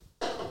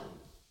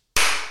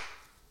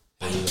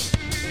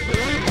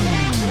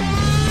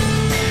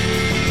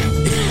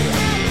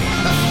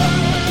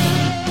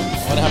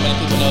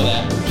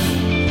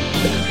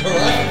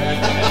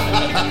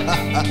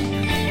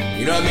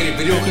many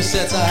video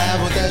cassettes I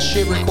have with that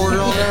shit recorded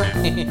on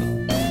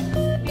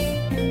there?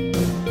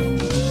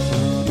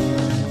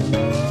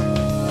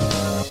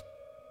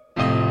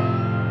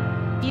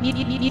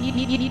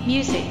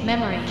 Music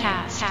Memory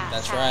Cast.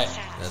 That's right.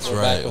 That's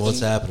right. What's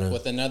happening?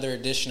 With another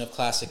edition of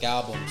Classic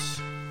Albums.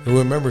 Who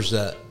remembers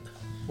that?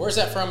 Where's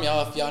that from,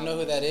 y'all? If y'all know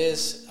who that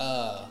is,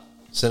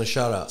 send a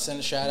shout out. Send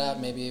a shout out.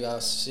 Maybe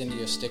I'll send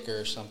you a sticker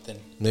or something.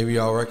 Maybe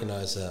y'all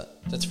recognize that.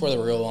 That's for the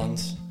real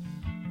ones.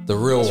 The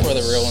real ones. That's for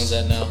the real ones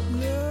that know.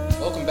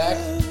 Welcome back.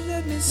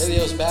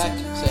 Video's back.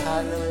 Say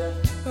hi, Maria.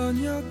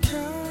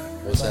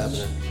 What's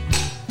happening?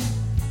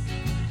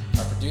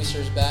 Our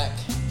producer's back.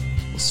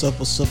 What's up,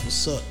 what's up,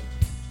 what's up?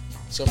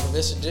 So for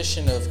this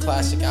edition of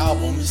Classic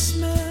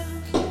Albums,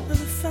 what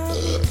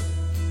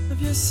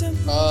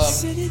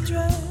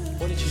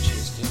did you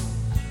choose, dude?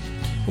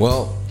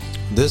 Well,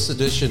 this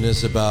edition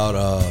is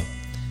about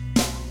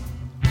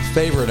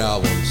favorite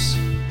albums,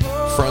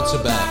 front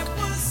to back.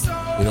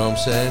 You know what I'm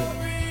saying?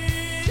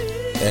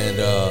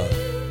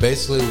 And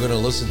basically we're going to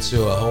listen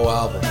to a whole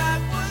album,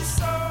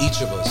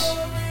 each of us.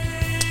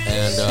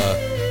 And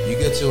you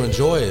get to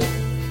enjoy it.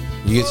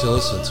 You get to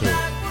listen to it.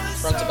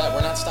 Front to back,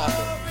 we're not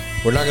stopping.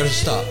 We're not going to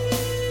stop.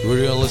 We're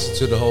going to listen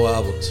to the whole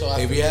album. So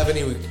if you have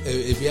any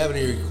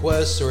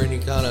requests or any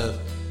kind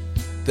of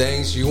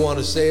things you want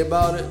to say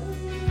about it,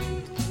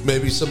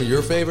 maybe some of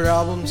your favorite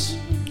albums,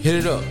 hit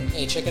it up.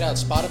 Hey, check it out.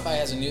 Spotify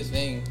has a new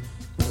thing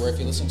where if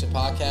you listen to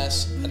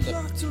podcasts,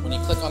 when you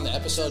click on the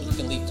episode, you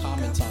can leave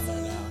comments on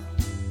there now.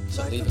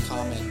 So leave a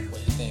comment what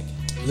you think.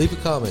 Leave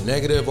a comment,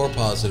 negative or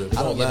positive. It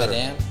I don't give matter. a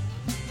damn.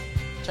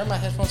 Turn my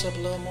headphones up a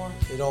little more.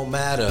 It don't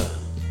matter.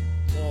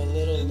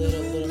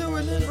 Little more.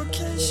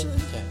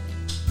 Okay.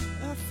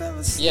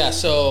 Yeah,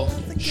 so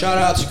Shout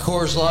out to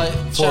Coors Light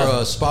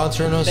for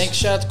sponsoring us. thanks,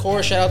 shout out to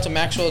Core, shout out to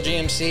Maxwell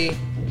GMC.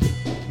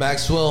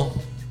 Maxwell.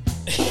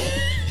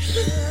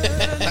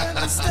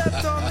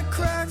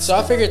 So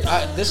I figured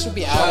this would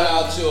be Shout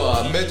out.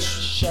 out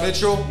to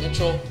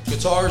Mitchell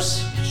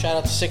Guitars. Shout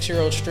out to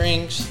 6-Year-Old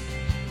Strings.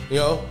 You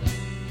know,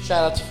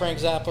 Shout out to Frank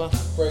Zappa.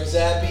 Frank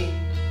Zappi.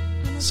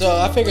 So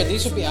I figured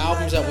these would be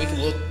albums that we could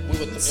look.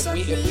 If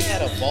we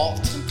had a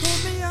vault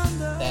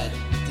that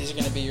these are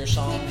gonna be your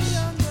songs.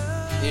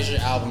 These are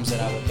albums that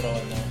I would throw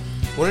in there.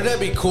 Wouldn't that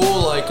be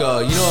cool? Like,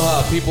 you know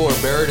how people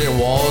are buried in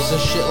walls and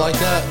shit like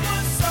that?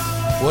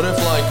 What if,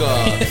 like,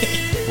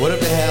 what if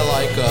they had,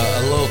 like,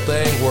 a little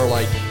thing where,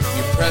 like,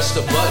 you press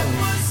the button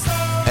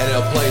and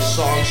it'll play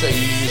songs that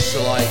you used to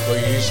like or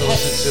you used to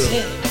listen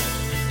to?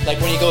 Like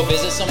when you go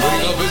visit somebody?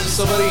 When you go visit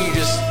somebody, you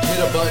just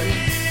hit a button.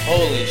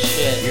 Holy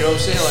shit. You know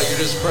what I'm saying? Like, you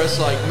just press,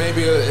 like,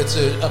 maybe it's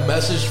a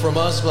message from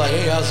us, like,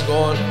 hey, how's it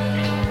going?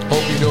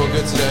 Hope you're doing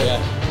good today.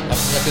 Yeah.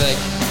 I'd be like,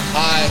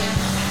 hi,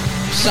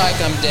 psych,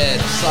 I'm dead.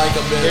 Psych,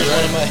 I'm dead. Here's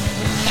Right? one of my...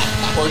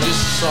 Or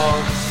just a song.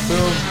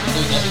 Boom.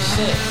 Dude, that'd be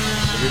sick.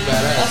 That'd be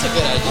badass. That's a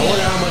good idea. I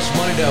wonder how much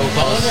money that would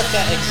I wonder cost. if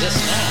that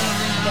exists now.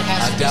 There has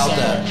I to be doubt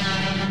somewhere.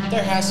 that.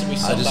 There has to be I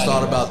somebody. just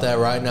thought about that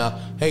right now.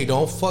 Hey,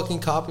 don't fucking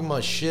copy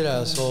my shit,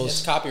 assholes.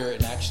 It's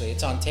copywritten, actually.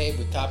 It's on tape.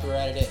 We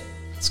copyrighted it.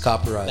 It's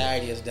copyrighted. The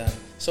idea's done.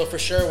 So for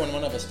sure, when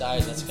one of us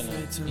dies,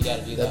 you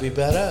gotta do that. That'd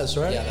be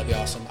badass, right? Yeah, that'd be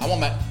awesome. I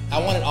want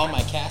it on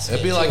my casket.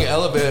 It'd be like too.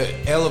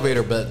 an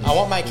elevator button. I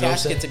want my You know what I'm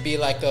casket to be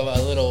like a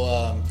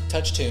little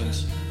touch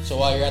tunes. So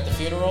while you're at the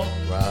funeral,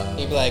 Wow.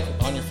 you'd be like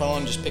on your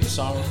phone, just pick a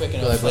song real quick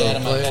and Be it'll like, play boom, out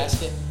of my play it.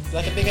 casket.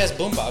 Like a big ass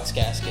boombox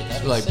casket.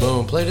 That'd be Like, sick.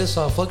 boom, play this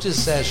song. Fuck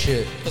this sad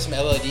shit. Put some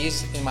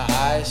LEDs in my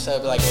eyes so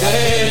it'd be like light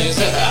the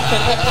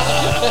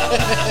music.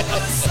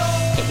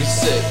 That'd be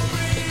sick.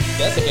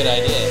 That's a good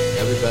idea.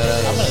 That'd be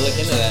badass. I'm gonna look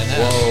into that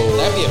now. Whoa.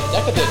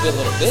 That could be a good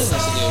little business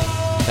to do.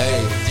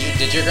 Hey,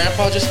 Did your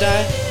grandpa just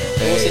die?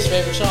 What was Hey. his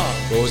favorite song?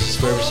 what was his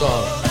favorite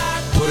song?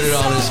 Put it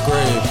on his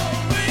grave.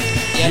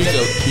 Yeah,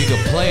 You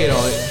could play it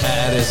on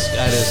at his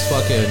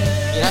fucking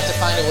you'd have to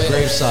find a way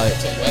gravesite.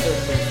 to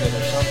weatherproof it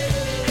or something.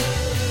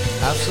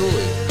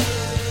 Absolutely.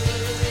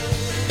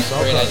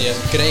 Great idea.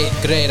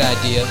 Great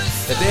idea.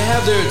 If they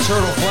have their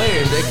eternal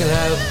flame, they can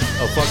have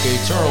a fucking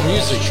eternal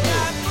music.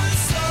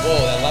 Whoa,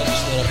 that light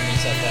just lit up when you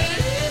said that.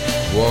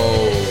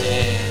 Whoa.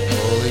 Damn.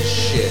 Holy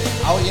shit.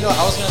 I was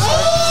gonna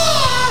start.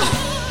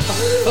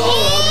 Oh,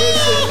 I'm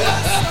missing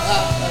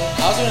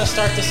I was gonna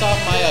start this off.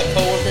 My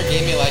coworker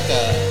gave me like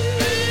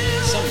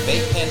some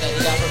vape pen that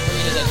he got for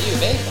free. He's like, "Do you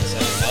vape?" I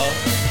said, "No."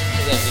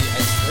 He's like,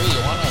 "It's free.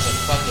 You want it?" I was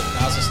like, "Fuck it."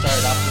 I was gonna start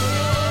it off with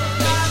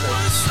vape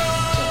trips,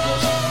 some blow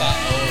some fat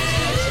O's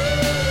and like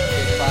some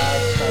big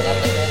clouds. Start off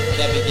like that. Would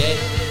that be gay?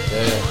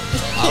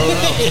 Yeah. I don't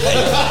know.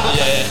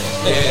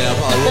 Yeah. I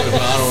probably would,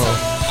 but I don't know.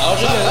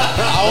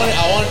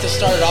 I wanted to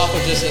start it off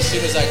with just as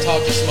soon as I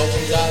talk, just smoke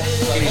some guy.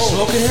 Like, Can you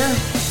smoke in here?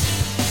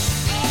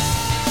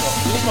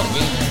 You can smoke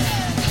weed in here.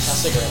 Not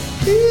cigarette.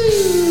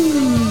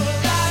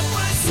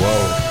 Whoa.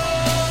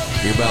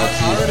 You're about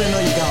I already know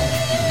you got one.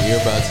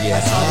 You're about to get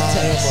I saw the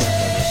text.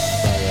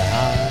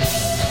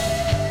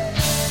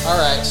 high. All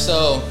right,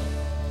 so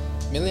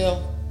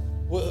Emilio,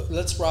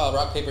 let's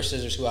rock paper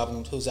scissors.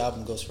 Whose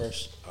album goes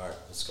first? All right,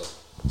 let's go.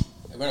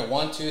 We're gonna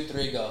 1, 2,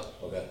 3, go.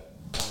 Okay.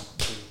 1,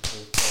 2,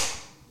 3,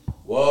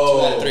 go. Whoa.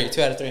 2 out of 3.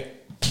 2 out of 3.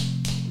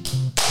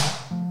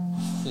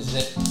 This is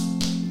it.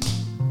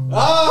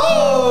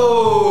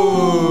 Oh!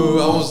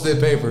 I almost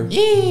did paper.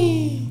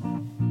 Yee!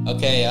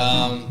 Okay,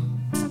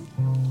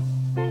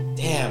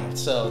 damn,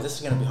 so this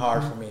is gonna be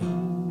hard for me.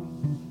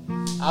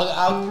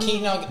 I'll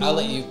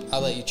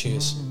let you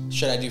choose.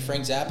 Should I do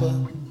Frank Zappa?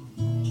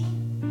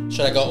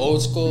 Should I go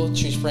old school,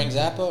 choose Frank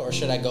Zappa, or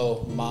should I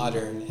go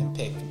modern and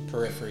pick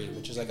Periphery,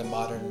 which is like a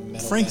modern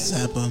metal Frank band?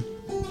 Zappa.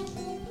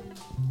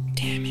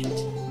 Damn it.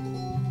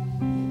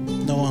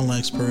 No one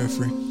likes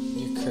Periphery.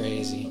 You're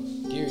crazy.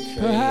 You're crazy.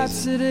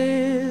 Perhaps it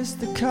is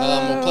the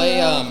color We'll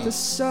play of the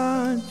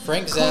sun.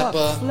 Frank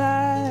Zappa.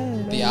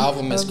 The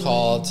album is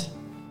called.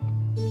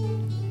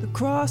 The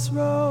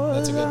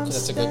crossroads.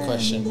 That's a good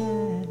question.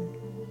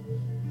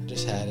 I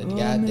just had it.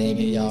 God dang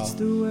it, y'all.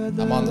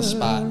 I'm on the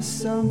spot.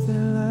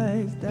 Something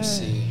like that. Let's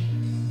see.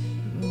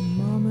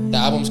 The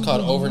album's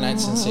called Overnight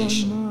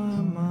Sensation.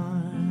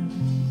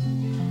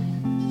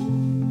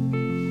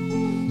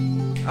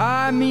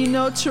 I mean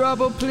no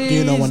trouble, please. Do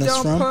you know when it's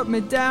don't from? put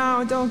me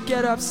down. Don't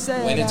get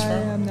upset. When it's from? I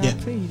am not Yeah.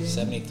 pleading.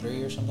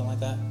 73 or something like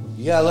that.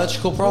 You got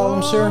electrical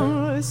problems,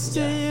 sir?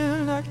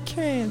 Still, I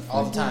can't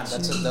All the time.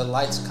 forget you. The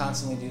lights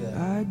constantly do that.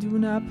 I do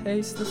not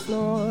pace the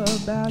floor.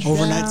 Bow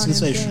Overnight down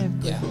Sensation.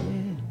 and Yeah.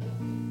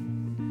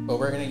 But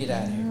we're gonna get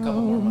out of here. A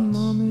couple more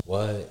months.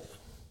 What?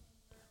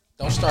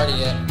 Don't start it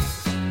yet.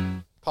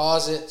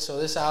 Pause it. So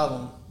this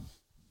album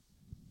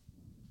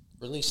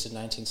released in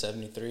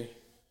 1973.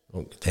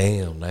 Oh,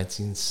 damn,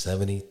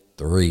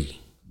 1973.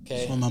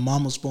 Okay. When my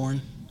mom was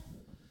born.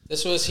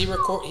 This was he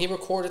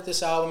recorded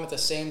this album at the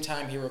same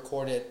time he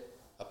recorded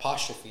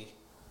Apostrophe,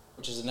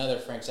 which is another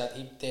Frank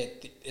Zappa.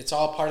 It's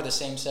all part of the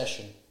same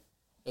session.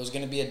 It was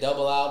going to be a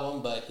double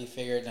album, but he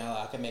figured now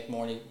I can make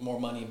more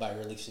money by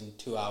releasing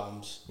 2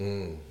 albums.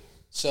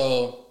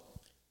 So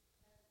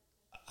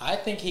I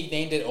think he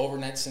named it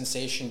Overnight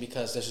Sensation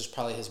because this was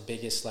probably his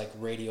biggest like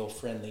radio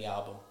friendly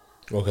album.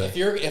 Okay.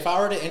 If I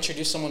were to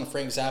introduce someone to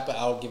Frank Zappa,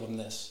 I would give him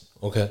this.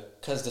 Okay.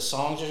 Because the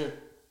songs are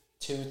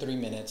 2-3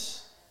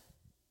 minutes,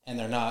 and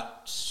they're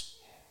not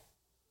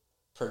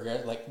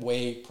like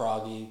way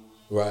proggy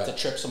Right. to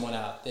trip someone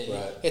out. Right.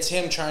 It's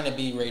him trying to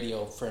be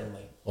radio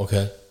friendly.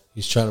 Okay.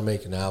 He's trying to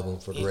make an album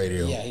for the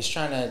radio. Yeah, he's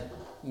trying to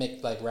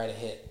write a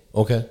hit,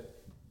 Okay.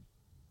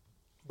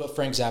 but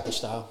Frank Zappa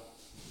style.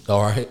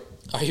 All right.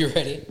 Are you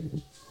ready?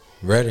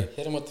 Ready.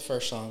 Hit him with the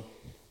first song.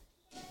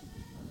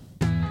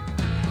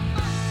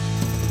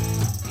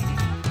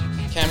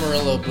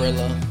 Camarillo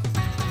Brilla.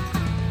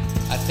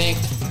 I think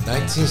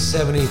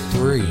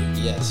 1973.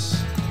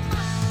 yes.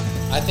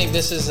 I think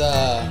this is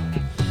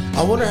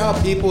I wonder how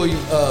people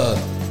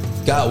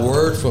got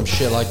word from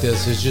shit like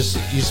this. It just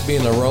used to be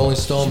in the Rolling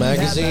Stone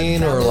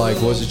magazine, or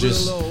like was it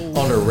just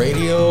on the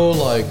radio?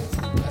 Like,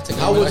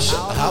 how would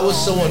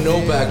someone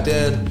know back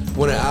then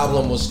when an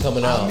album was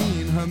coming out?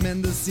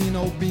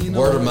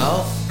 Word of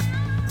mouth,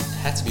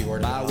 had to be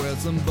word of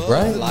mouth.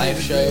 right? Live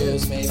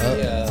shows, maybe.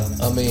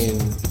 I mean,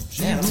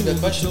 Yeah, that's a good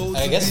question.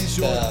 I guess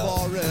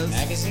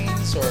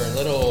magazines or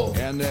little.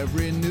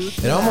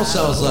 it almost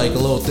sounds like a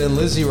little Thin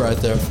Lizzy right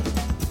there.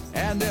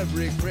 I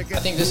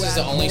think this is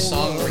the only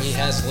song where he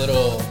has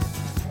little.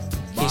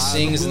 He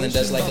sings and then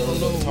does like a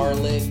little guitar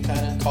lick, kind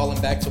of calling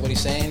back to what he's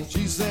saying.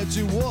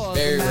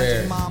 Very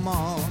rare.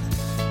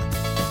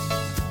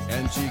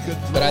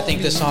 But I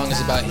think this song is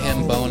about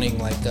him boning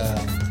like a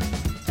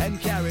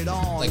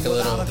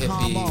little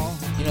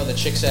hippie. You know the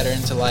chicks that are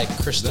into like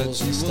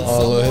crystals and stuff.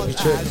 Oh, a little hippie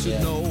chick.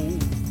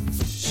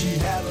 Yeah. She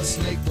had a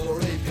snake for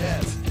a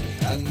pet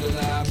and an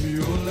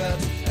amulet,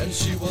 and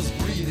she was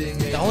breathing.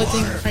 The only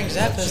thing with Frank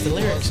Zappa is the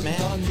lyrics, man.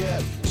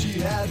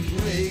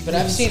 But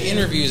I've seen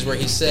interviews where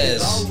he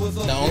says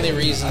the only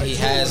reason he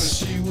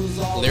has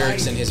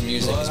lyrics in his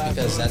music is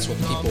because that's what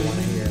people want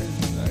to hear.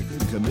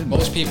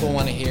 Most people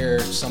want to hear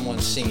someone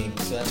singing,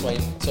 so that's why.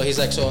 So he's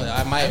like, so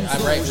I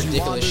write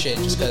ridiculous shit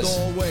just because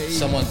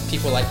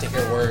people like to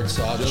hear words,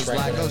 so I'll just write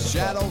whatever.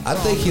 I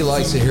think he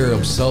likes to hear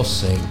himself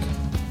sing.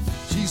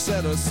 She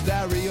said a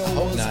stereo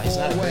was Nah, he's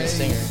not a great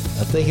singer.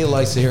 I think he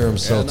likes to hear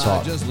himself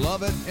talk. just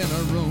love it in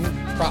a room.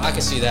 I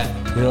can see that.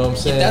 You know what I'm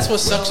saying? That's what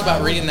sucks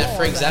about reading that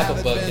Frank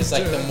Zappa book. It's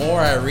like the more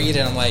I read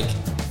it, I'm like,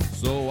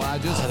 So I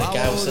just that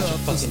guy was such a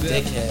fucking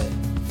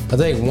dickhead. I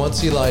think once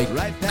he like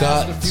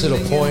got to the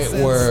point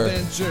where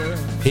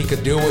he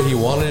could do what he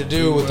wanted to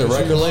do with the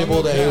record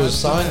label that he was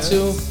signed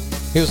to,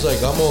 he was like,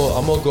 I'm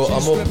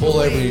gonna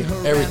pull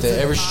everything,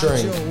 every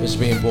string is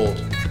being pulled.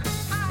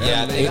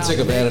 Yeah, He took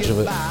advantage of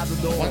it.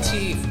 once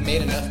he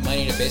made enough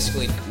money to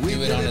basically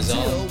do it on his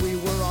own.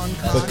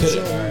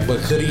 But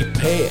could he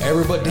pay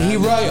everybody? Did he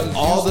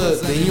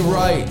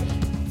write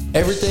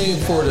everything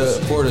for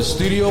the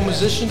studio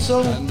musician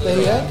song that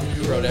he had?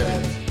 He wrote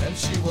everything.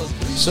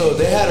 So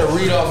they had to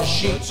read off a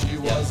sheet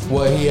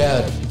what he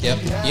had.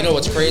 Yep. You know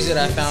what's crazy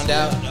that I found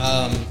out?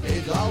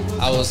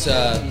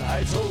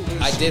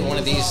 I did one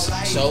of these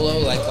solo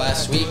like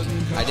last week.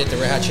 I did the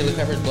Red Hot Chili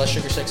Peppers, Blood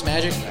Sugar Sex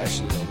Magic.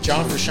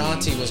 John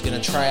Frusciante was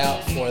gonna try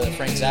out for the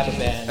Frank Zappa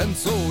band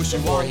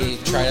before he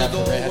tried out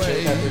for Red Hot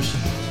Chili Peppers.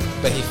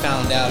 but he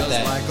found out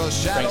that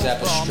Frank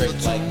Zappa's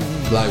strict,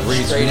 Like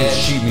reads straight edge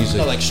sheet music.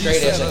 No, like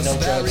straight edge, like no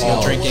drugs,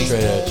 no drinking,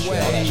 straight edge, all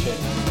that shit.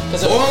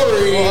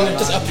 Boring.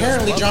 Because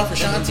apparently John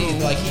Frusciante,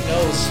 like he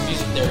knows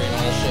music theory and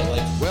all that shit.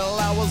 Like,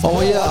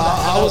 Oh yeah,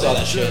 I knows all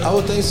that shit. I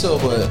would think so,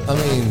 but I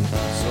mean,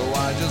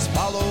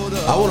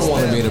 I wouldn't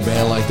want to be in a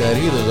band like that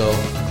either, though.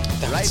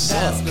 That would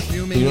suck.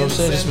 You know what I'm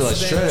saying? Just be like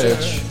straight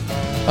edge.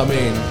 I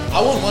mean,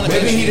 I wouldn't want to.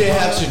 maybe he didn't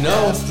have to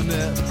know.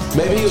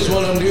 Maybe he was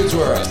one of them dudes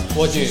where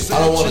What dude? I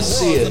don't want to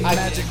see it.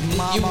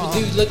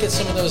 You look at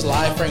some of those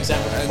live Frank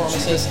Zappa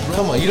performances.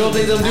 Come on, you don't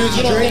think them dudes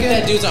You are don't drinking?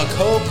 think that dude's on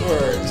coke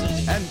or?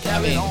 I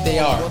mean, they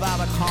are,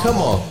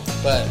 Come on,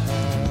 but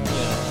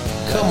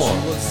come on.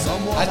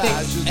 I think,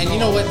 and you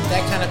know what?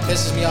 That kind of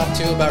pisses me off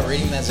too about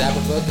reading that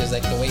Zappa book is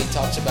like the way he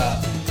talks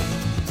about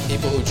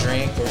people who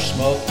drink or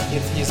smoke.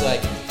 He's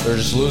like They're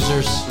just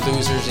losers.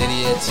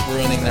 idiots,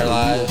 ruining their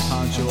lives.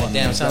 Like,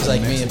 damn, sounds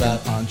like me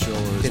about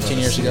 15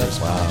 years ago.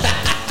 Wow.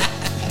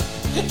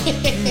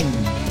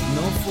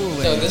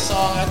 So this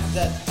song,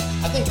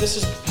 I think this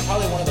is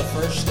probably one of the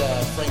first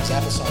Frank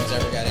Zappa songs I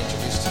ever got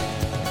introduced to.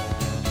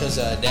 Because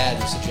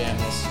Dad used to jam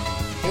this.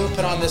 He would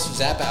put on this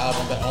Zappa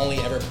album, but only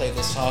ever play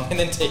this song and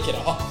then take it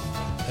off.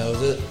 That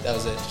was it. That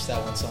was it, just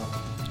that one song.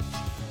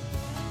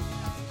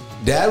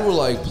 Dad would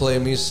like play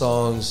me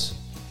songs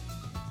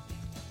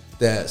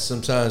that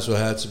sometimes would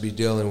have to be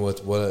dealing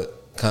with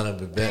what kind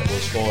of event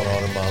was going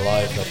on in my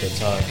life at the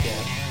time.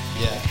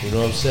 Yeah. You know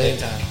what I'm saying?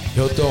 Big time.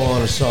 He'll throw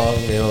on a song,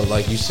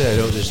 like you said,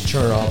 he'll just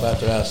turn off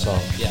after that song.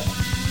 Yeah.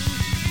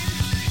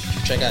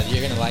 Check out,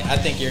 I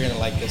think you're gonna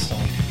like this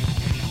song.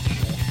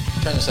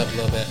 Turn this up a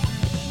little bit.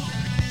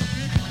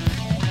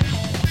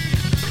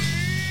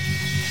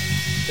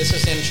 This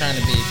is him trying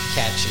to be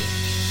catchy.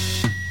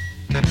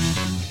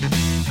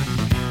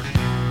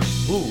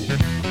 Ooh.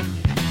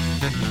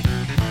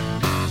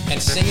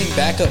 And singing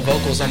backup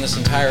vocals on this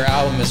entire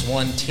album is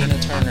one Tina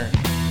Turner.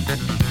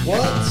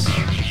 What?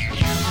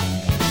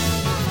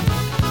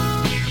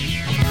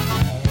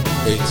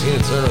 Hey, Tina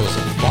Turner was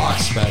a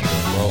box back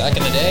then, bro. Back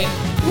in the day?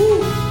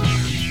 Woo!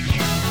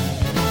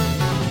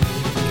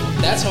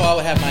 That's how I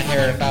would have my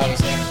hair if I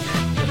was a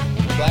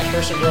black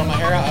person growing my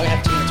hair out. I would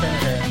have Tina Turner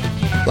hair.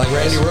 Like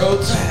Randy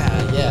Rhoads?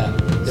 Yeah.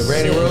 The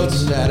Randy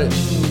Rhoads had it.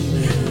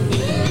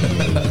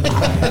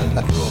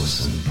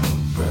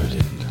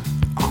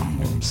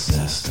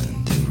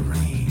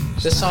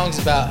 This song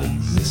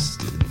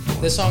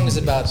is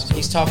about,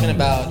 he's talking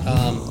about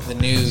the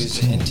news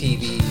and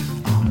TV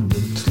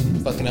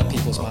fucking up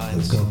people's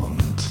minds. You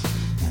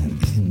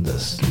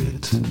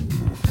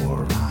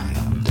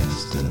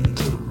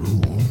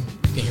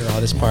can hear all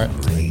this part.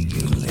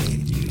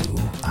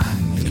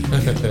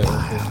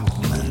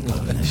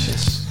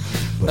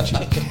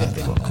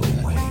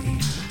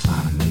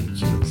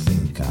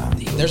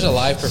 There's a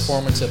live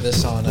performance of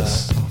this on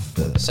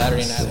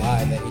Saturday Night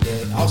Live that he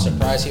did. I was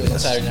surprised he was on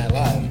Saturday Night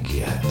Live.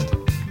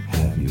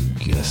 Have you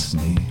guessed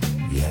me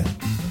yet?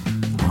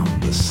 I'm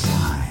the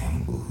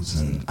slime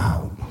oozing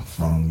out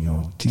from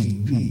your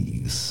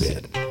TV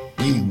set.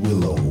 You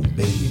will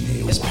obey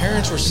me. His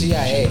parents were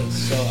CIA,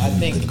 so I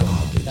think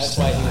that's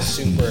why he was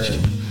super.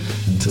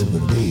 Until the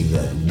day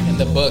that In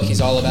the book,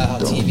 he's all about how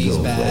TV's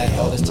bad,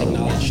 all this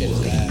technology shit is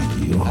bad.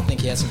 I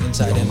think he had some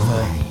inside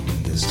info.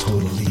 is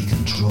totally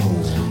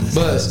controlled.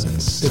 But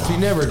if he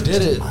never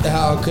did it,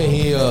 how can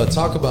he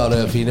talk about it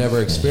if he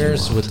never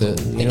experienced with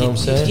it? You know what I'm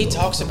saying? He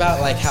talks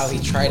about like how he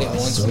tried it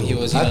once when he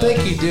was. I think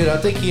he did. I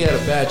think he had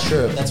a bad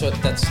trip.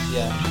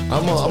 Yeah.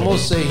 I'm gonna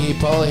say he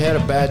probably had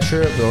a bad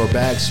trip or a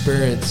bad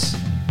experience,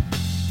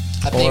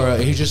 or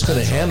he just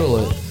couldn't handle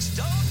it.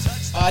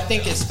 I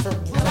think it's from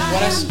what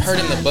I heard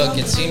in the book.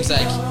 It seems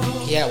like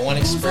he had one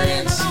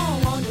experience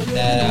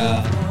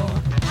that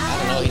I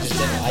don't know. He just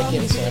didn't like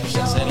it. So ever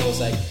since then, he was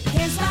like,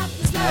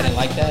 I didn't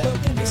like that.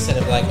 Instead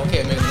of like,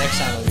 okay, maybe the next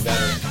time will be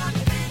better.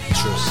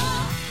 Interesting.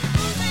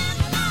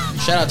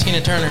 Shout out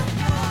Tina Turner.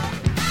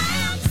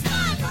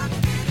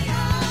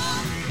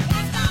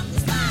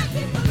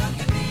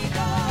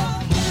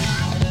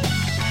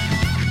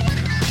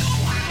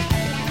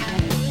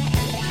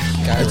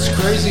 It's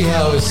crazy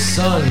how his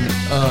son,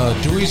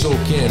 Dweezil,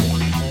 can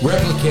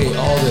replicate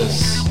all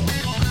this.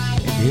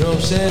 You know what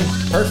I'm saying?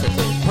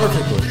 Perfectly.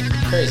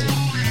 Crazy.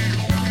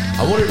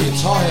 I wonder if he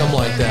taught him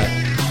like that.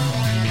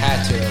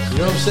 Had to. You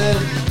know what I'm saying?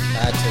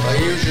 Had to. Like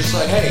he was just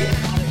like, hey.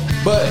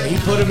 But he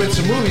put him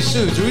into movies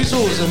too.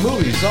 Dweezil was in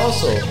movies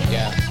also.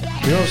 Yeah.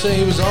 You know what I'm saying?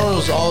 He was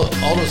on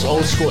all those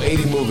old school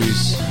 80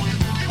 movies.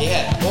 He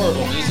had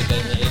horrible music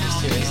in the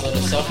 80s too. His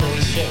little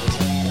self-release shit was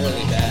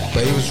really bad.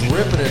 But he was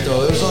ripping it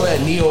though. It was all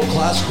that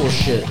neo-classical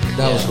shit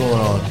that was going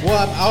on.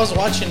 Well, I was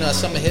watching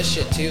some of his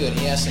shit too, and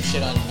he has some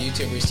shit on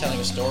YouTube where he's telling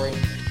a story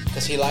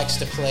because he likes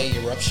to play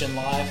Eruption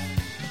live.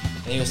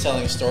 And he was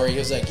telling a story. He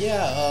was like,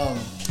 "Yeah,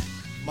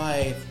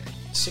 my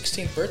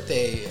 16th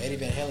birthday, Eddie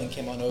Van Halen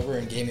came on over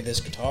and gave me this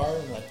guitar."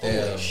 I'm like,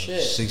 holy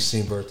shit!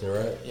 16th birthday,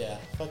 right? Yeah,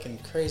 fucking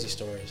crazy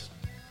stories.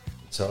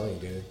 I'm telling you,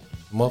 dude.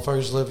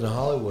 Motherfuckers living in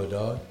Hollywood,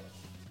 dog.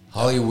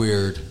 Holly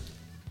weird.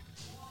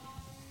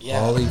 Yeah.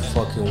 Holly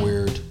fucking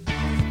weird.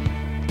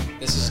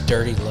 This is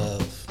Dirty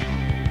Love.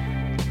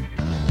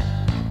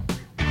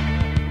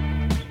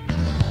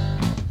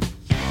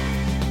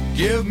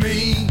 Give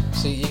me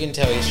See, you can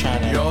tell he's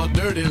trying to. your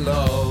dirty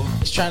love.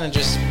 He's trying to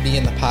just be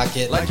in the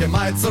pocket. Like you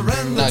might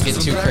surrender Not to get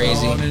some too dragon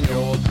crazy. in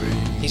your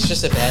dream. He's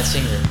just a bad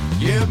singer.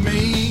 Give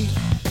me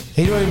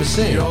He don't even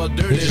sing. your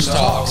dirty He just love.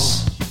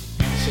 talks.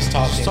 He's just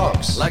talking. Just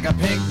talks. Like a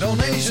pink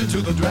donation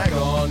to the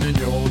dragon in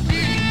your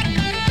dream.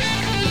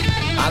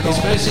 He's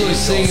basically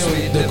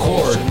singing the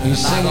chord.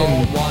 He's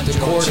singing the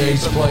chord that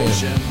he's playing.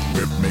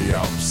 Whip me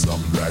up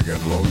some dragon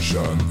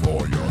lotion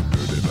for your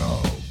dirty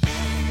love.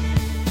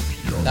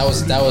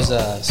 That was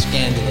a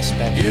scandalous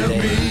back in the Give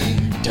day.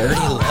 me Dirty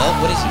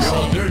Love? What is he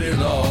your saying? dirty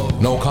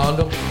love. No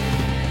condom.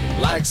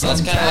 Like That's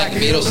kind of like the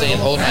Beatles saying,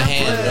 hold my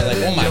hand. They're like,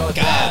 oh my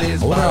God.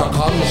 I wonder how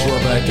condoms were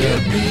back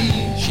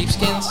then.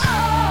 Sheepskins?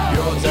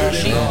 Your Is that a dirty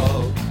sheep?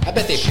 love. I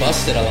bet they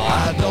busted a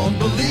I lot. don't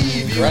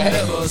believe you Right?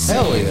 ever Hell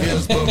seen yeah.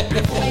 his book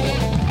before.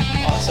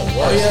 Awesome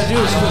All you worse. gotta do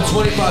is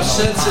put 25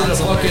 cents in a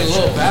fucking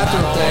little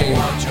bathroom thing.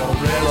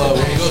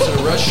 When you go to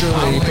the restroom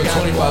and you put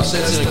 25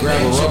 cents in and grab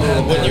a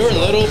rubber. When you were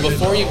little,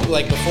 before you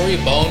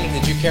boned,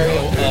 did you carry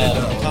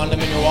a condom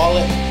in your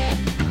wallet?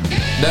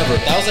 Never.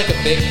 That was like a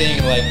big thing,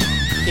 like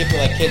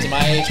people, like kids my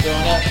age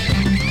growing up.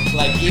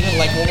 Like even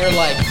like when we're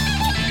like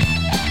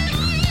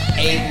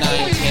 8, 9,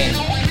 10,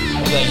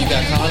 we're like, you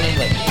got a condom?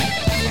 Like,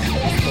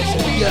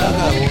 Yeah, I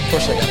got one. of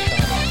course I got a condom.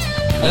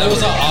 And it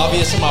was all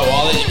obvious in my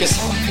wallet. You could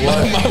see,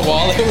 my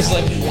wallet was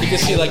like, you could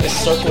see like a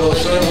circle.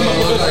 So it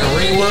looked like a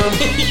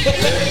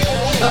ringworm.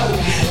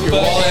 Your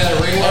wallet had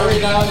a ringworm. Every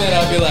now and then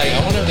I'd be like,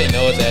 I wonder if they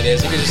know what that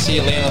is. You could just see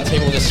it laying on the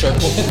table with a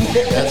circle in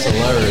there. That's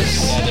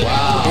hilarious.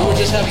 Wow. We would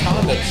just have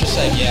condoms. Just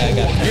like, yeah, I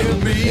got a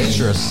condom.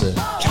 Interesting.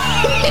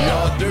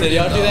 Did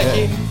y'all do that,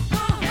 Keith?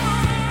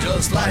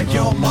 Just like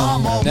your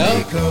mama No?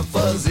 make her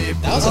fuzzy.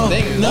 That was a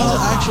thing. No,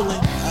 actually,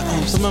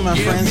 some of my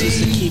friends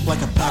used to keep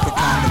like a pack of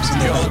condoms in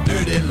their Your back.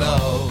 dirty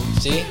love.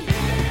 See?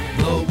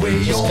 The way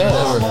your Just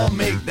cause. mama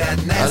make that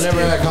I nasty.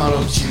 never had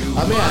condoms.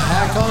 I mean, I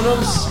had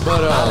condoms,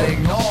 but I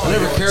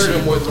never carried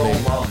them with me.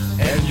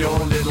 And your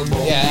little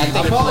boy. Yeah, I I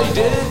think probably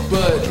did,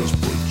 but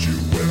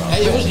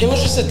Hey, it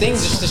was just a thing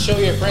just to show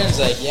your friends,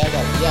 like, yeah,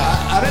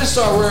 I didn't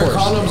start wearing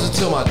condoms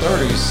until my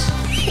 30s.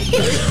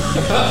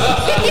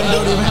 You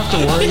don't even have to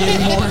worry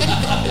anymore.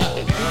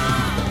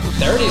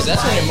 30s,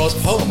 that's when you're most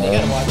potent. You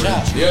gotta watch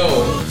out. Yo,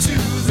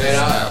 man,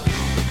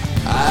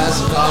 I had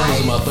some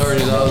condoms in my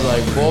 30s. I was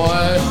like,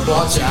 boy,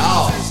 watch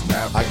out.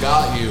 I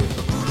got you.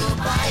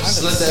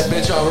 Slit that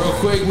bitch out real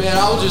quick, man.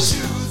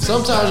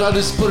 Sometimes I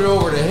just put it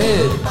over the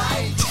head.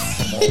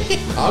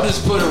 I'll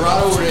just put it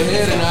right over the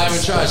head and not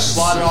even try to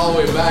slide it all the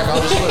way back.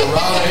 I'll just put it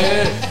right on the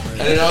head and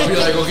then I'll be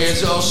like, okay,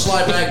 so I'll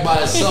slide back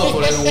by itself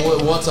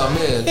once I'm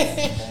in.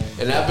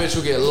 And that bitch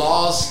will get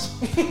lost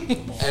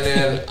and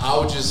then I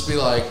would just be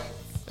like,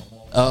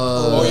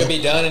 Or you'll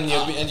be done and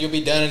you'll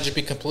be done and just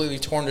be completely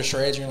torn to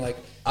shreds. And you're like,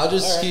 I'll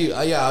just All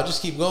right. I'll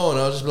just keep going.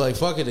 I'll just be like,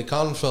 fuck it, the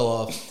condom fell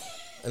off.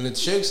 And the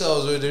chicks I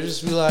was with, they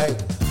just be like,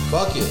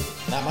 fuck it.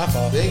 not my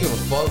fault. They ain't give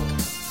a fuck.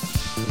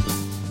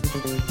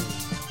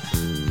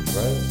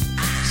 Right?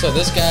 So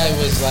this guy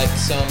was like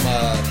some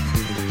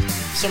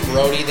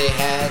roadie they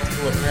had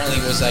who apparently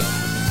was like,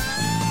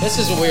 this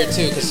is weird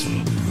too, because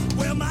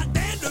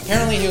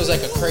apparently he was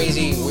like a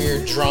crazy,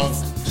 weird, drunk,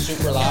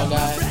 super loud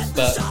guy,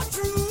 but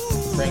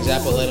Frank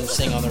Zappa let him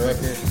sing on the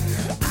record.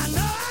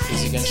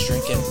 He's against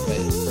drinking, but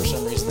for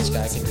some reason this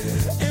guy can do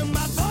it.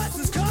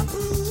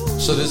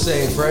 So this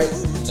ain't Frank?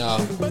 No.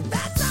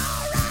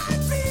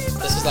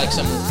 This is like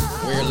some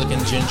weird looking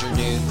ginger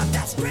dude.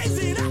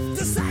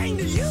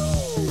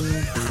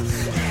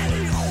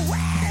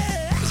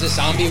 Is this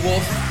Zombie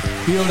Wolf?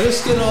 You know,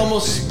 this can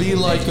almost be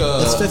like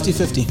It's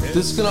 50-50.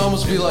 this can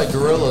almost be like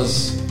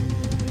Gorillas.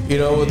 You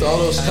know, with all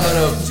those kind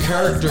of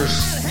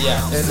characters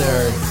Yeah. in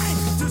there.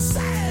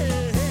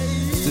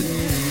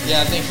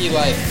 Yeah, I think he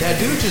like That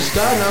dude just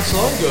died not so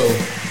long ago.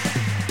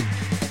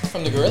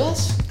 from the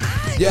Gorillas?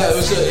 Yeah, it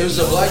was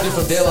a black dude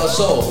from De La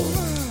Soul.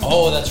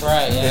 Oh, that's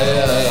right. Yeah.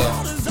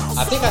 Yeah.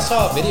 I think I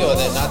saw a video of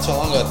that not so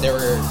long ago. They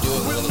were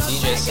doing a little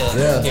DJ set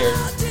Yeah. here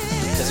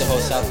because the whole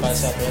South by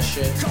Southwest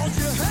shit.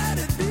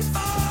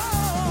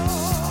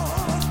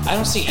 I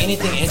don't see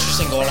anything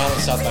interesting going on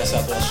with South by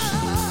Southwest.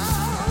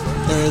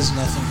 There is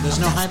nothing. There's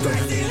no hype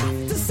around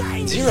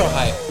it. Zero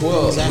hype.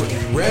 Well, Exactly.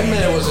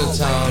 Redman was in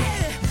town.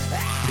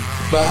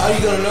 But how you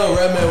gonna know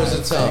Redman was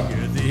in town?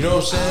 You know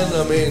what I'm saying?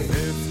 I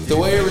mean, the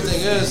way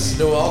everything is, you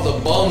know, all the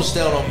bums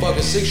down on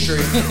fucking 6th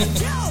Street.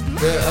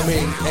 I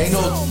mean, ain't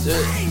no.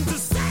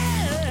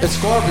 It's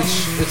garbage.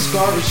 It's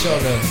garbage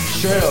on there.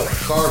 Straight up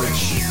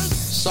garbage.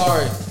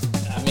 Sorry.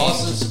 I mean,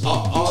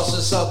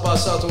 Austin South by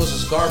Southwest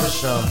is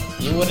garbage now.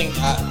 you wouldn't.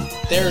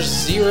 There's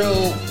zero.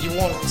 You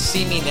won't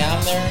see me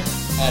down there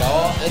at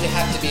all. It'd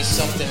have to be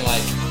something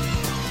like.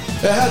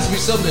 It has to be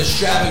something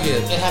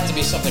extravagant. It'd have to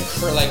be something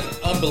like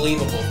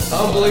unbelievable.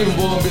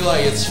 Unbelievable and be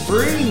like, it's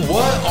free?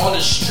 What? On the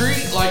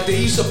street? Like they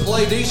used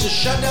to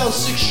shut down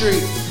 6th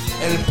Street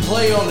and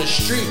play on the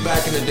street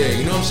back in the day.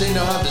 You know what I'm saying?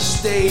 They'll have the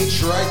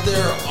stage right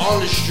there on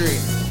the street.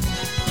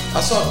 I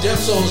saw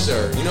Deftones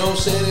there. You know what I'm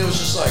saying? It was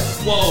just like,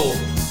 whoa,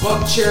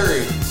 Buck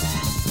Cherry,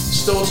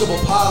 Stone Temple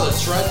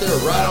Pilots, right there,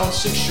 right on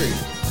 6th Street.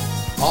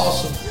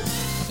 Awesome.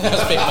 I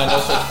was picking my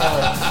nose for the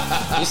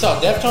camera. You saw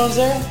Deftones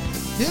there?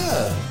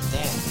 Yeah.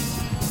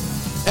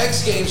 Damn.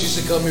 X Games used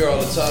to come here all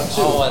the time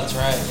too. Oh, that's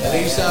right. Yeah, And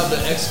they used to have the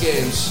X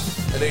Games,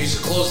 and they used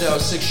to close down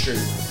 6th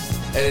Street,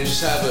 and they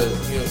just have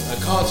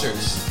a concert,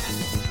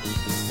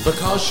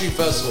 Pecan Street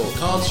Festival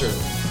concert.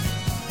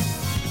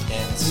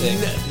 Damn, sick.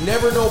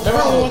 Never no Remember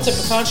problems. we went to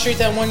Pecan Street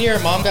that one year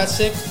and Mom got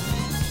sick?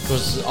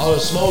 Because all the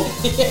smoke,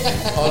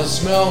 all the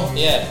smell.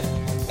 Yeah,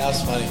 that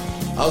was funny.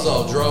 I was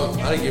all drunk.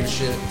 I didn't give a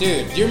shit.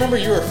 Dude, do you remember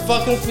you were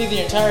fucking with me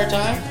the entire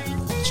time?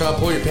 Trying to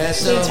pull your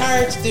pants The down.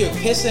 entire, dude,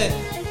 pissing.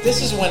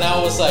 This is when I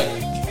was like, I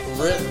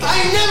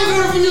ain't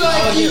never gonna be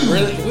like oh, you. yeah,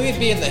 really, we'd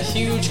be in the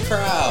huge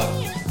crowd,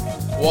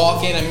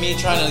 walking, and me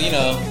trying to,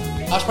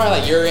 I was probably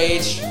like your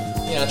age,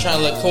 trying to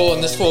look cool,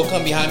 and this fool would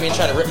come behind me and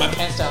try to rip my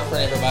pants down in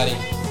front of everybody.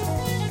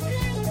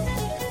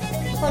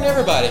 In front of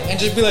everybody, and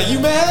just be like, you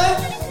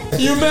mad?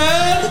 You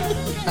mad?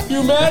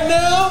 You mad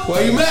now?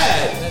 Why you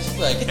mad? And it's just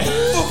like, get the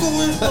fuck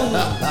away from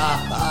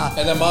me.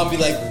 And then Mom be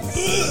like,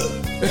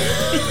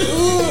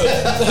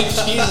 like,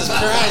 Jesus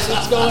Christ,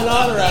 what's going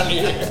on around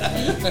here?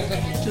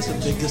 Just a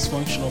big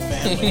dysfunctional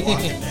family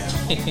walking down.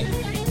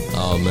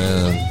 Oh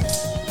man,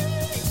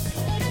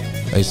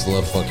 I used to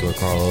love fucking with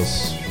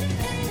Carlos.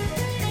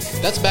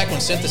 That's back when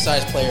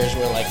synthesized players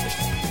were like,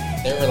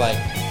 they were like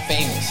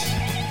famous.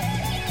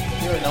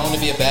 If you were known to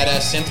be a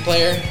badass synth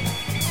player,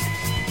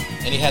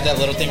 and you had that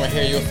little thing right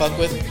here you would fuck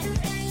with.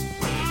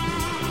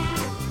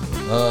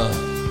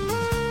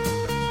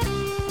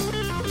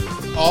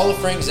 All of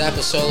Frank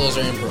Zappa's solos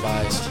are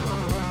improvised.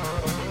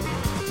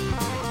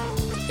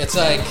 It's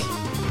like,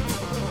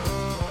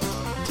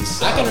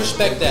 I can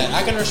respect that.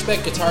 I can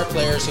respect guitar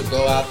players who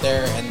go out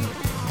there and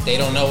they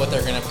don't know what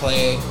they're gonna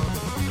play.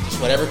 Just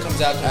whatever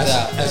comes out, comes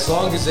out. As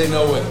long as they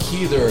know what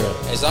key they're in.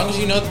 As long as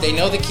they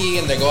know the key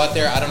and they go out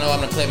there, I don't know, I'm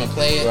gonna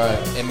play it.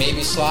 Right. It may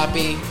be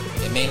sloppy,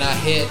 it may not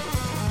hit,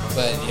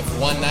 but if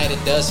one night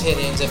it does hit,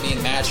 it ends up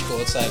being magical.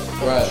 It's like,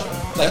 Right.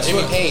 Like That's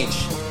Jimmy what- Page.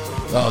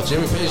 Oh,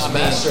 Jimmy Page's a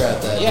master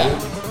at that, Yeah.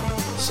 dude.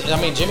 So, I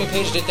mean, Jimmy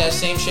Page did that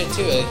same shit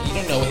too. You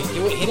don't know,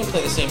 he didn't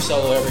play the same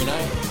solo every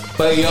night.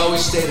 But he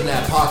always stayed in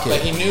that pocket. But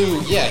he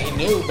knew,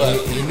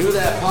 but he knew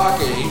that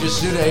pocket. He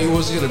just knew that he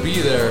wasn't going to be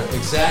there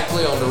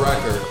exactly on the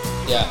record.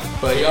 yeah.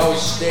 But he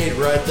always stayed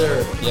right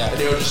there. Yeah. And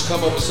they would just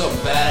come up with something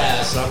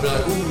badass, and I'd be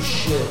like, ooh,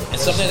 shit. And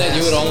that's something that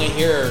you would nasty. only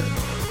hear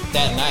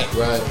that night.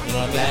 Right. You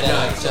know what I mean? That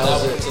night, So, that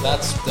was it. so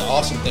that's the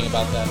awesome thing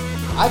about that.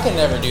 I can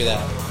never do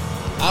that.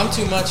 I'm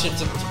too much to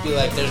be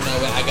like, there's no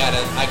way. I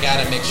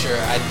gotta make sure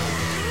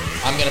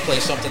I'm gonna play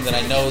something that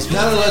I know is.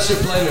 Not unless you're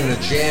playing in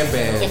a jam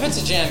band. If it's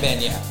a jam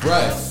band, yeah.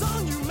 Right.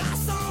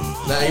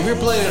 Now, if you're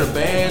playing in a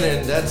band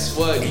and that's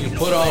what you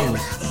put on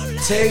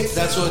tape,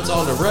 that's what's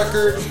on the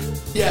record,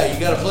 yeah, you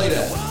gotta play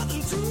that.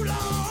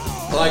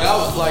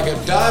 Like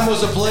if Dime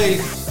was to play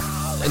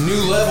a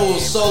new level of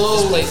solo,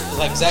 Just play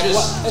like Zach.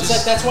 It's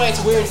like that's why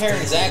it's weird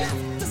hearing Zach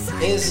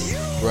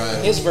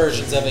his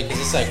versions of it because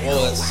it's like,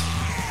 whoa, that's.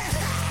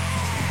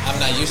 I'm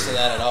not used to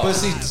that at all. But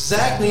see,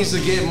 Zach needs to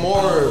get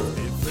more.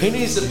 He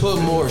needs to put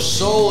more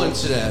soul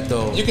into that,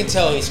 though. You can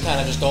tell he's kind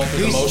of just going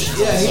through the motions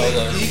of the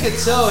solos. you can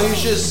tell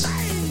he's just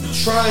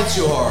trying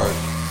too hard.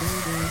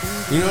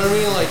 You know what I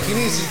mean? Like he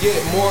needs to get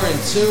more in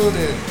tune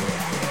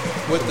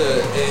with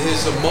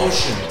his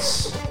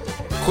emotions.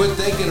 Quit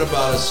thinking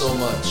about it so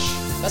much.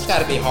 That's got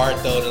to be hard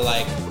though to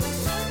like.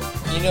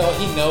 He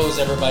knows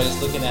everybody's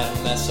looking at him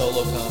when that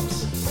solo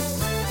comes.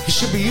 He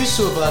should be used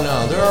to it by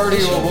now. They're already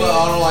He should be.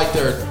 on like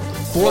their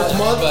fourth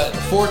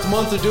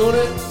month of doing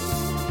it.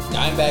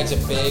 Dimebag's a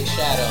big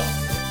shadow.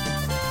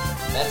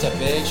 That's a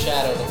big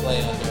shadow to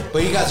play under.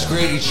 But he got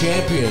Grady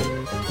champion.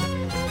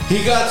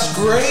 He got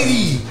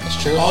Grady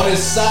That's true. on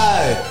his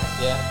side.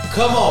 Yeah.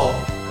 Come on.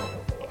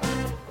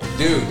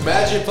 Dude,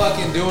 imagine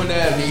fucking doing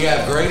that and you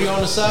have Grady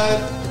on the side.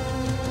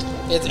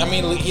 He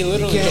literally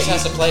can't- just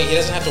has to play. He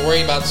doesn't have to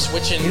worry about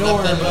switching. You don't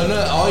worry nothing. about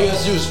nothing. All you have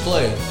to do is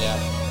play. Yeah.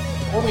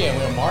 Where are we in?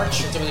 We're in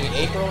March? It's maybe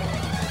April?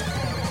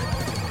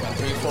 About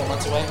 3 or 4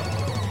 months away?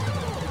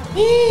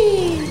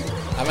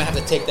 I'm gonna have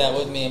to take that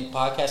with me and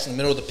podcast in the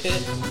middle of the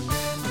pit.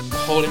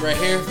 Hold it right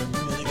here.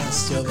 Yeah, they gotta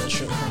steal that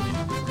shit from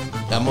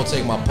you. I'm gonna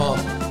take my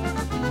pump.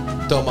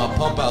 Throw my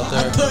pump out I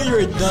there. thought you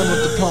were done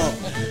with the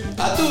pump.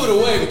 I threw it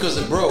away because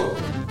it broke.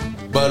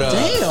 But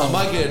Damn. I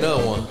might get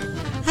another one.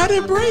 How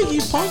did it break?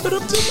 You pump it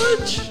up too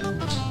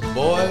much?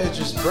 Boy, it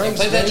just breaks.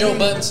 Play that baby. Joe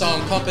Button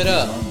song, Pump It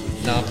Up.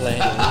 No, I'm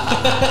playing.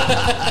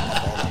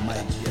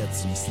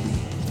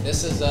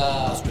 This is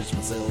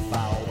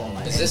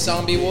this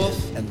Zombie Wolf?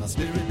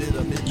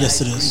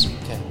 Yes, it is.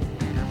 Okay.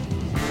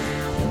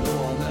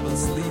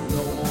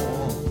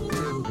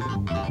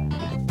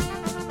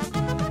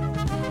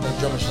 That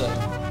drummer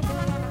set.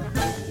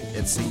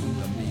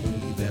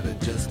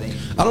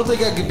 I don't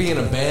think I could be in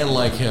a band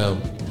like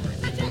him.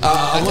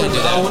 I couldn't do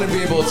that. wouldn't be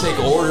able to take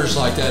orders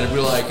like that and be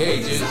like,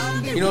 hey, dude,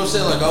 you know what I'm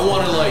saying? Like, I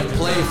want to like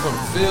play from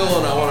Phil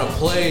and I want to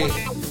play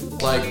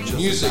like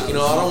music. You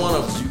know, I don't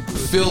want to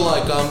feel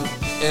like I'm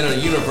in a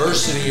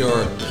university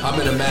or I'm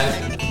in a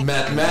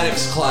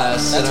mathematics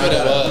class. That's what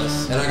it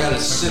was. And I gotta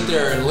sit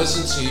there and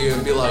listen to you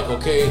and be like,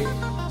 okay,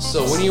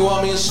 so when do you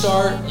want me to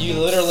start? You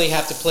literally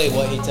have to play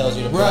what he tells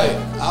you to play.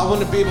 Right. I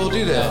wouldn't be able to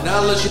do that.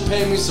 Not unless you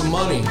pay me some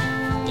money.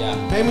 Yeah.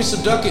 Pay me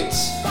some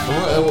ducats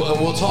and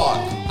we'll talk.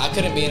 I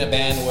couldn't be in a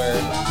band where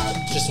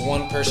just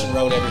one person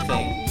wrote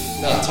everything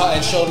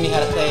and showed me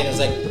how to play it. It was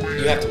like,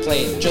 you have to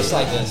play it just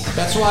like this.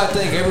 That's why I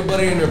think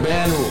everybody in their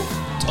band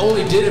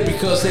only did it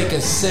because they can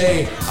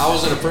say, I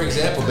was in a For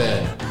Example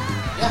band.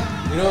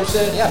 Yeah. You know what I'm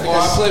saying? Yeah, or I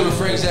because- played with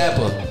For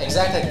Example.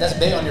 Exactly. That's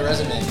big on your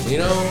resume. You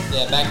know?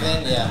 Yeah, back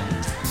then, yeah.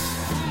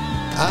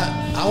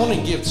 I want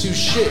to give two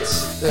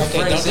shits.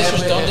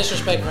 Okay, don't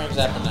disrespect For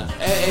Example now.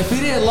 If he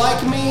didn't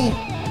like me,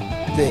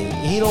 then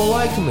he don't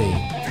like me.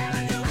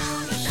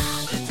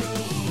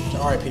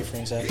 R.I.P. For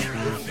Example.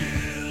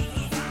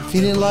 If he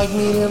didn't like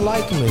me, he didn't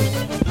like me.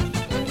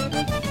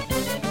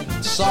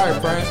 Sorry,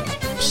 Frank.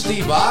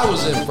 Steve I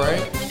was in,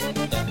 Frank.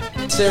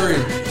 Terry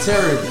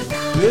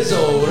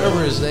Bizzo,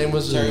 whatever his name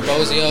was. Terry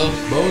Bozzio.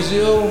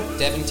 Bozio?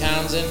 Devin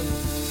Townsend.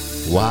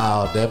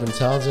 Wow, Devin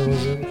Townsend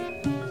was in?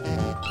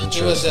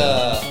 He was,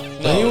 no.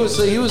 He was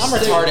I'm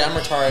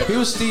retarded. He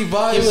was Steve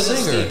Vai's He was singer.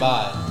 a Steve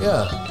Vai.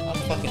 Yeah. I'm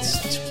fucking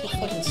stupid.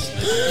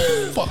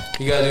 Fuck.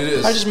 You gotta do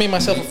this. I just made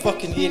myself a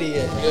fucking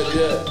idiot. You gotta do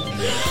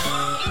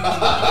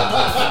that.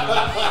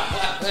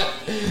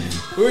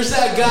 Where's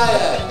that guy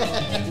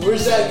at?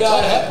 Where's that guy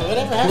at?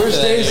 Whatever happened Where's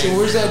to that Daisy? dude?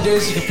 Where's that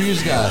Daisy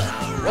Confused guy?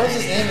 What was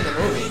his name in the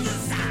movie?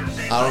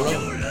 I don't know.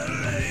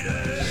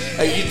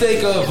 Hey, you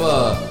think of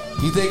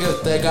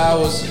that guy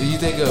you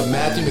think of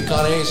Matthew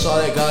McConaughey saw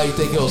that guy, you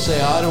think he'll say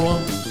hi to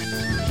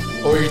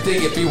him? Or you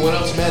think if he went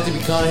up to Matthew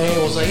McConaughey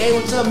and was like, hey,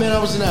 what's up, man? I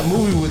was in that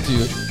movie with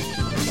you.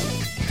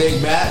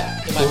 Think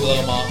Matt? He might blow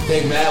him off.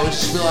 Think Matt would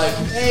just be like,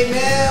 hey,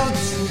 man.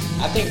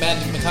 I think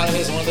Matthew McConaughey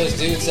is one of those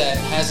dudes that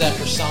has that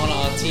persona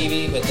on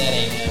TV, but that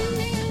ain't him.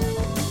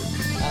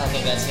 I don't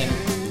think that's him.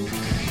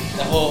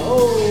 The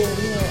whole,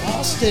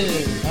 Austin.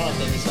 I don't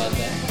think he's like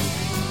that.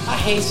 I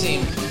hate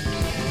seeing.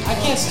 I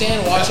can't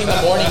stand watching the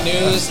morning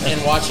news and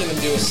watching them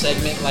do a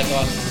segment like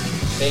on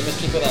famous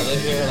people that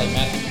live here, like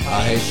Matthew McConaughey.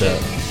 I hate that.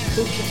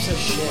 Who gives a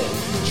shit?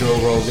 Joe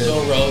Rogan.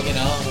 Joe Rogan,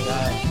 oh my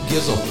god.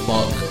 Gives a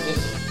fuck.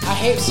 I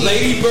hate seeing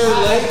Lady Bird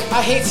Lake.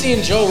 I hate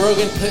seeing Joe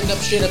Rogan putting up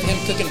shit of him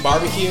cooking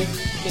barbecue.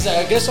 He's like,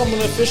 I guess I'm an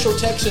official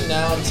Texan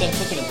now, and it's him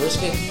cooking a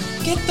brisket.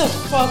 Get the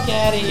fuck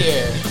out of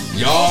here,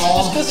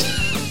 Y'all.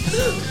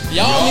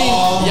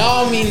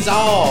 y'all means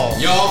all.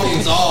 Y'all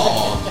means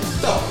all. Get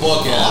the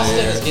fuck out of Austin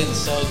here. is getting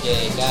so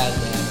gay,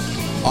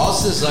 goddamn.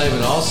 Austin's not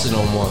even Austin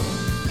no more.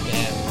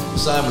 Damn.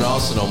 It's not even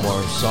Austin no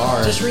more.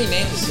 Sorry. Just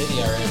rename the city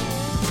already.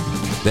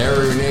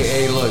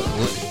 Hey, look.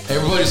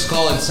 Everybody's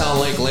calling Sound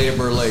Lake Lady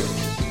Bird Lake.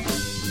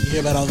 You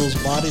hear about all those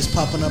bodies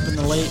popping up in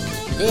the lake?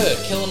 Good,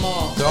 kill them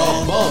all. They're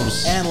all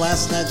bums. And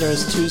last night there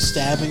was 2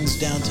 stabbings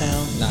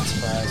downtown. Not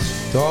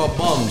surprised. They're all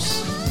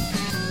bums.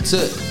 That's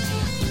it.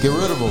 Get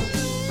rid of them.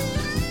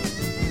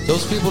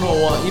 Those people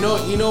don't want.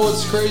 You know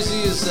what's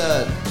crazy is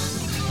that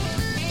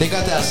they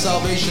got that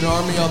Salvation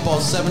Army up on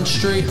 7th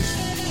Street.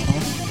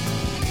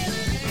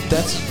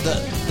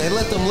 They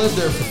let them live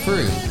there for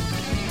free,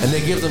 and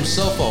they give them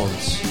cell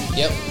phones.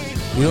 Yep.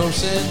 You know what I'm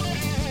saying?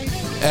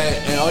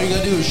 And all you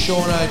gotta do is show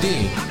an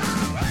ID.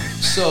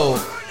 So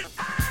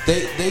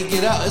they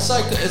get out.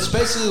 It's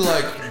basically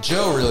like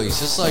jail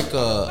release. It's like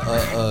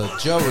a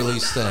jail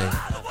release thing.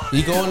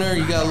 You go in there,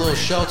 you got a little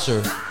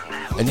shelter,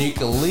 and you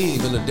can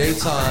leave in the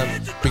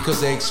daytime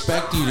because they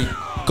expect you to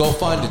go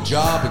find a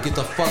job and get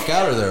the fuck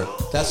out of there.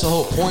 That's the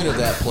whole point of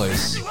that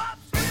place.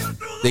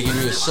 They give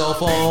you a cell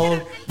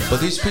phone, but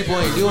these people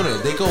ain't doing it.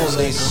 They go and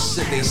they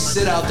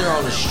sit out there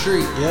on the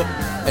street,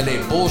 and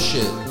they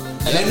bullshit.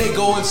 And then they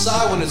go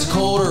inside when it's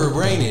cold or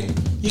raining.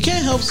 You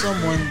can't help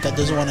someone that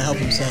doesn't want to help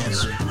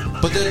themselves.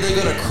 But then they're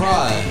gonna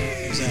cry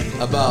Exactly.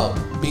 about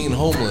being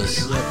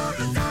homeless,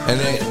 and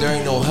there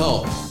ain't no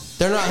help.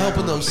 They're not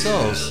helping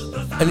themselves.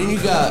 And then you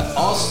got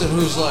Austin,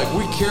 who's like,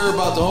 we care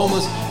about the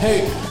homeless.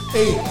 Hey,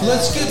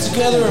 let's get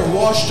together and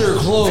wash their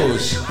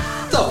clothes.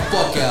 Get the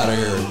fuck out of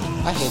here.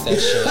 I hate that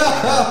shit.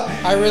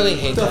 I really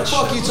hate The that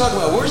fuck shit. you talking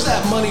about? Where's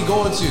that money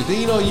going to?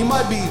 Then, you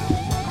might be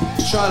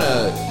trying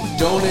to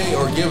donate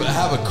or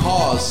have a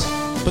cause,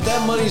 but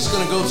that money's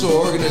gonna go to an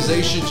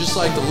organization just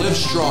like the Live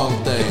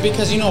Strong thing.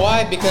 Because you know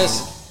why?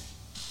 Because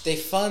they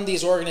fund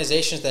these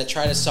organizations that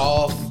try to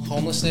solve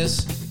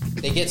homelessness.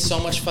 They get so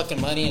much fucking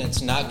money and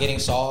it's not getting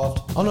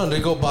solved. Oh no,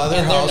 they go buy their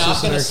And they're houses not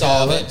and going their to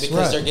solve it cabins. because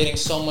Right. they're getting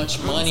so much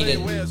money to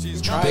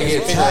try They to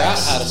get figure out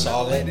taxed. how to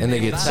solve it. And they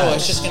get So taxed.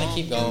 it's just going to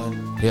keep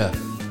going. Yeah.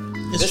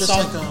 It's This just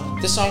song,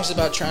 like this song's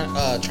about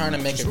trying to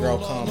make a girl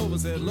come. Ooh.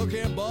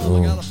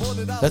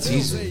 That's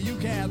easy.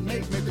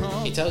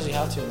 He tells you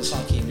how to in the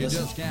song. Keep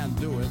listening.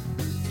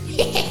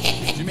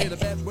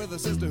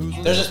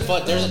 There's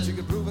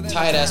a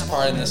tight ass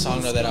part in this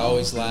song though that I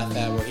always laugh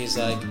at, where he's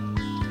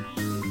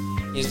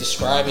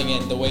describing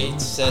it. The way he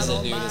says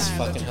it, dude, is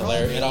fucking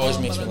hilarious. It always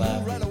makes me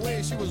laugh.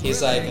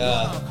 He's like,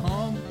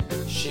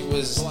 she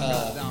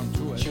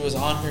She was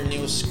on her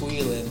knee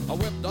squealing,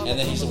 and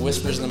then he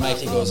whispers in the mic.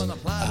 He goes,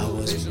 "I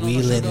was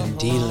wheeling and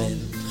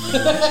dealing."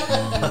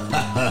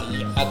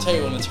 I'll tell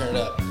you when to turn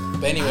it up.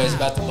 But anyways,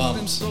 about the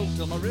bumps,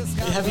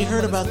 Have you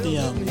heard about the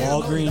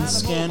Walgreens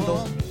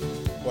scandal?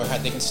 where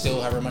they can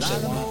steal however much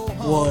they want.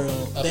 Well,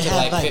 Up they to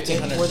had like like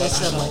 $1,500 where they or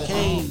said like, something.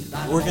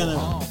 hey, we're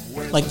gonna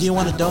like, do you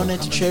want to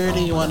donate to charity?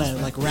 You want to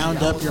like round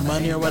up your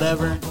money or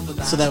whatever,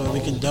 so that way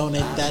we can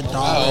donate that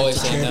dollar always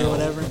to say charity no. or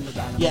whatever.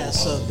 Yeah,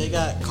 so they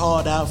got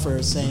called out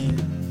for saying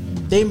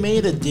they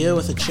made a deal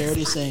with a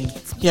charity saying,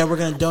 yeah, we're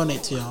gonna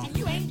donate to y'all,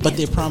 but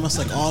they promised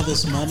like all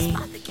this money.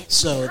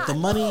 So the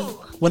money,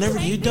 whenever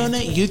you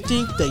donate, you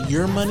think that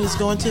your money's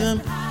going to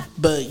them,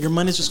 but your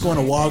money's just going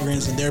to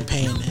Walgreens and they're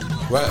paying it.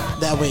 Right.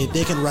 That way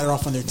they can write it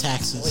off on their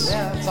taxes.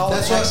 Yeah, it's all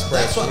That's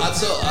what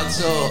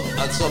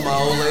I tell my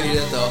old lady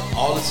that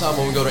all the time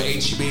when we go to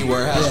HEB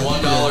where it has Yeah,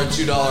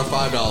 $1, $2,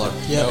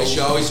 $5. Yeah. And she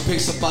always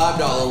picks the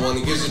 $5 one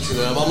and gives it to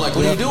them. I'm like,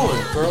 what are you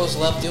doing? Girls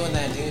love doing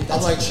that, dude.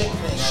 That's I'm like, a chick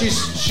thing.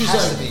 she's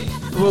Has like,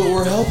 to be.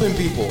 we're helping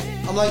people.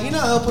 I'm like, you're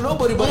not helping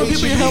nobody but The HEB.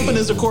 people you're helping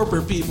is the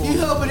corporate people. You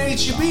helping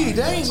HEB?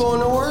 They ain't going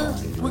nowhere.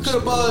 We could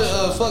have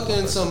bought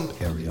fucking some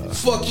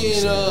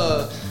fucking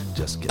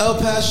El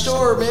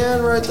Pastor,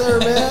 man, right there,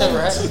 man.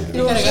 Right? You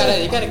know what I'm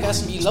saying? You gotta got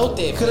some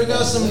elote. Could have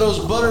got some of those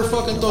butter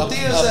fucking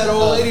tortillas that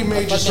old lady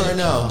made just right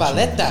now.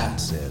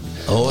 Paleta.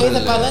 Oh, Pay the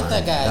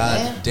paleta guy, God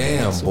man.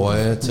 damn,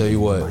 boy! I tell you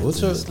what.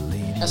 What's up,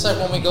 That's like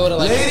when we go to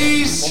like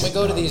ladies? when we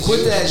go to these Quit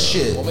zoos, that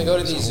shit. When we go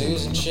to these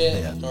zoos and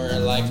shit, or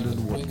like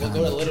we go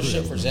to little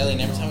shit for Zelly,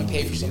 and every time we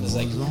pay for something, it's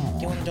like, you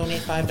want to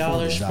donate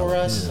 $5 for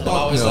us? And I'm Fuck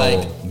always no.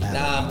 like,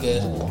 nah, I'm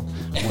good.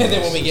 And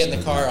then when we get in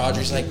the car,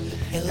 Audrey's like,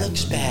 it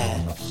looks bad.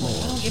 I'm like,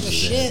 I don't give a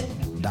shit.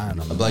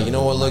 I'm like, you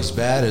know what looks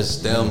bad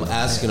is them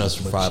asking us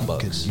for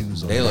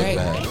 $5. They look Right.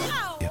 bad.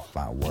 If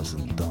I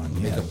wasn't done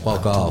They yet. can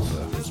fuck off.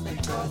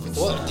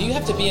 What do you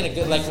have to be in a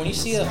good like when you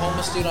see a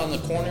homeless dude on the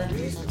corner?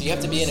 Do you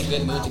have to be in a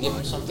good mood to give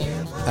him something,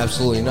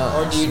 Absolutely not.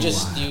 or do you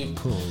just do you?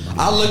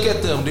 I look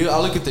at them, dude. I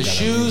look at the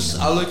shoes.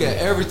 I look at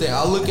everything.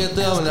 I look at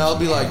them and I'll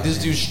be like, this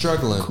dude's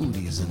struggling.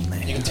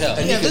 You can tell.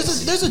 Yeah,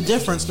 there's a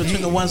difference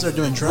between the ones that are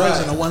doing drugs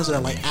Right. and the ones that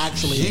are like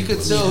actually. You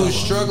could tell who's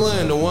struggling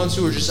and the ones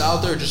who are just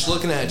out there just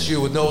looking at you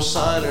with no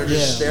sign or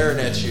just Yeah. staring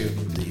at you.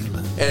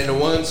 And the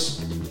ones,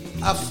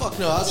 I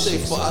say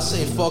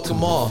fuck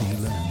them all.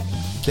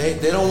 They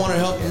don't want to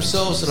help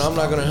themselves and I'm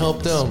not going to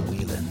help them.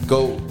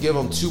 Go give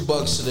them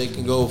 $2 so they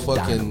can go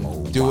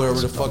fucking do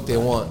whatever the fuck they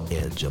want.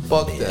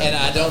 Fuck that. And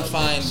I don't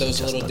find those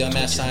little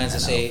dumbass signs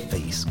that say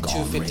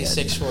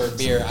 $2.56 for a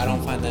beer. I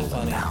don't find that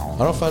funny. I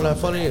don't find that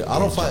funny. I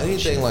don't find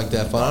anything like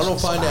that funny. I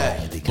don't find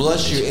that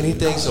bless you.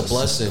 Anything's a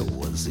blessing.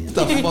 Get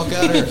the fuck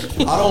out of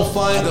here. I don't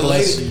find the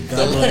bless lady. you.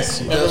 God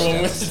bless you. Remember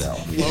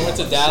when we went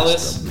to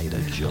Dallas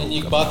and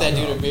you bought that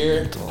dude a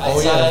beer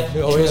outside?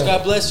 Oh, She goes, yeah.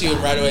 God bless you.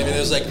 And right away, then it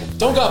was like,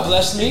 don't God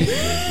bless me.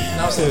 And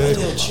I was like,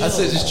 "Dude, chill." I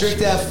said, just drink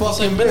that I was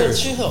like, fucking "Man, beer.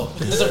 chill.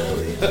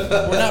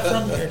 We're not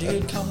from here,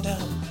 dude. Calm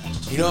down.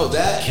 You know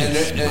that,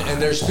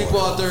 and there's people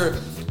out there.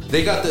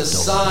 They got this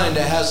sign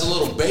that has a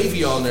little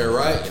baby on there,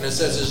 right? And it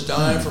says it's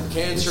dying from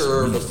cancer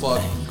or the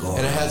fuck,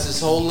 and it has this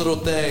whole little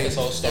thing. This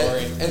whole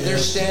story. And they're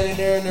standing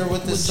there, and they're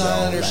with the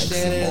sign. They're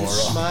standing and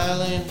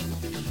smiling,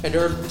 and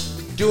they're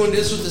doing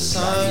this with the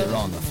sign.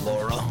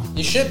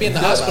 You should be in the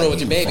hospital with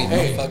your baby,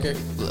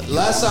 motherfucker.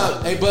 Last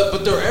time, hey,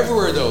 but they're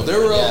everywhere though. They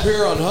were up Yeah.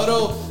 here on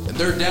Hutto, and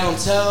they're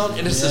downtown,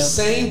 and it's the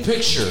same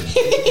picture.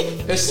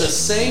 It's the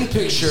same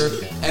picture,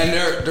 and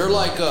they're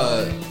like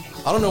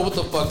I don't know what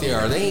the fuck they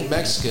are. They ain't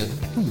Mexican.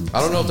 I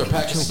don't know if they're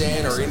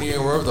Pakistan or Indian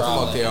or wherever the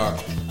fuck they are.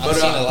 I've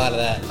seen a lot of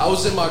that. I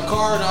was in my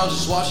car and I was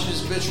just watching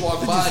this bitch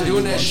walk by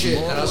doing that shit,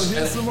 and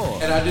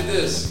I did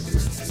this.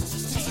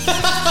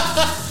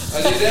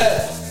 I did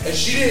that. And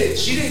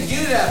she didn't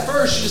get it at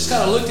first. She just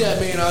kind of looked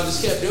at me, and I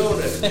just kept doing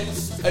it.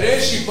 And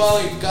then she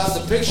finally got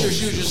the picture.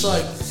 She was just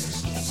like,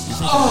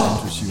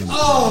 oh,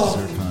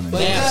 like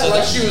Damn, that, so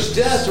like that- she was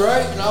death,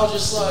 right? And I was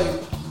just like,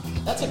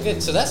 That's a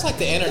good. So that's like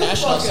the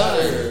international fuck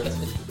outta sign. here.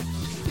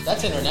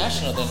 That's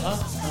international then, huh?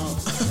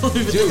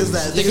 Because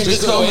that You can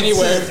just go common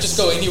anywhere. sense. Just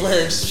go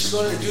anywhere. she's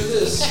going to do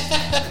this.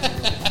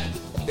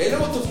 They know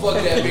what the fuck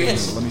that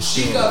means.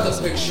 She got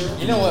the picture.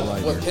 You know what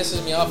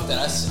pisses me off that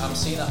I'm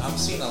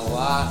seeing a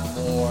lot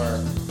more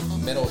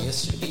Middle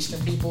Eastern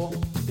people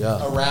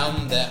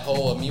around that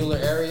whole Mueller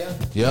area.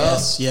 Yeah.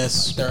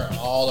 Yes. They're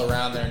all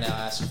around there now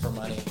asking for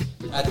money.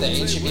 At the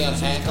HEB on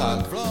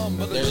Hancock,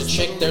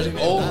 there's an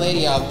old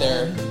lady out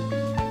there,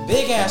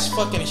 big ass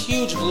fucking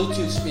huge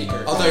Bluetooth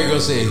speaker. I thought you were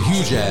gonna say a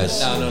huge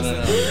ass. No.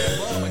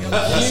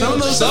 Someone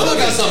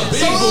got some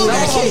big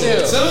booties.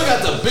 do. Someone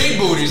got the big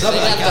booties. I'm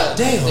like, God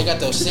damn. They got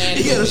those sand.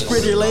 You gotta booties.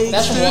 spread your legs.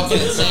 That's from too. walking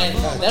in sand.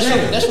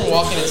 That's from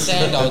walking in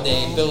sand all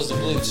day and bills the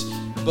glutes.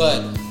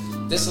 But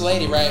this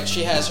lady, right?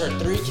 She has her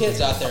 3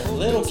 kids out there,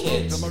 little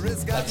kids,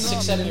 like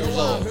 6, 7 years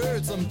old.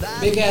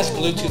 Big ass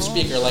Bluetooth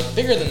speaker, like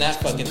bigger than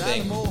that fucking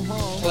thing,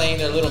 playing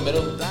their little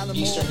Middle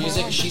Eastern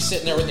music. She's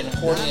sitting there with an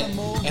accordion,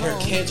 and her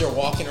kids are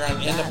walking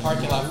around in the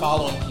parking lot,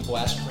 following people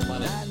asking for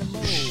money.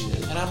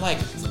 And I'm like,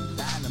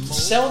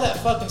 sell that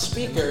fucking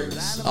speaker. I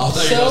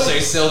thought you were going to say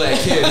sell that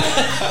kid.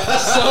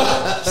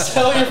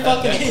 sell your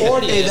fucking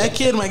accordion. Hey, that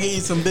kid might get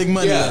you some big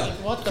money. Yeah.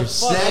 though. What the fuck?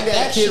 Snag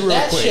that kid real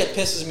that quick. shit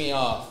pisses me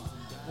off.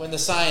 When the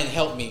sign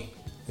help me.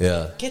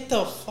 Yeah. Get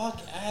the fuck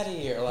out of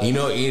here. Like,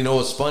 You know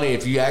what's funny?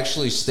 If you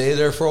actually stay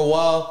there for a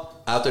while,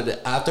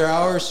 after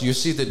hours, you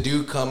see the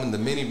dude come in the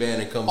minivan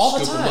and come all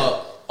the scoop him time.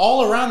 up.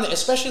 All around,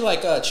 especially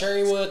like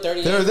Cherrywood,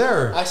 38. They're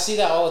there. I see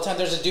that all the time.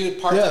 There's a dude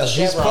parked Yeah, at the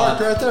he's Chevron.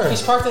 parked right there.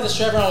 He's parked at the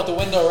Chevron with the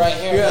window right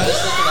here. Yeah. And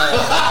just looking at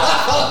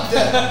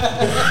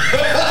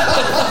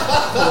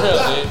it. For real,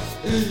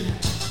 dude.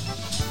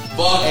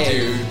 Fuck, Hey,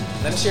 dude.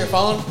 let me see your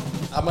phone.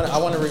 I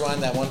want to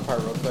rewind that one part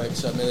real quick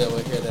so maybe I will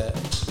hear that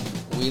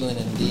wheeling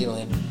and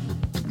dealing.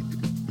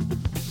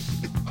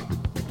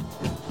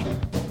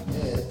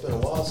 Man, it's been a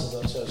while since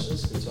I touched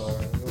this guitar. You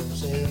know what I'm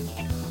saying?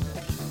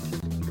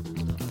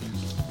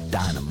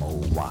 Dynamo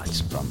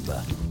watched from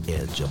the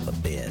edge of the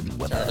bed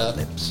with Turn it her up.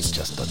 lips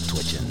just a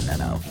twitching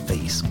and her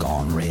face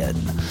gone red.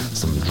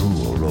 Some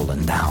drool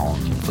rolling down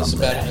from This is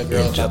the about a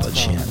girl edge of about her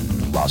to come.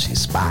 chin while she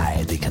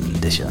spied the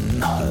condition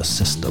her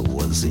sister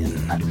was in.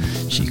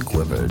 She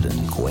quivered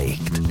and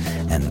quaked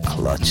and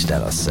clutched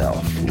at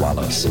herself while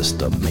her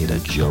sister made a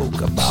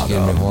joke about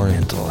getting me her horny.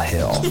 mental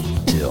health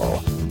till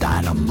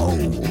Dynamo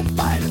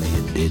finally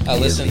did I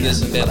give listened to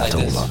this in bed but I like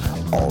told this.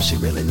 her all she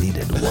really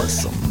needed was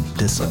some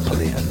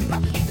discipline.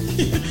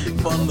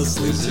 Fun to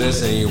sleep. It's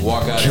this, and you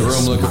walk out of your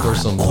room looking for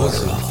some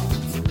pussy.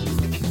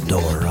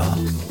 Dora.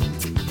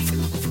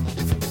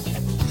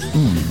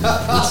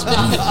 It's me,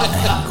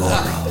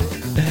 Angora.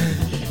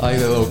 I like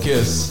that little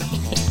kiss.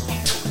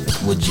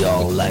 Would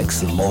y'all like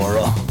some more?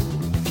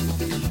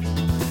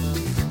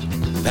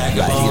 Back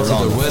Right up here to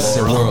on the the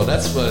Western floor. world.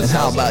 That's what it And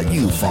how sounds like. about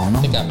you, I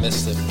Fauna? think I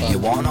missed it. Fuck. You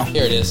wanna?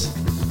 Here it is.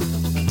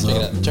 Check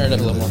it out. Turn it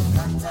up a little more.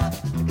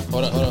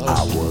 Hold on.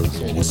 I was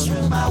Here it is.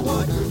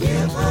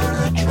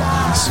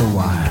 So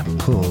I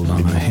pulled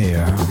on her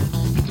hair,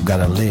 got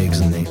her legs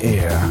in the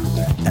air,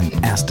 and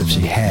asked if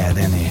she had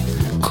any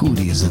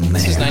cooties in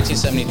This is there.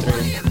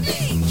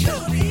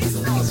 1973.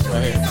 It's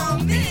right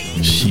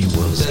here. She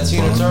was Is that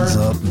Tina buns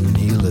Turner? up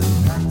kneeling.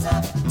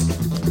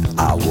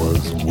 I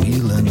was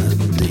wheeling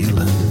and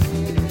dealing.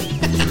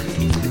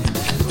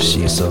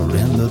 She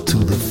surrendered to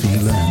the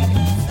feeling.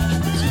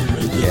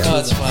 Yeah. Oh,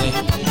 it's funny.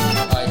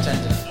 Alright, turn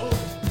it up.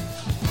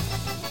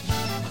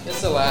 This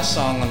is the last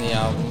song on the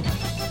album.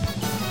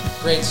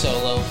 Great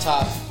solo.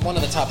 One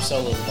of the top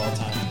solos of all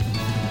time.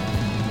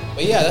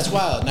 But yeah, that's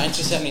wild.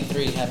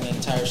 1973 having an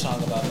entire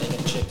song about making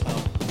a chick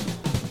come.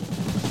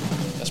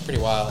 That's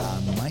pretty wild. I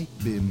might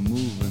be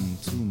moving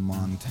to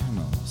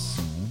Montana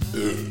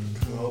soon.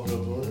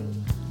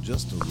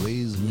 Just to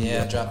raise me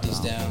Yeah, up drop these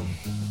around down.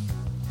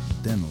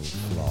 dental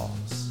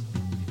floss.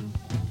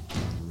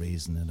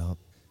 Raising it up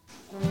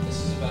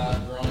This is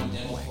about growing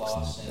dental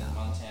floss in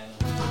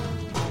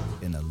Montana.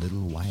 in a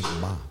little white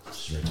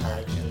box that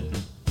I Retarded can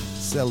shit.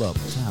 sell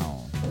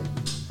uptown.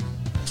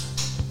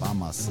 By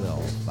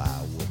myself,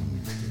 I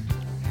wouldn't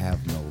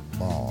have no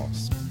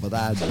boss, but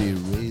I'd be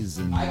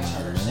raising I my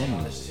started saying on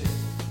own this too.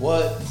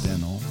 What?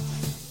 dental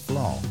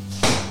floss.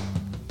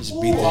 Just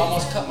Ooh, beat I the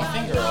almost cut my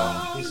finger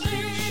off.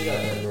 shit out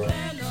of that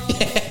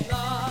girl.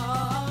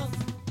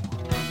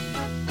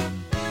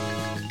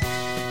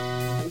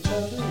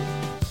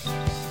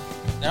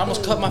 I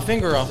almost cut my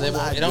finger off. It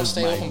don't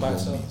stay open by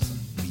itself.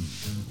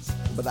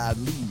 But I'd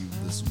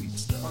leave the sweet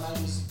stuff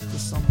to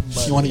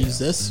somebody. You want to use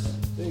this?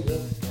 There you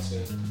go.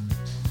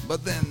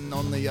 But then,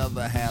 on the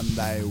other hand,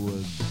 I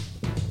would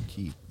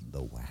keep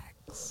the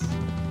wax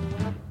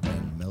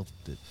and melt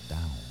it down,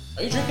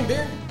 Are you drinking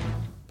beer?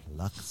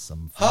 pluck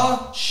some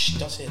Huh? Shh,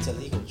 don't say it's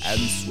illegal. and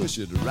swish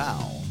it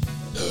around.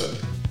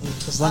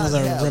 As long as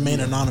I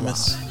remain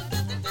anonymous.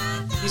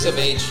 He's of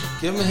age.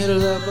 Give him a hit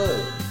of that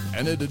bud.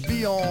 And it'd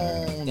be on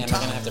Damn, I'm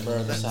top. gonna have to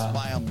burn this That's out.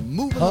 why I'm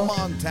moving Huh? to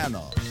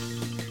Montana.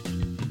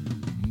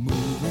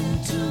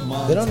 Moving to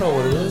Montana. They don't know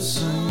what it is.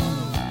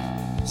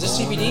 Is this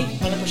CBD?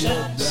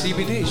 100%?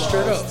 CBD,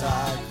 straight up.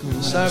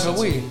 It's not even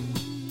weed.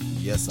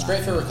 Yes, It's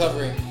great for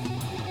recovery.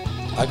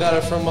 I got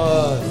it from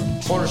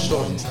corner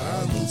store.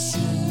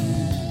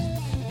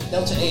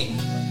 Delta 8.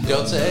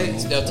 Delta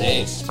It's 8. Delta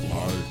 8.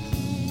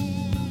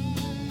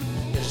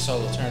 Here's a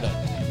solo. Turn it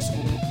up.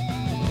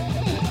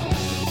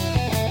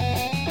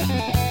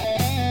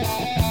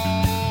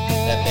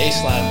 That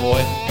bass line,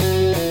 boy.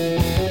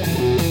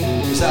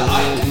 Is that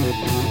Ike?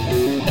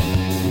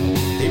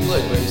 He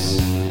played bass.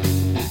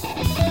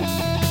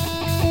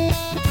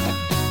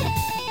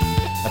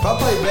 If I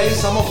play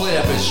bass, I'm gonna play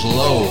that bitch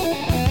low.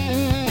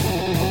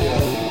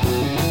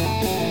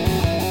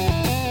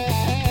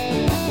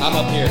 I'm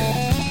up here.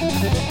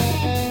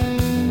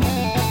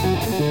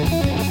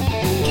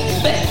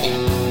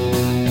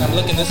 And I'm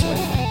looking this way.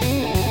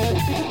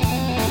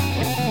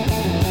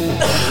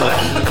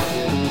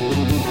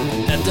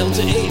 That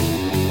Delta 8.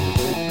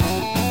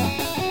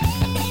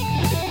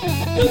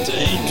 Delta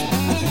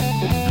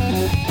 8.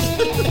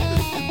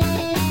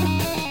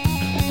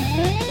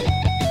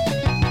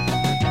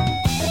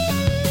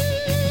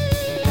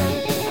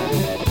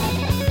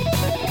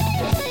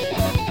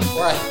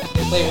 Or I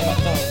play with my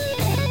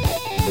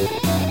thumb.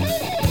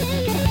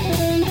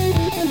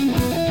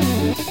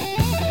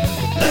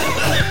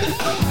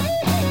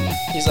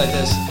 He's like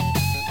this.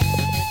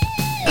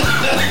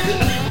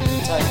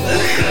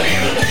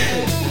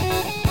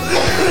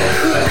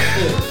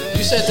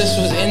 You said this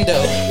was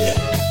Indo.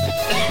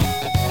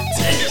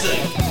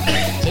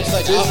 Tastes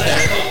like off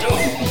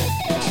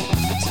there.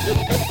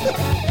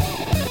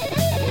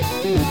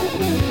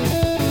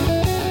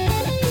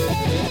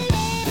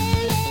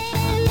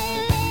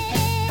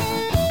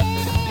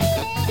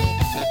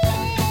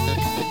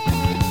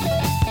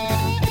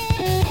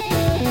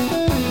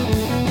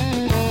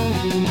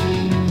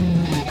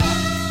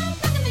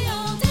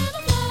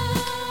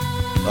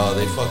 Oh,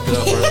 they fucked it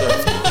up right there.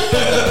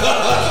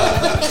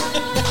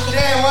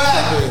 Damn, what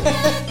happened?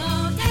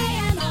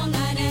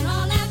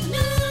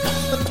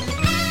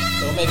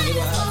 Don't make me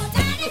laugh.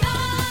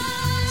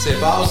 See,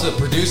 if I was the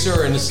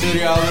producer in the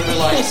studio, I would have been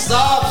like,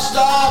 stop,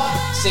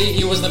 stop. See,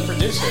 he was the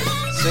producer.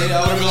 See, I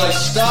would have been like,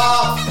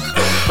 stop.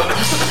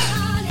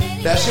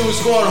 That shit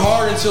was going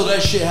hard until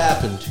that shit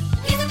happened.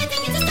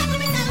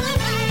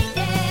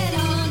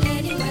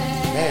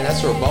 Man,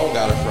 that's where Bone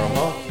got it from,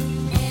 huh?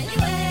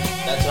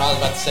 That's what I was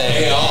about to say.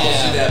 Hey, I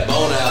almost did that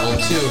Bone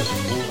album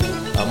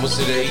too. I almost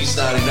did that East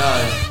 99.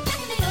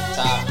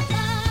 Top.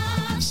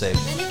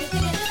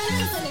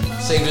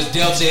 Same as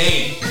Delta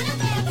 8.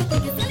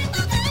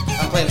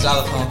 I'm playing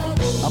xylophone.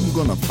 I'm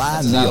gonna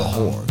find me a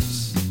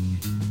horse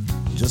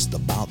just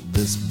about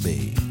this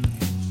big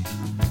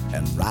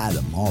and ride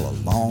him all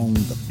along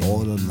the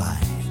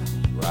borderline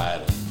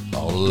Right.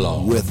 All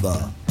along. with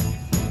a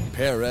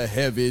pair of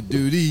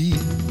heavy-duty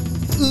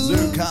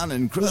zircon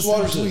and crystal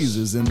water's this?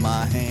 tweezers in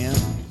my hand.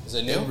 Is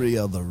it new? Every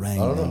other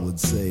wrangler know. would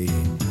say Oh,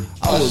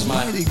 I this was is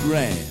mine. mighty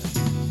grand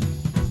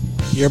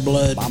Your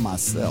blood. by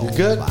myself. You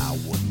good? I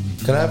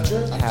wouldn't Can I have a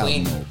drink? I'm have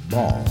clean. no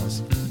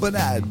balls, but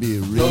I'd be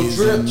No raising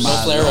drips. my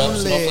No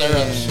flare-ups, no lonely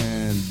flare-ups.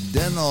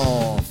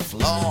 dental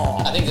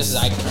floor. I think this is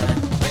Ike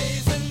Turner.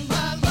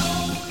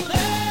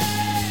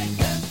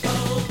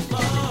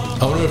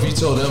 I wonder if you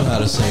told them how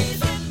to sing.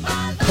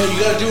 Hey, you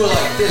gotta do it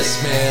like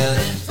this, man.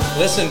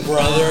 Listen,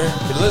 brother.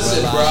 Hey,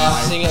 listen,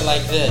 brah. Sing it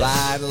like this.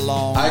 Ride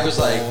along. I was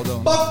like, for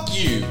them fuck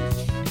you.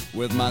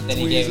 with my Then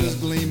he gave tweezers him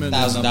gleaming $1,000.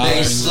 in the Then he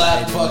Dollars.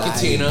 slapped fucking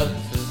Tina.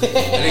 And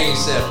then he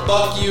said,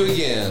 fuck you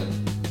again.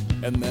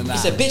 And then He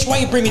said, bitch, why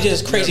you bring me to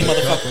this crazy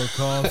motherfucker?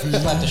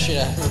 Slap the shit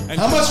out of him.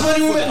 How much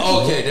money you make?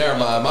 Okay, never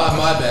mind.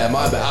 My bad.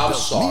 I'm Me and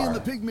sorry.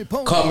 the pigmy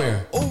pony Come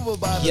here. over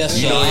by the Yes,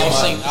 You sir. know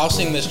you're I'll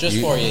sing this just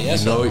for you.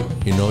 Yes, sir.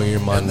 you know you're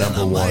my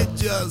number I one. might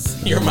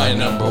just You're my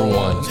number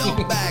one.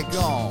 jump back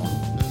on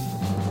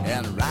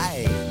and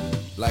ride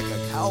like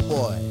a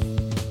cowboy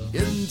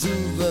into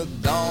the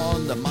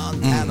dawn to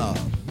Montana.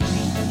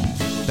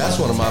 That's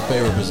one of my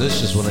favorite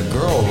positions. When a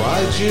girl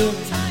rides you,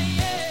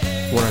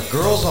 when a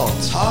girl's on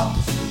top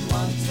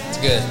It's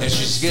good. and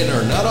she's getting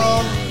her nut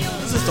on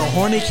Is this the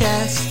horny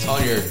cast?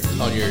 on your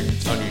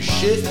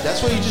shit.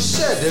 That's what you just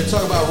said. They're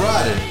talking about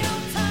riding.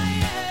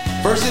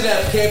 First thing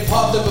that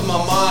popped up in my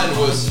mind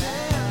was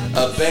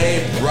a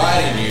babe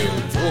riding you.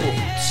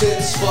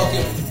 Tits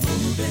fucking.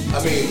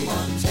 I mean,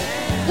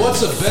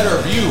 what's a better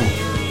view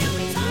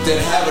than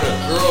having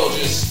a girl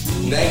just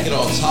naked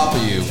on top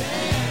of you?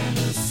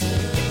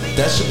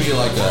 That should be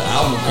like an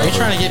album cover. Are you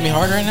trying to get me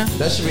hard right now?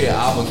 That should be an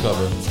album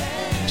cover.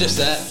 Just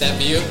that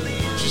view?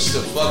 Just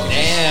a fucking.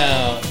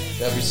 Damn.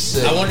 That'd be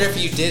sick. I wonder if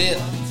you did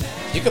it.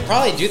 You could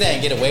probably do that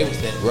and get away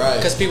with it. Right.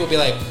 Because people be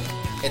like,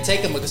 it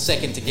take them a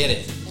second to get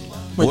it.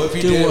 What if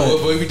you do did?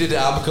 what? What if you did the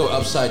album cover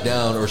upside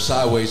down or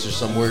sideways or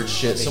some weird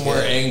shit, That'd be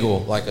somewhere good. angle,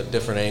 like a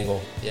different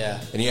angle,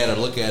 Yeah. and you had to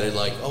look at it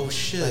like, oh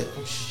shit.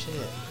 Oh,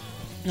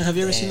 shit. Have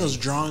you ever seen those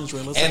drawings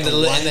where it looks And like the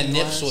a and the wine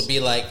nips glass? would be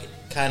like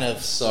kind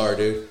of. Sorry,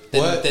 dude. The,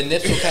 What? the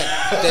nips will kind.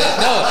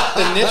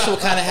 The nips will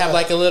kind of have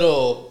like a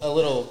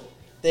little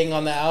thing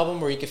on the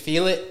album where you can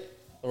feel it,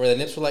 where the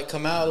nips will like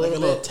come out a like a little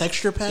little bit.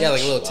 texture patch? Yeah,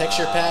 like a little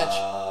texture patch.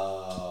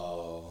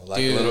 Oh, like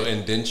Dude. a little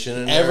indention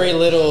in Every there.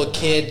 little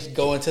kid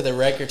go into the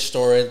record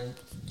store and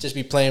just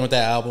be playing with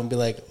that album and be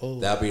like, oh.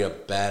 That'd be a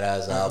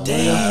badass album,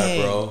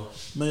 Dang. bro.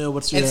 Mayo,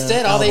 what's your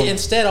Instead, all they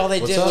What's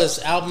did up? was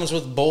albums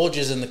with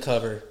bulges in the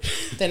cover.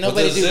 Then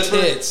nobody With the do zipper?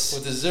 tits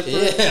With the zipper?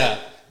 Yeah.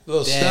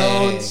 Little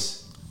Dang.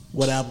 stones.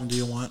 What album do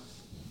you want?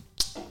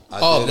 I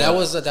Oh, did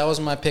that was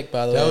my pick,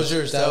 by the way. That was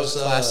yours. That was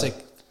classic.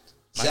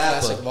 My Zappa.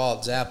 classic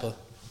vault, Zappa. All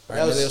right,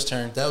 That was Emilio's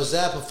turn. That was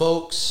Zappa,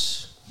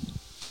 folks.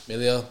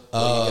 Emilio, what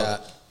do you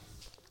got?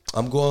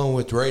 I'm going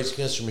with Rage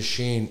Against the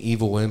Machine,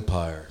 Evil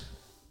Empire.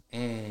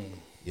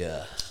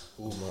 Yeah,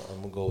 I'm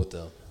gonna go with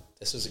them.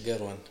 This was a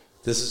good one.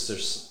 This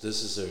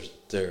is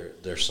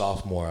their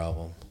sophomore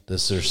album.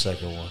 This is their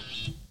second one.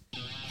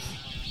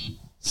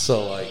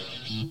 So like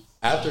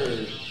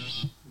after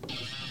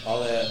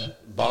all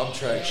that bomb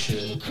track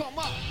shit,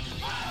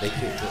 they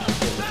came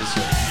with this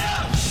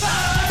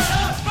one.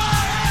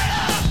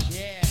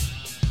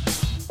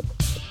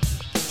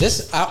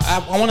 This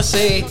I want to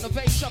say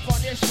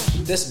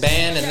this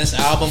band and this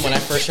album. When I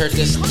first heard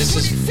this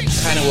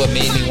is kind of what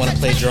made me want to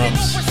play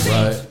drums.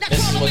 Right.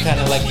 This is what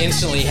kind of like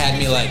instantly had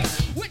me like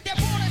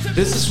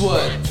this is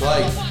what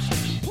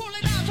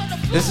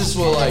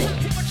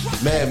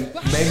man,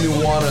 made me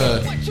want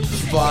to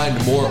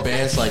find more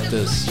bands like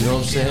this. You know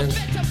what I'm saying?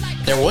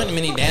 There weren't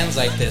many bands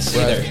like this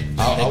either.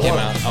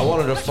 I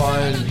wanted to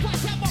find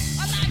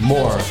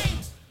more.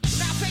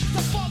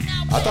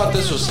 I thought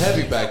this was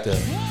heavy back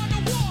then.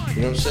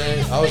 You know what I'm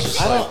saying? I was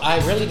just I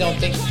really don't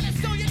think.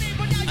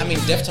 I mean,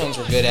 Deftones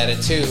were good at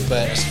it too,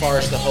 but as far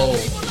as the whole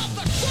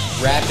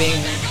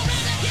rapping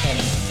and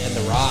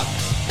the rock,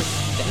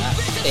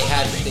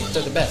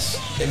 they're the best.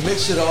 It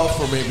mixed it all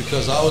for me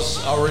because I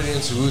was already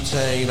into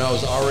Wu-Tang and I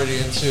was already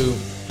into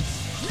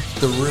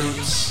the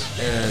Roots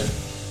and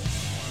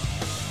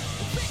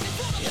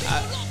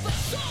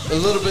a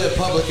little bit of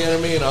Public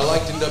Enemy, and I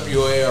liked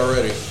NWA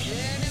already.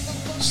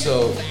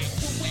 So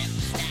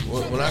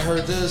when I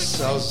heard this,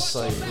 I was just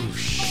like, oh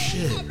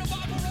shit.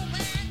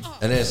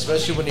 And then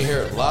especially when you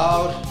hear it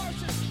loud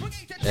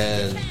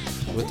and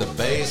with the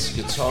bass,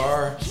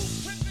 guitar.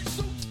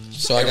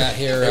 So I got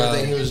here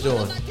everything he was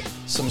doing.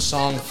 Some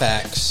song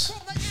facts.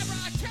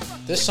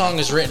 This song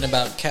is written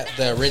about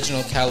the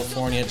original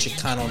California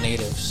Chicano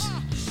natives.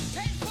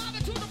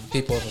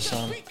 People of the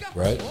sun.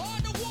 Right.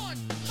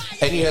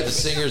 And you had the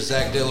singer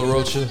Zach De La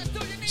Rocha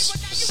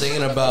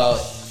singing about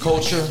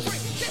culture.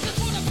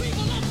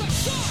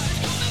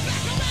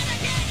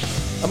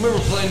 I remember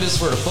playing this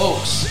for the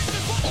folks,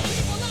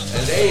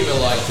 and they even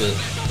liked it.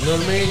 You know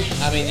what I mean?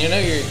 I mean, you know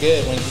you're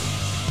good when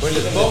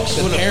the folks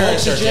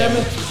are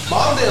jamming.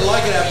 Mom didn't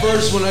like it at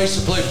first when I used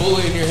to play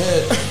Bully in Your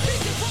Head.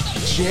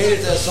 She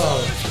hated that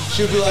song.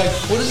 She would be like,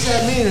 "What does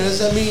that mean? Does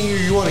that mean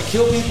you want to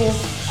kill people?"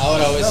 I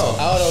would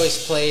always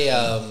play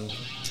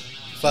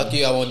 "Fuck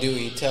You, I Won't Do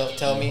What You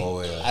Tell Me."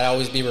 Oh, yeah. I'd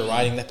always be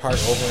rewriting that part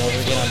over and over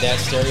again on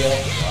Dad's stereo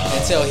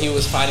until he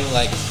was finding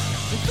like.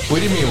 What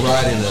do you mean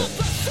writing it?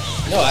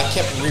 No, I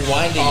kept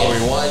rewinding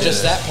it. Rewinding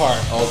just it. that part.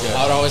 Okay.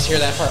 I would always hear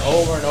that part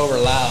over and over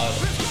loud,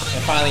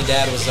 and finally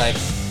Dad was like,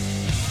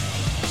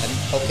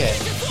 "Okay."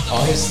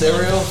 On his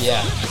stereo?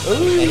 Yeah.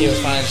 Ooh. And he was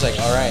finally just like,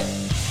 "All right."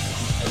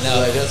 And now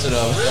like, that's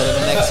enough. Go to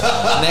the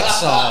next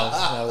song. And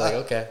I was like,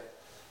 "Okay."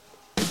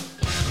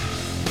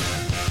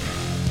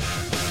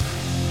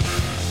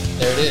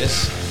 There it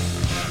is.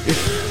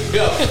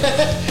 Yeah.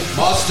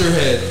 Monster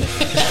Head.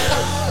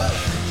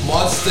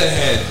 Monster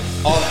Head.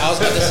 Oh, I was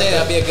about to say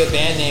that'd be a good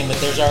band name, but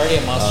there's already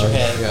a Monster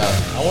Head. Yeah.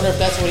 I wonder if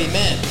that's what he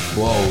meant.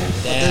 Whoa.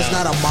 Damn. There's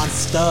not a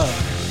monster.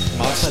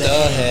 Monster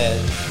Head.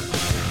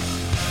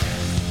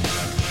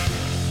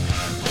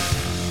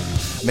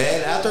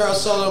 Man, after I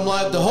saw them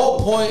live, the whole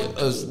point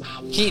was...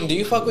 Keaton, do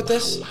you fuck with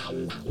this?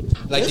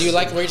 Like, do you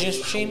like Rage Against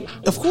the Machine?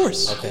 Of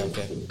course. Okay.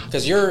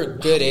 Because you're a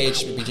good age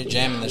to be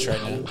jamming this right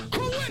now.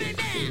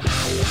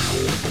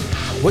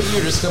 What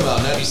year did this come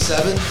out?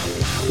 97?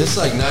 This is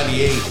like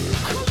 98.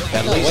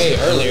 At No, least way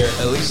earlier.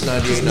 At least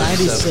 98, It's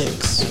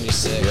 96.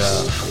 96.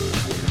 Yeah.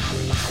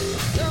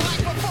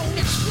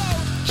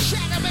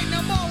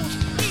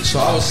 So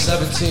I was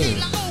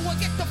 17.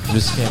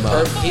 This came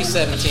out. He's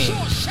 17.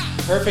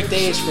 Perfect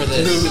age for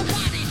this.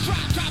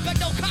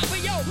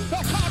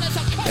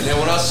 And then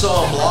when I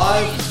saw him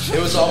live, it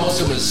was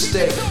almost a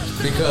mistake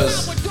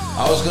because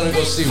I was gonna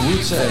go see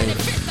Wu-Tang,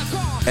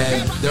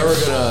 and they were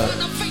gonna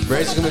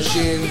Rage Against the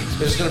Machine. It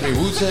was gonna be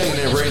Wu-Tang and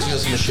then Rage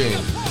Against the Machine.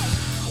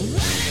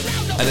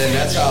 And then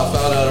that's how I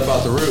found out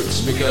about the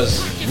Roots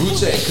because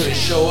Wu-Tang couldn't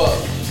show up.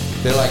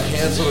 They like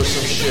canceled or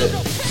some shit.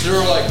 So they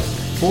were like,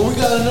 "Well, we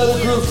got another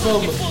group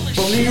from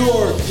New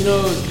York, you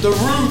know, the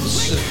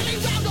Roots."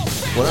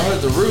 When I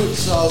heard the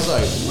Roots, I was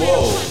like,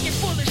 "Whoa!"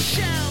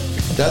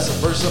 That's the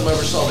first time I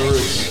ever saw the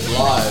Roots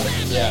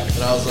live. Yeah.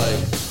 And I was like,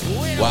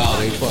 "Wow,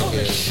 they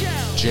fucking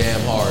jam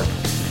hard,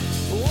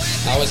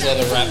 I always love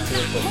a rap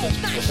group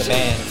with the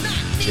band.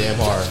 jam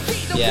hard."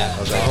 Yeah. I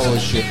was like, "Holy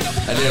shit!"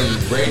 And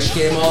then Rage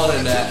came on,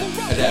 and that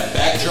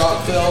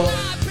backdrop fell.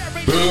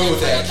 Boom,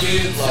 with that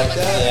kid like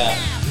that. Yeah.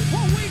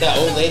 That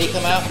old lady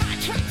come out.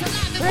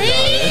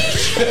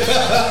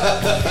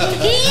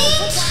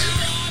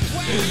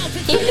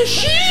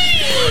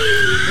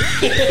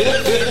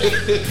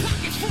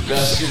 No,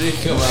 she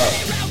didn't come out.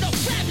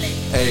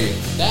 Hey,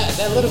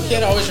 That little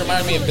kid always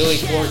reminded me of Billy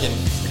Corgan.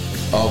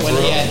 When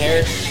bro. he had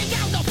hair.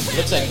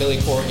 Looks like Billy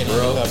Corgan on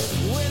Bro. the cover.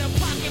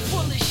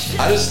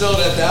 I just know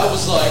that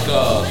was like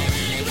a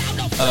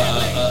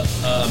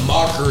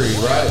mockery,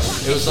 right?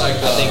 It was like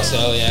I think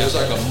so, yeah. It was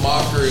like a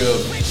mockery of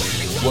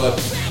what,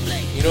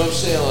 you know what I'm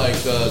saying? Like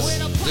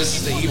this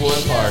is the evil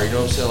empire. You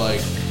know what I'm saying?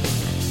 Like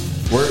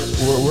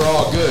we're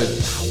all good,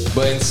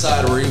 but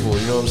inside we're evil.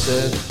 You know what I'm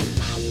saying?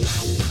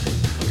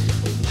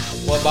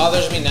 What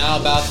bothers me now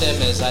about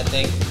them is I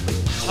think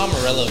Tom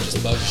Morello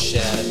just bugs the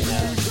shit out of me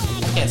now.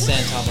 I can't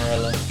stand Tom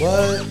Morello.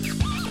 What?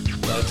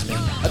 Bugs me.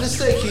 I just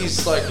think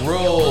he's like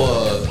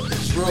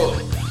he's real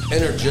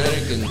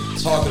energetic and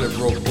talkative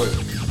real quick.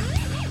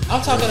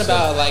 I'm talking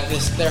about like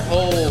their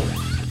whole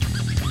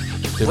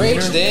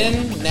Rage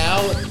then.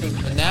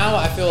 Now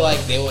I feel like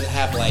they would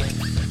have like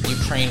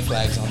Ukraine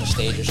flags on the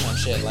stage or some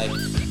shit. Like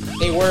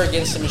they were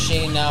Against the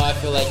Machine. Now I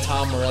feel like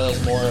Tom Morello's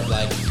more of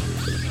like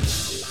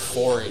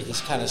for it.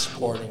 He's kind of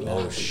supporting that.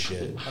 Oh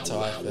shit. That's how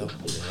I feel.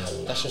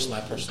 That's just my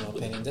personal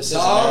opinion. This is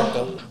Tom?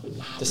 America.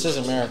 This is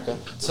America.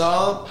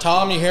 Tom?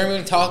 Tom, you hear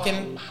me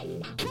talking?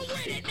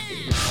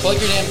 Plug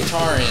your damn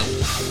guitar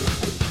in.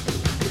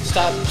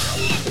 Stop.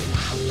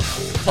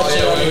 Oh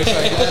yeah, let me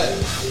try that.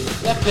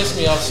 That pissed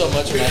me off so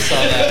much when I saw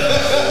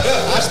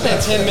that. I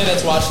spent 10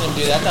 minutes watching him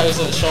do that. I thought he was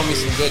going to show me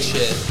some good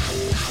shit.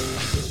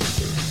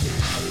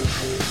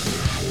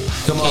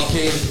 Come on,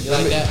 King. You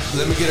like that?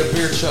 Let me get a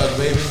beer chug,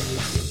 baby.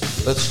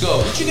 Let's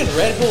go. Did you get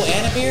Red Bull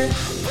and a beer?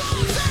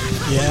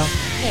 Yeah.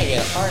 You can't get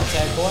a heart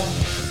attack, boy.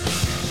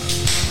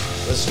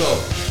 Let's go.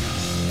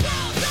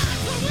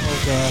 Oh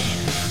god.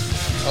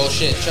 Oh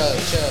shit, chug.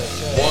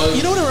 One,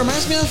 You know what it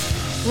reminds me of?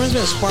 It reminds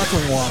me of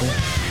sparkling water.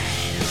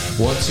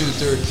 1, 2,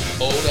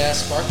 3. Old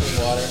ass sparkling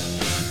water.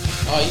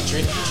 Oh, you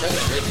trying to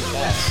drink it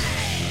fast.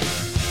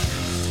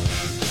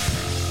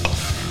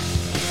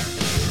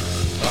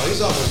 Oh,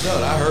 he's almost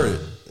done. I heard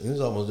it. He's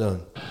almost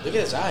done. Look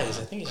at his eyes.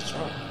 I think he's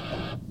drunk.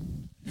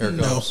 Here it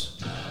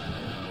comes.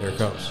 Here it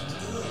comes.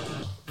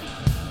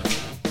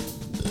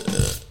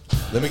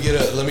 Let me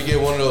get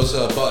one of those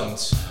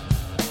buttons.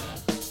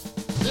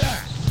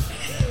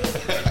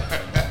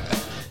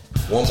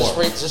 One Just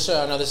more. wait, just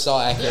so I know this is all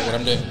accurate what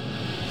I'm doing.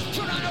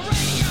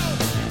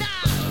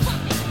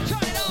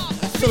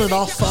 I feel it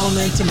all falling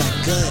into my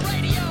gut.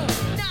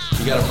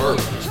 You got a burp.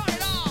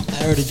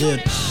 I already did.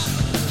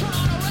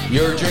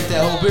 You ever drink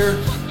that whole beer?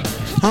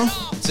 Huh?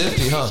 It's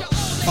empty, huh?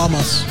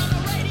 Almost.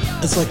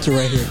 It's like to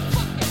right here.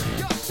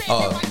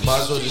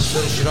 Might as well just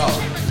finish it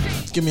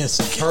off. Give me a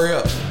second. Hurry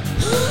up.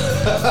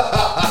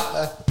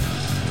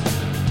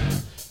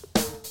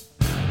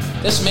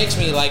 This makes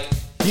me like.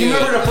 You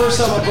remember the first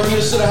time I brought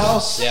this to the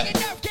house? Yeah.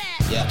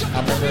 Yeah. I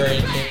remember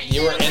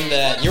you were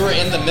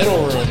in the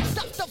middle room.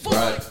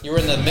 Right. You were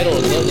in the middle,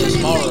 the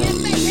small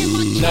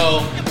room.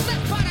 No.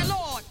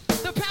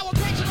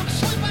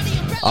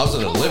 I was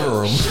in the living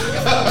room.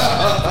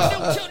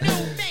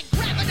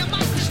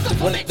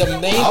 The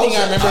main thing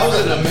I remember.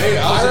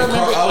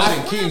 I was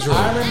in Keen's room.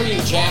 I remember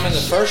you jamming the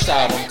first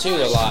album too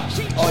a lot.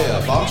 Oh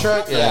yeah, bomb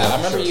track. Yeah, I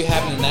remember you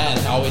having that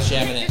and always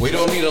jamming it. We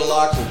don't need a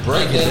lock to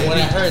break And it. then when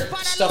I baby. heard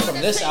stuff from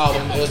this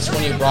album, it was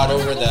when you brought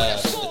over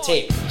the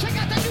tape.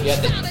 You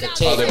had the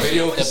tape. the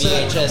video the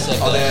cassette? VHS.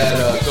 Of Oh, they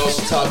had Ghost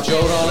of Tom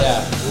Joad on it?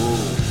 Yeah. Ooh.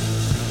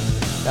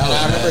 That And was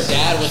I remember nasty.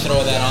 Dad would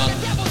throw that on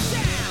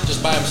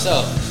just by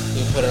himself.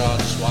 He would put it on,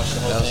 just watch the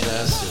whole That was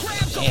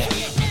thing. nasty.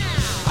 Damn.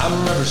 I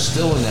remember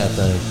stealing that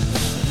thing.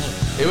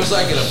 It was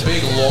like in a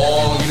big,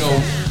 long,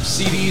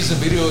 CDs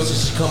and videos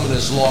just come in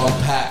this long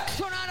pack.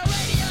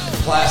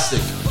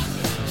 Plastic.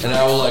 And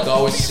I would like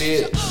always see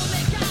it.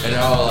 And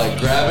I'll like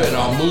grab it and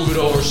I'll move it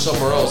over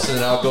somewhere else. And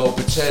then I'll go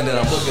pretend that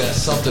I'm looking at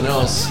something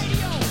else.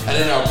 And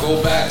then I'll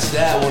go back to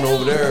that one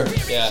over there.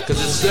 Yeah. Because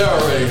it's there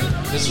already.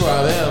 This is where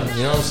I am.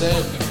 You know what I'm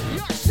saying?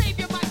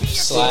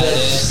 Slide it in.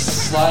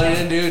 Slide it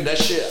in, dude. That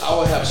shit, I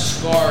would have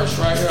scars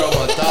right here on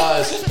my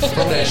thighs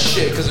from that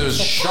shit because it was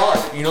sharp.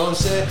 You know what I'm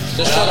saying?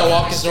 Just trying to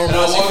walk as normal And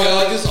I as you walk could. out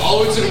like this all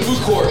the way to the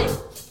food court.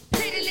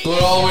 Go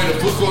all the way to the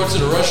food court to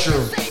the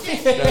restroom.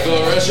 Then I go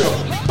to the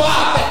restroom.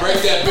 Bah!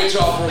 Break that bitch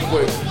off real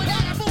quick.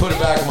 Put it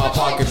back in my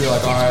pocket. Be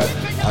like, all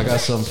right, I got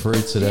something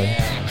free today.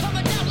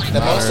 The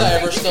most I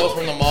ever stole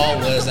from the mall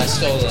was I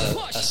stole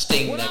a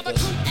Sting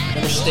necklace.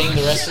 Remember Sting,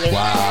 the wrestler?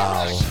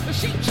 Wow.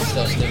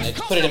 Stole Sting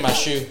necklace. Put it in my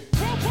shoe.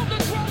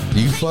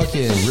 You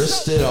fucking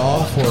risked it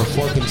off for a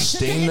fucking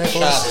Sting Shot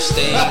necklace?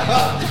 Sting.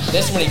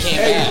 That's when he came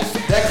Hey,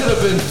 back. that could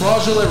have been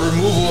fraudulent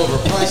removal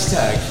of a price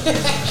tag. You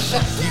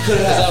could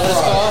have Is had that what it's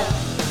fraud. called?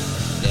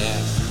 Yeah.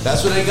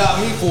 That's what they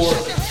got me for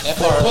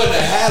putting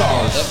a hat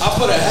on. I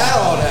put a hat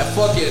on at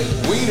fucking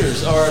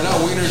Wieners, or not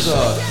Wieners,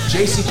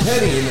 JC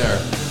Penney in there.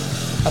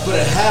 I put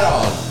a hat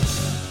on.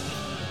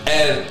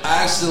 And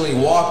I accidentally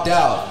walked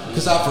out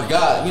because I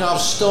forgot. I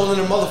was stolen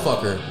a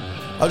motherfucker.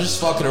 I was just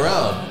fucking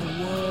around.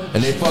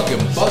 And they fucking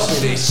bust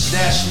me. They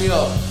snatched me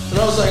up. And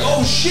I was like,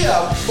 oh shit,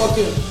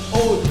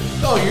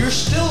 no, you're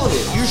stealing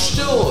it. You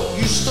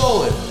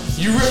stole it.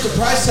 You ripped the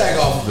price tag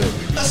off of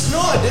it. I said, no,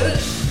 I didn't.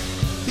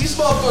 These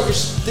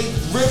motherfuckers, they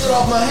ripped it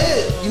off my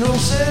head. You know what I'm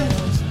saying?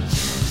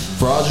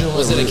 Fraudulent.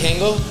 Was it a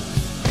Kango?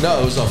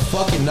 No, it was a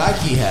fucking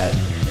Nike hat.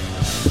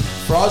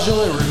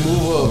 Fraudulent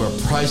removal of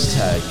a price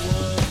tag.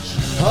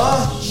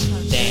 Huh?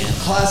 Damn.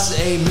 Class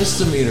A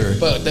misdemeanor.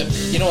 But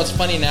you know what's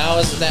funny now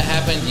is that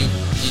happened,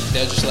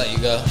 they'll just let you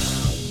go.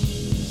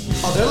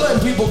 Oh, they're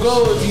letting people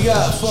go if you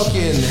got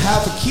fucking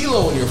half a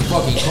kilo in your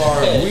fucking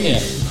car of weed. Yeah.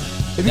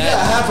 If you got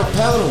half a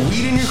pound of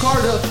weed in your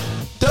car,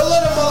 they'll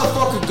let a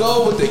motherfucker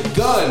go with a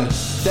gun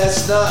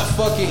that's not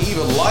fucking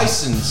even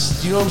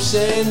licensed. You know what I'm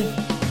saying?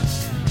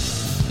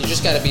 You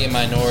just gotta be a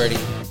minority.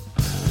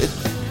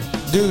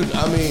 Dude,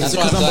 I mean... That's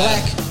why I'm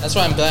glad. That's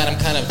why I'm glad I'm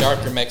kind of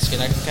darker Mexican.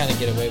 I can kind of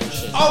get away with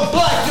shit. I'm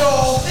black,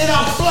 y'all, and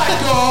I'm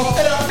black, y'all,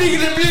 and I'm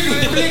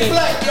bliggity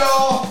black,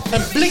 y'all.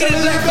 I'm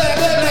bliggity black.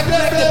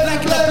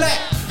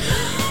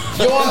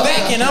 Yo, I'm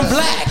back and I'm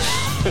black.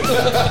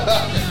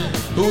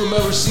 Who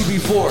remembers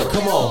CB4?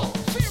 Come on.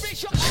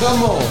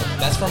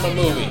 That's from a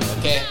movie,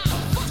 okay?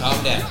 Calm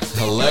down.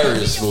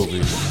 Hilarious movie.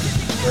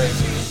 Great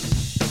movie.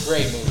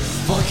 Great movie.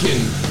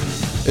 Fucking,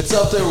 it's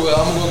up there with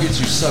I'm Gonna Get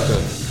You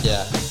Sucker.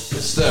 Yeah.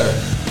 It's there.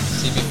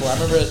 CB4.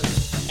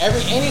 I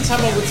remember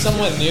anytime I'm with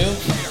someone new,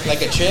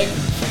 like a chick,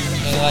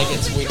 and like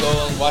we go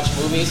and watch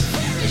movies.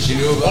 And she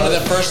knew about One of it?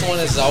 the first one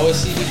is always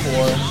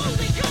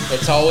CB4.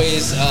 It's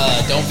always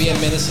Don't Be a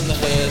Menace in the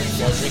Hood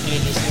or Drinking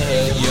and Juice in the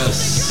Hood.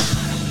 Yes.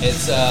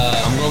 It's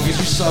I'm Gonna Get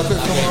You Sucker. I'm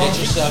Come Gonna on. Get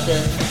You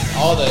Sucker.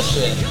 All that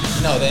shit.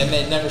 No,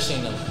 they'd never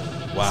seen them.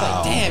 It's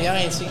Wow. like, damn, y'all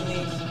ain't seen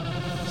these?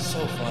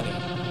 So funny.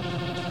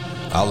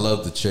 I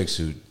love the chicks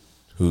who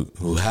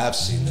have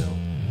seen them.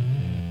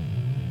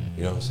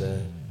 You know what I'm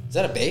saying? Is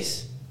that a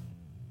bass?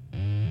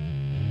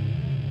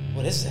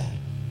 What is that?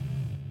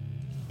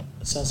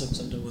 It sounds like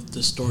something with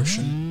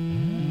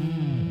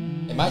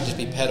distortion. It might just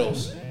be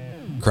pedals.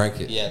 Crank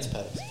it. Yeah, it's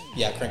pedals.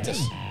 Yeah, crank this.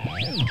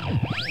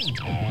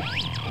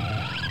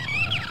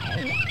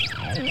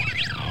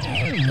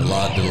 A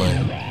lot of delay.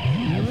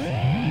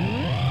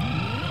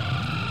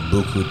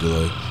 Buku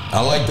delay. I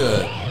like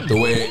the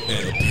way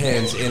it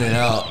pans in and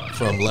out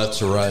from left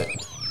to right.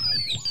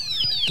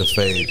 The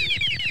fade.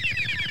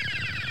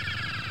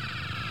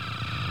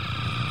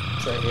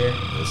 It's right here.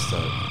 It's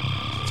tight.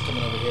 It's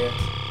coming over here.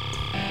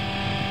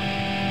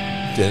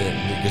 Then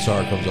the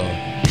guitar comes on.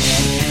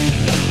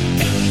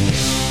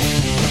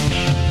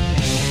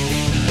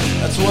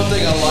 That's one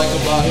thing I like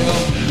about him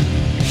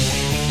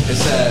is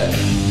that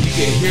you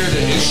can hear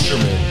the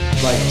instrument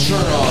like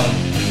turn on,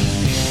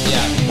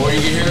 Yeah. or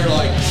you can hear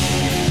like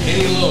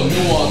any little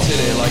nuance in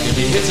it. Like if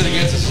he hits it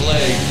against his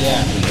leg,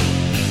 Yeah.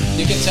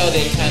 You can tell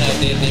they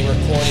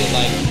recorded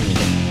like,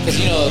 because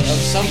you know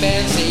some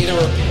bands they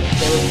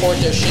record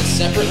their shit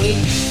separately,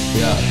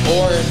 yeah,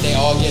 or they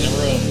all get in a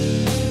room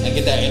and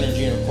get that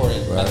energy and record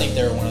it. I Right. think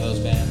they were one of those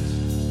bands.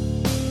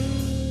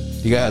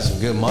 you got some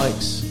good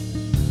mics.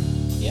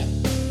 Yeah.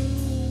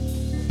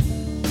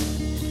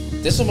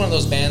 This is one of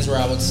those bands where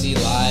I would see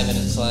live and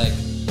it's like,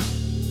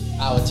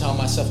 I would tell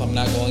myself I'm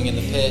not going in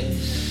the pit,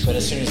 but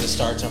as soon as it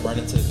starts, I'm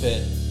running to the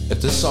pit. If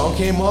this song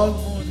came on,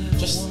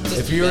 Just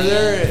if you were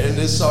there and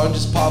this song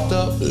just popped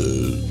up,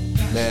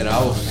 man,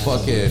 I would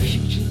fucking,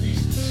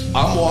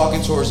 I'm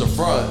walking towards the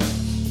front.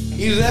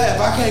 Either that,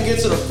 if I can't get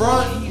to the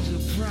front,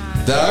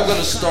 then I'm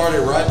gonna start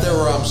it right there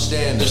where I'm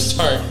standing. just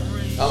start.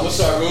 I'm gonna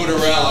start moving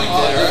around like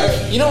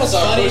that, right? You know what's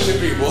Start funny? pushing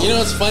people. You know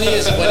what's funny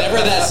is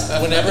whenever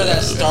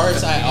that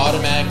starts, I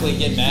automatically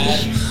get mad.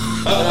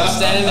 When I'm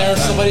standing there, if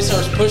somebody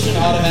starts pushing,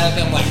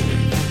 automatically I'm like,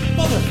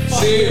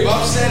 motherfucker. See, if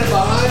I'm standing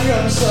behind you,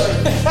 I'm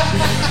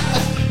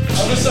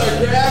gonna start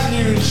grabbing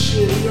you and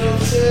shit. You know what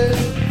I'm saying?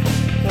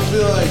 I'll be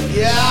like,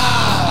 yeah.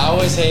 I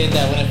always hated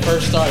that when it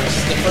first starts.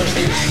 The first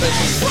thing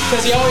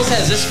because he always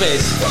has this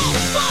face.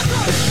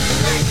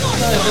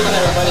 He's looking at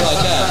everybody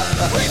like that.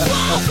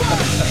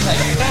 It's like,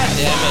 God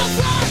damn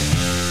it.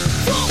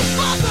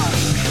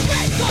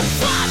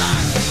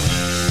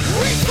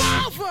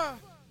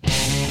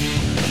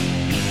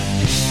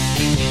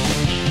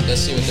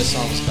 Let's see what this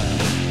song's about.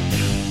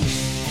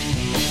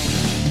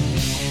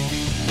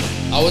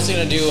 I was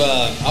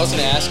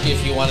gonna ask you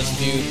if you wanted to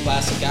do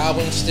classic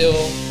albums still,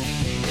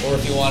 or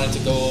if you wanted to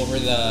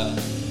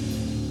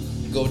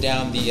go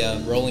down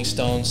the Rolling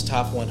Stones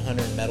top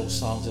 100 metal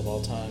songs of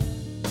all time.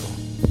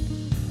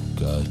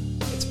 God,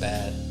 It's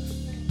bad.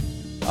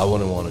 I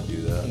wouldn't want to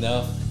do that.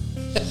 No.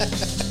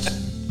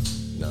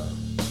 No.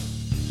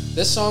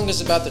 This song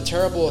is about the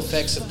terrible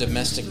effects of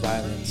domestic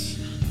violence.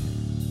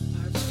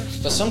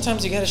 But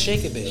sometimes you gotta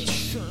shake a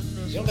bitch.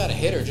 You don't gotta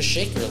hit her, just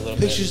shake her a little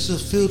bit. Pictures are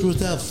filled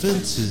without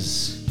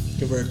fences.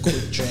 Give her a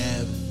quick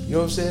jab. You know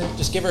what I'm saying?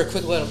 Just give her a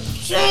quick little. When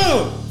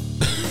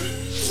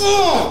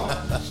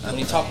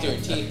you talk through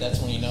her teeth, that's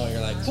when you know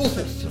you're like.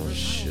 Oh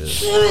shit.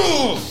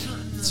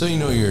 So you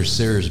know you're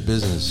serious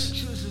business.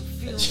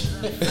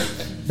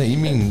 Hey, you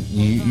mean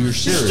you're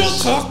serious?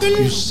 still talking?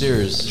 You're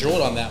serious.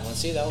 Drooled on that one.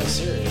 See, that was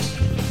serious.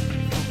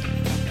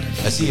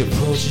 As he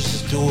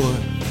approaches the door,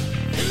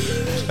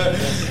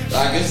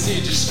 I can see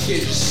just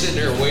kid just sitting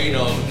there waiting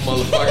on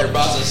motherfucker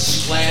about to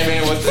slam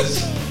in with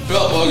this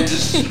belt buckle.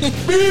 Just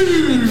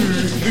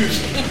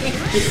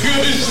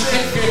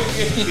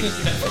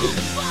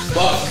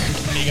fuck.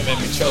 You made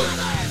me choke.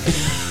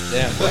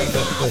 Damn.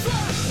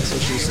 That's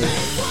what she said.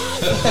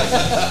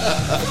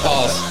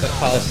 Pause.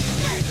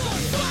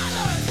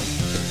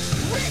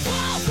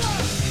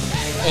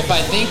 If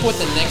I think what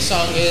the next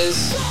song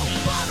is,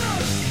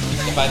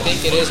 if I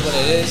think it is what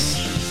it is,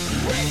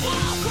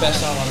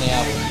 best song on the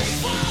album.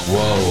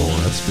 Whoa,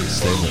 that's a big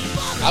statement.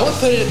 I would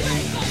put it.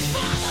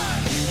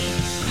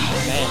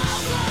 Oh man.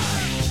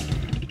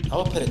 I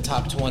would put it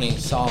top 20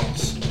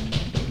 songs.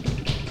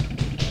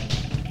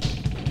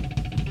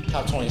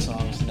 Top 20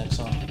 songs, the next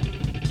song.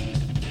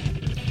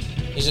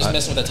 He's just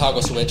messing with the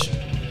toggle switch.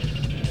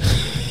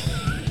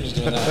 He's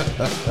doing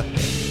that.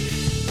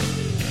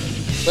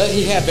 But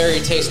he had very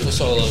tasteful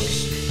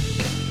solos.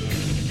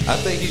 I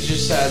think he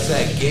just has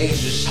that gain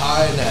just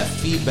high and that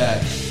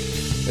feedback.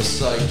 It's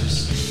like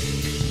just,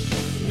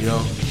 you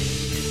know.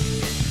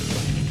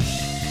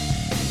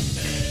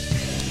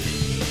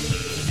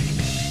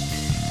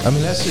 I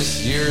mean, that's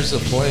just years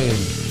of playing.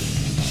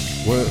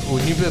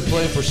 When you've been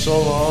playing for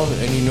so long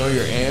and you know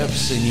your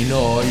amps and you know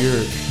all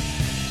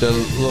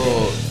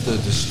the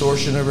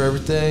distortion of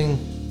everything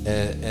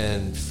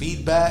and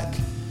feedback,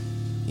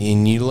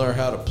 and you learn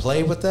how to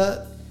play with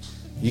that,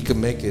 you can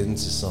make it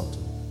into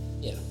something.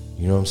 Yeah.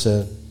 You know what I'm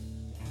saying?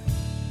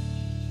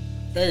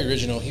 Very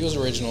original. He was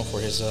original for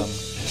his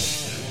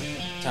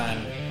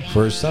time.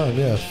 First time,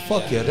 yeah.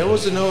 Fuck yeah. There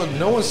wasn't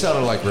no one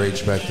sounded like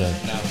Rage back then.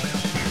 No.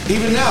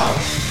 Even now.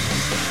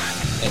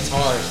 It's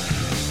hard.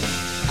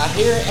 I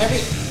hear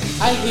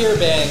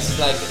bands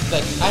like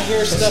I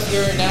hear stuff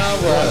here and now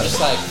where I'm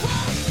just like,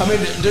 I mean,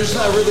 there's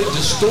not really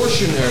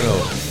distortion there though.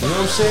 You know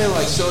what I'm saying?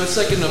 Like, so it's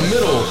like in the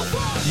middle.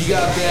 You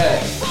got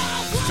that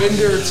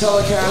Fender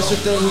Telecaster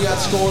thing you got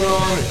going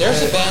on.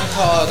 There's a band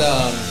called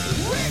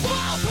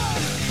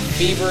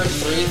Fever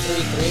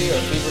 333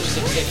 or Fever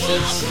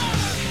 666.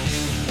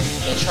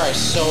 They try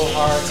so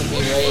hard to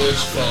be Rage,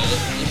 but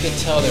you can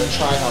tell they're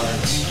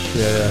tryhards.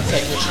 Yeah. It's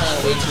like you're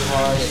trying way too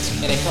hard,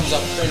 and it comes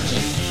up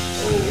cringy.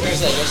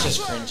 It's like, it's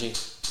just cringy.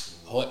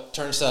 Oh, it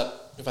turns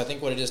up. If I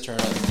think what it is, turn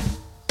up.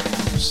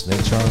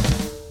 Snake Charm.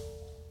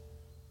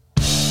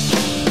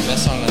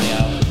 Best song on the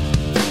album.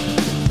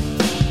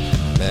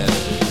 Man.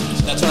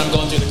 That's when I'm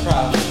going through the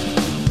crowd.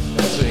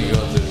 That's when you go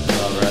through the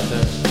crowd right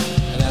there.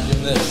 And I'm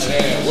doing this.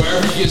 Man,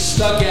 wherever you get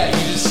stuck at,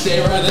 you just stay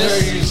right there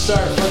and you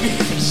start fucking,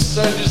 That's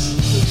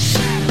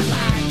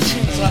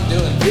what I'm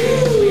doing.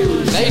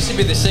 That used to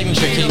be the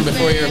signature king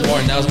before you were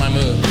born. That was my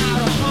move.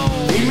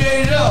 He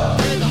made it up.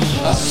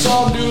 I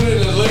saw him do it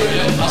in the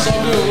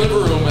living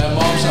room at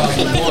Mom's house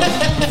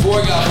before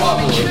it got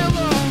popular.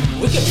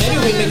 Maybe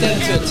we make that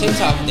into a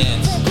TikTok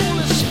dance.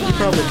 You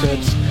probably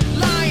could.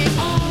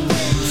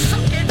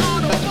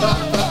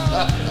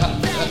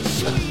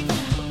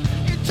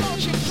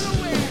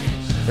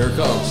 Here it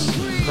comes.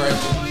 Crank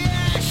it.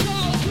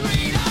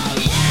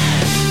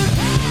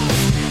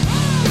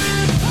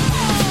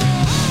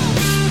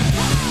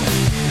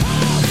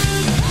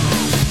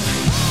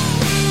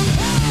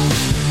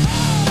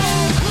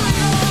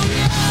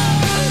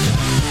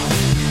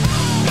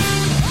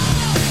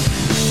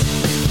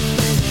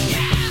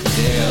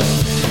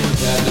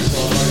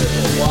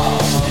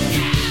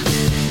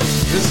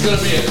 This is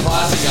gonna be a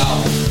classic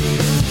album.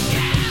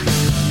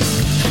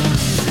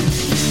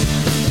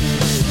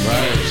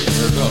 Right,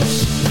 here it goes.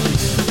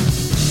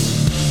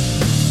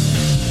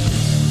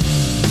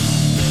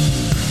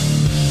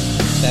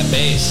 That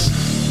bass.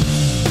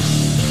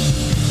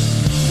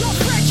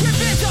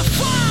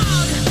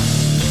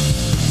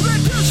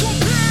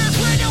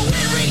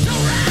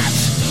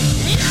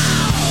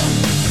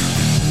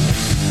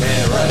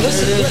 Man, right.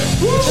 Listen,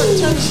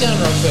 turn this down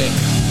real quick.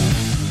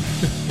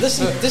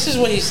 Listen, this is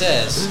what he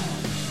says.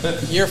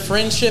 Your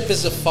friendship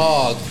is a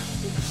fog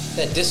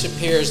that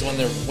disappears when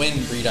the wind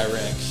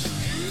redirects.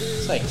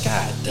 It's like,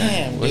 god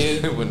damn,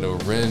 dude. When the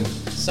wind.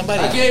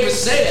 Somebody. I can't even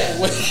say that.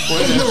 When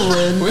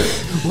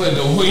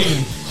the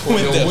wind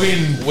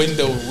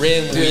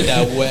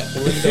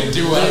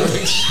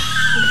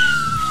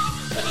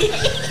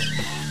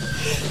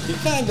You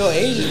can't go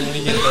Asian when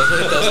you hit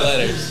those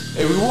letters.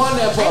 Hey, we won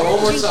that part one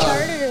more time.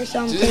 Retarded or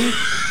something.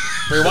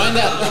 Rewind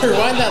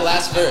that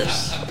last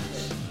verse.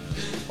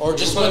 Or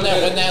just when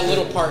that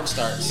little part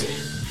starts. A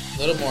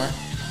little more.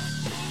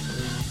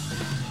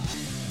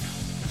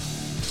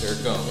 Here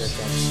it comes. Here it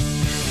comes.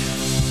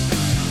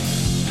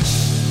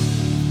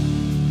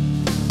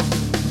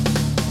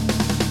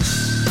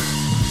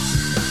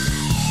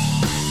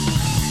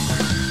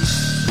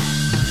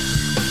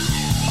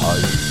 Oh,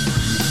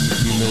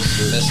 you missed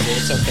it. Missed it.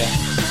 It's okay.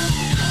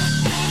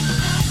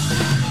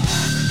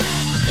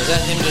 Is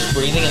that him just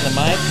breathing in the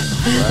mic?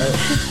 Right?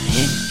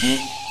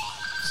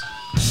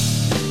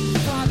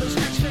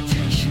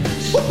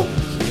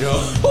 You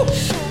know,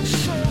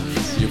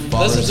 your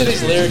father's Listen to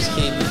these lyrics,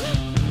 Keith.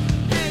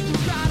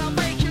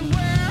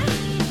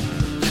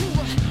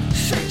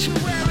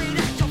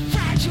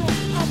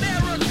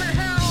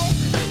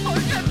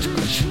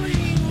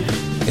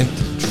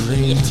 empty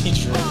dream. Empty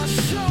dream.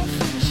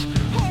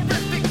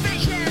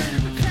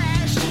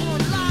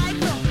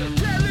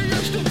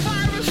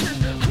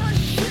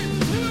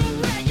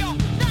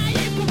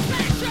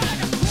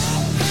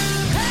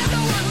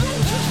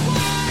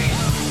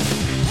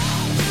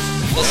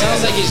 It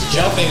sounds like he's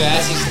jumping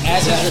as he's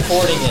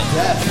recording it.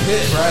 That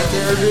pit right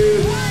there,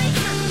 dude.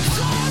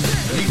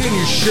 You getting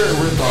your shirt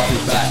ripped off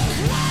your back.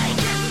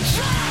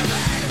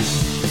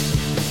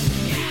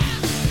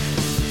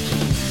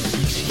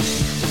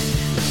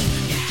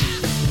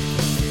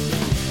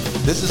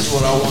 This is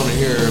what I want to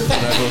hear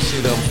when I go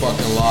see them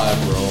fucking live,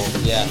 bro.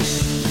 Yeah.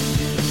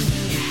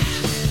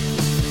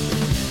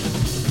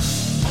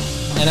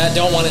 And I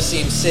don't want to see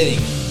him sitting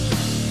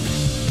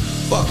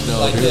Fuck no,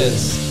 like dude.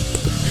 this.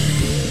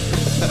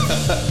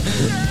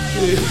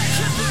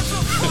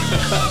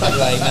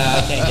 Like, nah,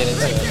 I can't get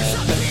into it, man.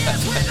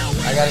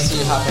 I gotta see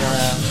you hopping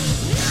around.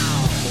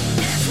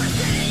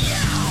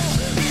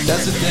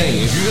 That's the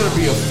thing. If you're gonna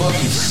be a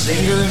fucking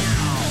singer,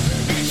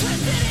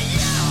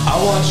 I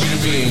want you to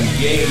be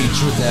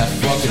engaged with that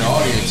fucking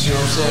audience. You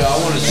know what I'm saying? I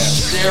want to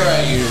stare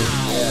at you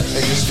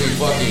and just be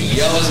fucking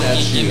yelling at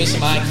you. Give me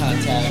some eye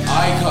contact.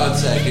 Eye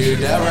contact, dude.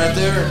 That right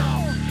there,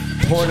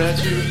 pointing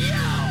at you.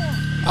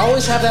 I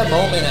always have that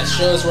moment at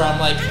shows where I'm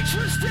like,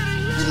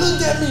 he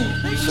looked at me.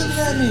 He looked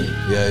at me.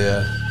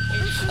 Yeah.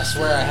 I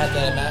swear I had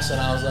that at Mass and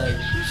I was like,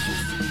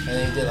 and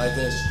then he did like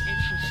this.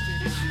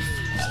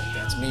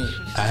 That's me.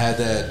 I had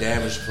that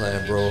Damage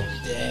Plan, bro.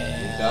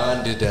 Damn.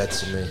 Don did that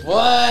to me. What?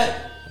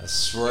 I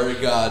swear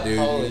to God, dude.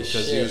 Holy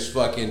Because he shit. was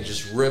fucking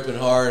just ripping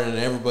hard and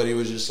everybody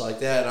was just like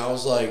that. And I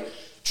was like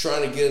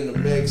trying to get in the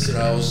mix and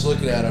I was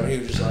looking at him. He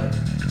was just like,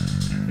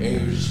 and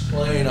he was just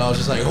playing. I was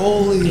just like,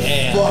 holy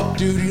fuck,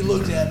 dude. He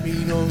looked at me.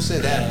 You know what I'm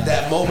saying?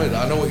 That moment,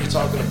 I know what you're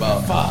talking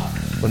about. Fuck.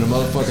 When the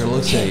motherfucker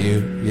looks at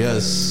you.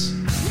 Yes.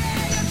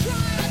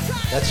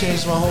 That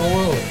changed my whole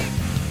world.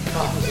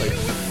 I was like,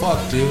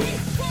 fuck, dude.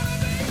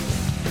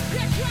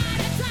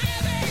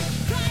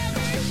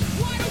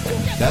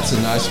 That's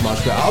a nice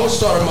mosh pit. I would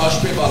start a mosh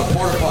pit by the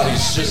porta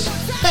potties. Just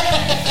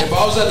if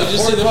I was at the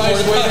porta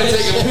potties waiting to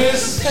take a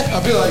piss,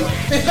 I'd be like,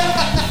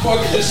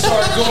 fuck it, just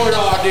start going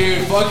on,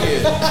 dude. Fuck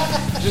it.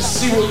 Just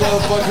see what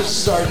motherfuckers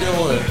start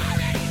doing.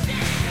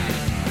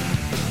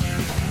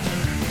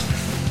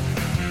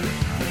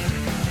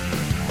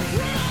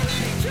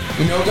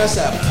 You know, that's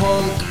that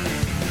punk,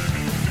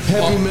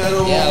 heavy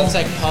metal. Yeah, it's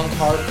like punk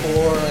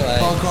hardcore. Like,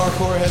 punk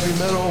hardcore, heavy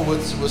metal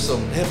with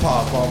some hip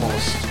hop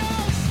almost.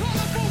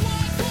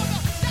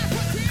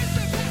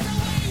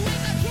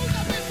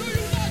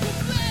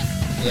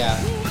 yeah.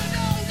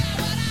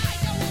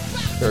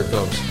 Here it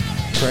comes.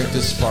 Crank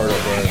this part up,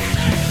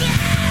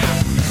 man.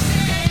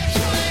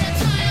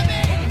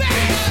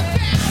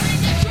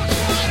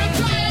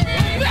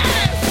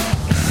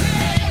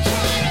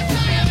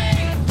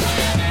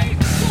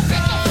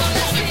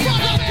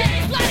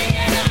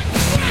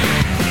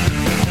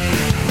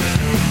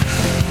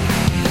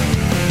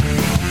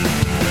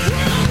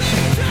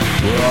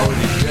 We're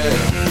already dead.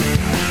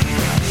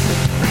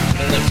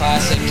 And the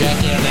classic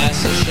Jackie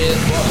Onassis shit.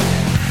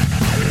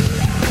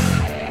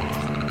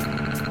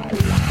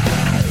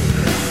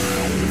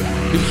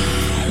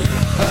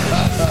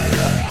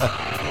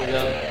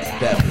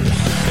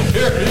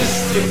 Here it is,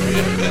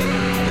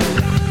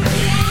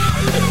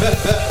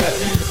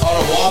 on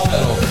a wah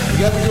pedal. You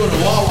gotta be doing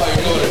the wah while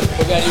you're doing it.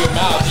 We gotta do your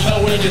mouth. You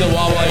know when you do the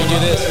wah while you do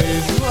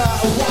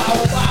this.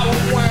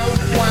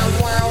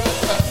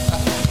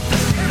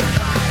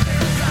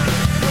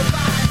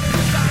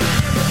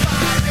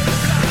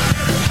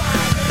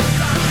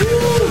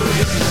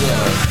 This is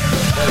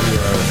heavy,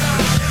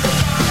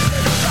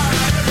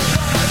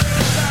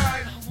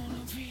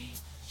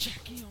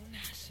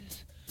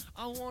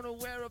 I wanna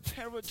wear a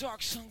pair of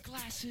dark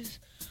sunglasses.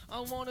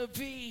 I wanna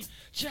be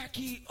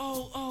Jackie.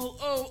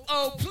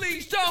 Oh,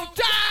 please don't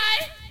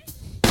die.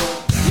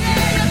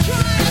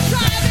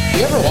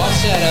 You ever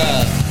watch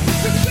that,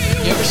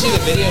 you ever see the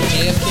video of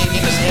JFK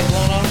getting his head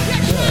blown off?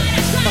 Yeah.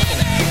 It's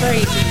fucking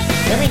crazy.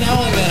 Every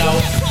now and then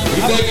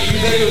You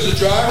think it was a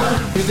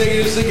driver? You think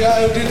it was the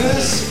guy who did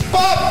this?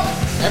 Pop!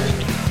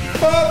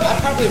 I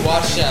probably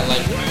watch that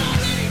like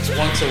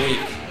once a week.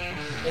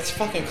 It's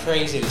fucking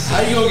crazy to see.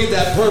 How you gonna get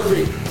that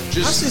perfect?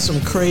 I see some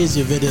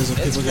crazy videos of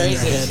people getting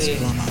their heads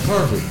blown off.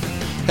 Perfect.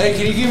 Hey,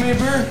 can you give me a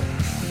beer?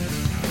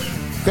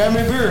 Grab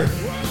me a beer.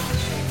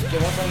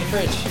 Get one from the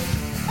fridge.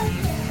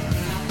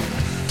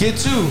 Get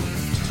two.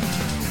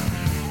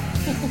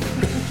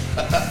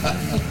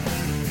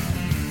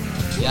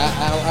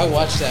 Yeah, I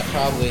watched that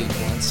probably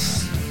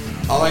once.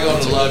 I like on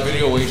the live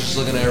video where you're just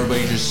looking at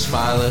everybody just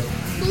smiling.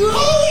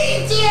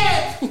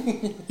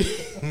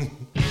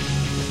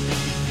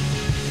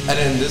 And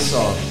then this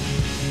song.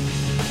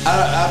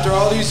 After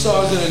all these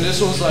songs, and then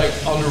this one's like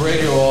on the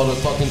radio all the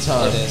fucking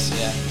time. It is,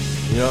 yeah.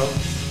 You know?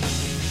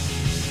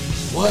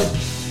 What?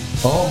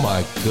 Oh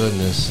my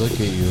goodness, look at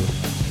you.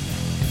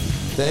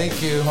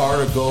 Thank you, Heart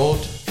of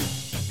Gold.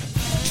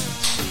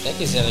 Thank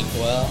you, Zelig.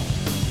 Well,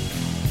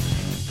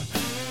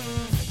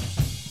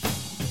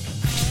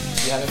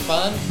 you having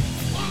fun?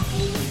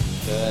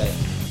 Good.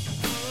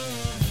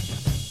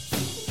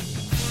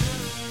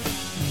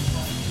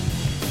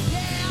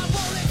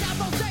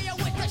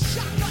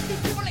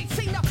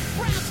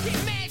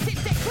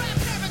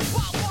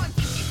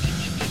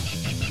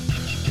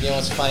 You know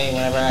what's funny?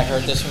 Whenever I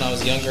heard this when I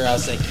was younger, I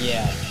was like,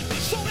 yeah,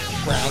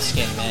 brown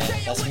skin, man.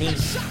 That's me.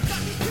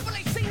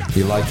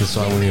 You liked the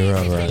song when you were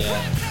around, right?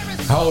 Yeah.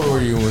 How old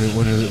were you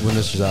when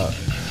this was out?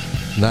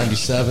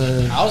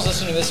 97? I was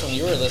listening to this when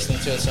you were listening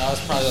to it, so I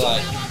was probably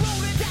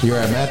like, You were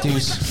at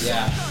Matthews?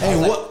 yeah. Hey,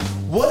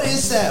 what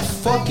is that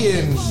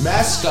fucking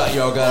mascot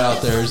y'all got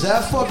out there? Is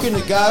that fucking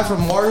the guy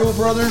from Mario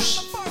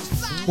Brothers?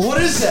 What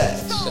is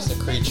that? It's just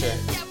a creature.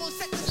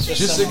 It's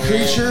Just some a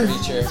creature? weird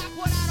creature.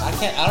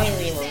 I don't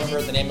even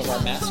remember the name of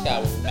our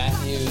mascot.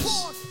 Matthews.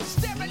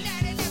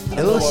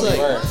 It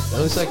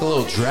looks like a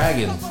little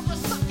dragon. I'm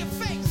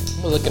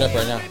gonna look it up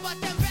right now.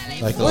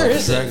 Like a Where little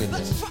is it? dragon.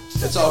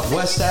 It's off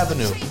West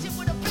Avenue.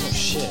 Oh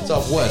shit. It's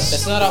off West.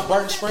 It's not off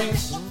Barton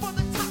Springs?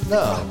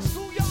 No.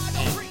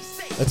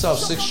 That's off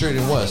 6th Street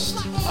and West.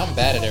 I'm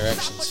bad at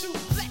directions.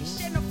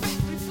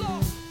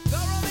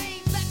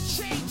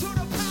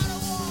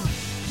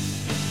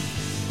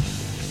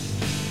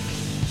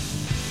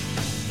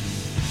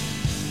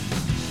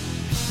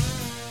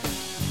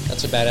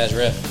 That's a badass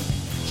riff.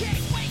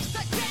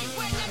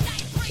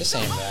 This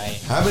ain't right.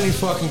 How many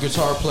fucking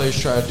guitar players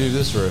try to do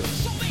this riff?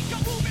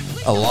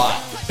 A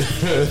lot.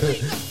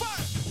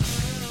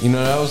 You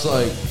know, that was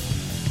like,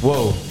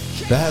 whoa,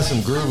 that has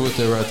some groove with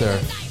it right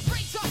there.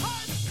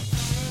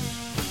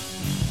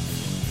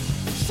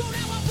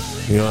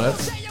 You know,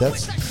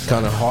 that's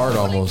kind of hard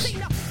almost.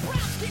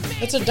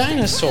 It's a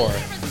dinosaur.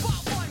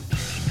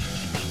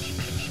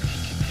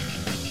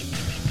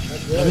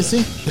 Let me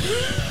see.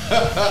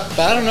 But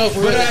I don't know if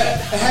we're But it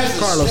has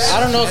Carlos. I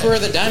don't know if we're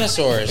the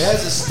dinosaurs. It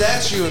has a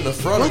statue in the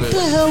front What of it.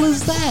 the hell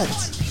is that?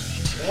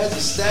 It has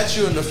a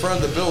statue in the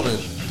front of the building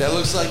that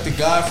looks like the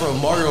guy from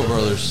Mario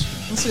Brothers.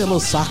 Looks like a little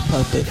sock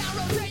puppet.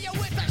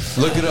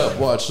 Look it up.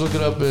 Watch. Look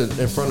it up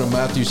in front of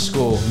Matthew's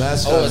school.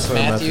 Mascot Oh, in it's front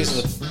of Matthews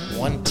with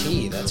one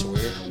T. That's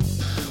weird.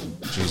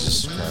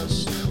 Jesus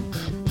Christ.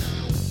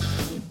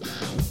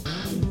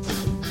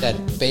 That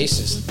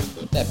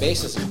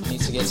bassist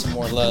needs to get some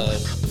more love.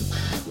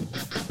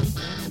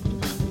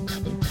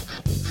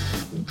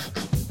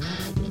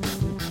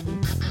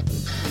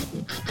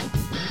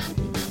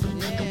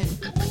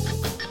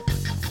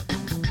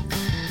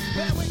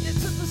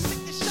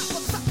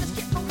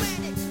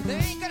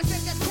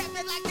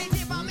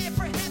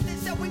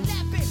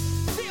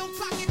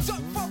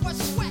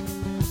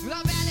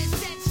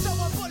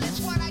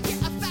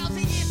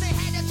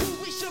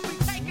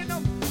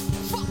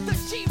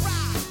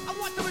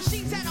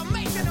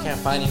 Can't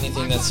find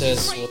anything that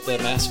says what the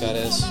mascot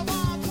is.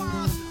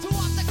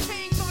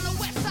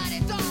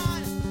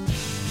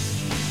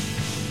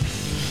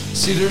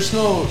 See, there's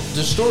no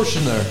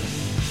distortion there.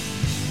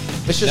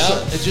 It's just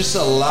No. it's just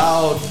a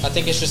loud I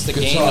think it's just the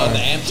guitar. gain on the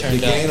amp turned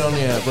The gain up. on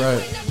the amp,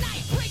 right?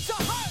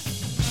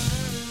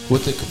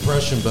 With the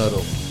compression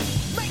pedal.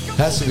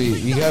 Has to be.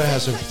 You gotta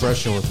have some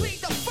compression with it.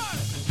 I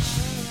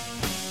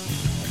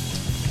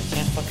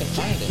can't fucking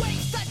find it.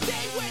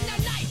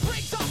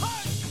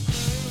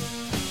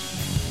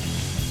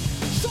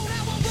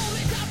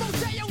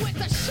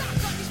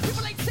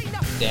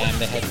 Damn,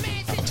 they had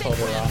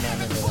October on. I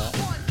remember that.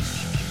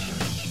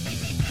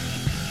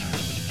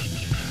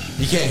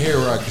 You can't hear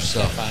it, rock Can't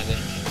yourself. find it.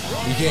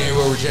 You can't hear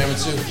where we're jamming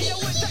to.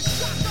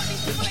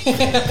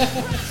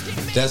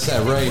 That's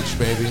that rage,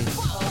 baby.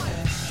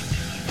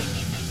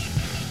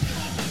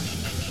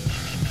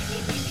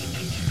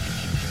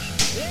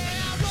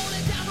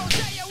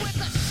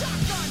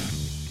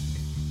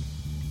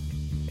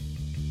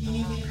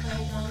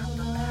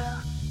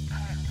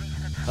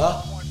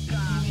 Huh?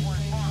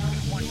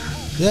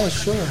 Yeah,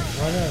 sure.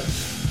 Why not?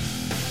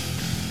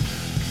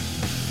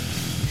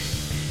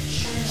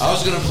 I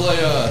was gonna play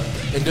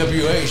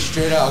NWA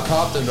Straight Outta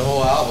Compton, the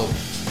whole album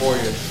for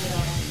you.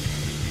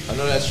 I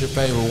know that's your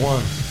favorite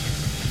one.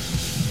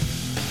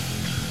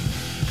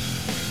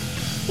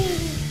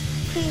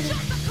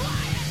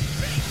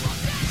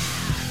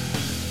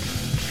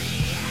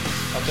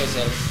 Okay,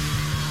 so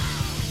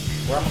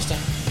we're almost done.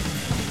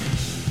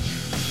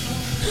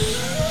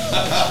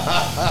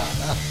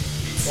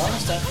 We're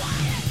almost done.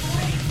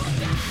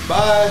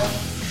 Bye.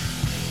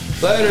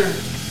 Later.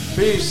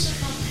 Peace.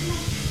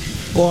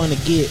 Go on to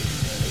get.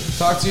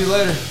 Talk to you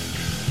later.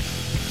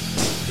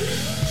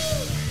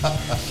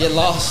 Get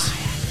lost.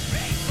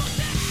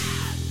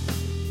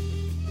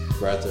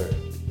 Right there.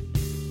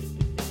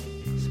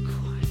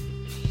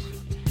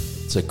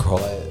 It's a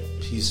quiet,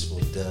 peaceful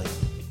death.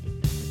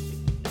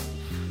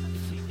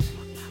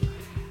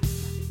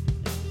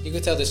 You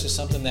could tell this was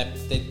something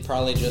that they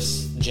probably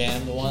just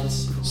jammed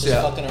once, just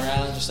Yeah. fucking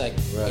around, just like,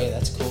 Right. hey,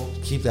 that's cool.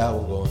 Keep that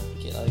one going.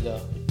 Let it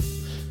go.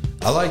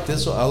 I like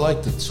this one. I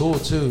like the Tool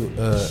too.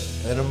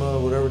 Enema,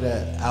 whatever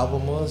that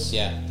album was.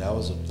 Yeah. That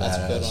was a That's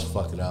a good badass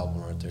one. fucking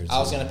album right there. I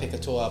was too. gonna pick a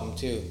Tool album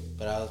too,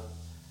 but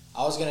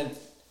I was gonna.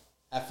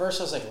 At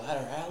first, I was like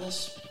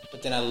Lateralis,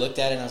 but then I looked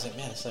at it and I was like,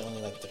 man, it's like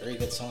only like 3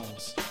 good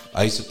songs.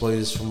 I used to play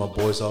this for my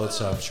boys all the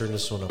time. Turn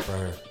this one up right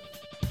here.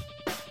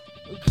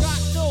 Got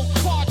no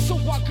card, so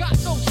I got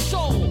no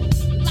soul.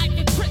 Life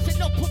in prison,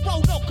 no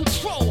parole, no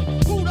control.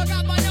 Buddha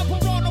got my number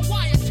on a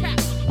wiretap.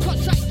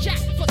 Cause I jack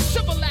for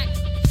civil act.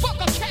 Fuck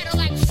a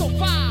Cadillac,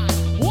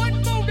 survive.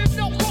 One motive,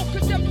 no hope,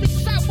 cause every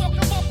sidewalk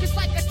I walk is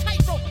like a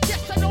tightrope.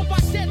 Yes, I know my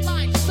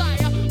deadline,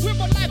 sire. We're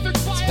my life in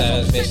fire.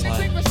 Badass bass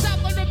line.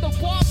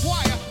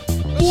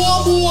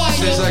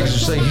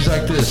 He's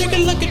like this. Straight,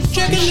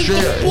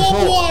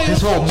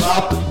 his whole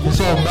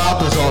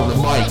mouth is on the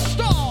mic.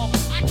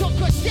 I took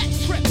a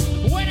death trip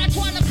when I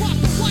tried to cross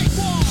the white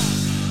wall.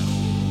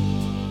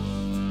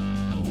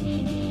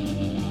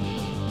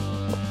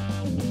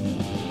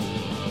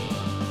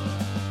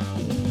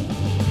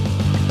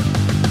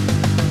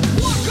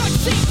 One good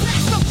scene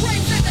past the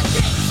brains and the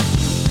gates.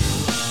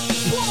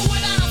 War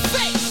without a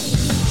face.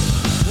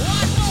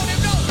 One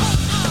motive, no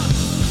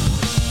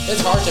hope.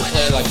 It's hard to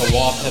play like a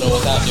wall pedal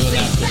without doing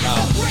that with your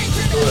mouth.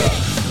 Oh, yeah.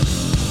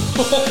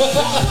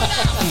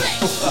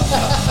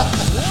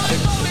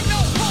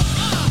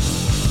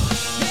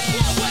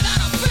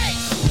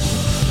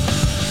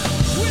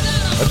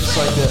 I just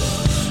like that.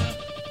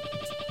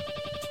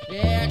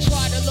 Yeah,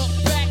 try to look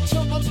back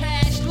to my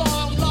past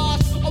long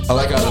lost. I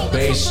like how the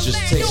bass just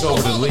takes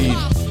over the lead.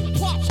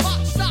 Pops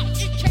hot stop,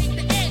 it came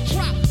the air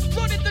drop.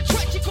 Flooded the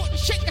trench, you couldn't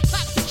shake the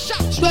toxic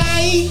shot.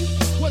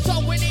 Was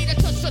all we needed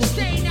to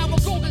sustain our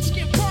golden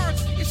skin burn.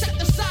 You set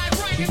the side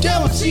right and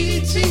Double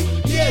TNT,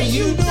 yeah,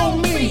 you know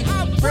me.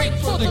 I break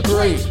for the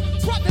great.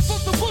 Profit from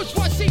the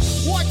bourgeoisie.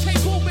 War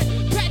tape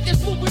movement, practice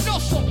moving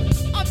also.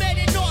 I made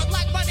it north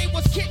like my name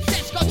was Kid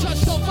Sesko to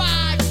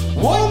survive.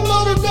 One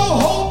mother, no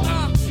hope.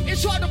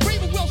 It's hard to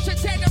breathe with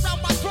Wilson's hand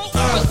around my throat.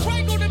 I was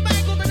strangled and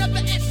mangled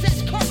another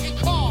SS curtain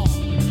call.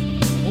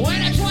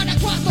 When I tried to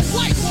cross the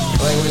white wall.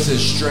 Like when it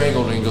says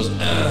strangled and he goes,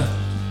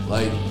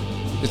 like,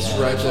 it's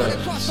right there.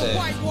 Across the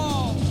white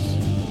wall.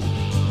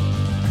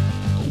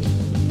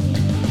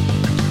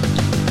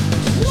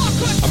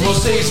 I'm gonna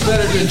say it's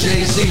better than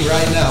Jay-Z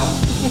right now.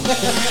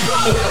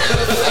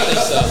 I think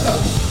so.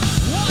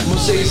 I'm gonna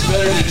say it's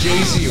better than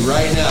Jay-Z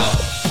right now.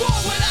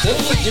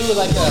 Didn't he do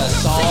like a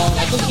song?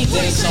 I think he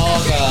did a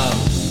song,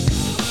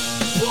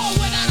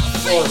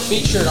 or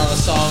featured on a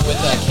song with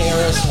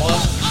KRS-One.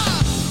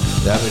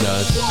 That'd be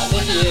nice. I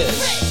think he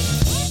is.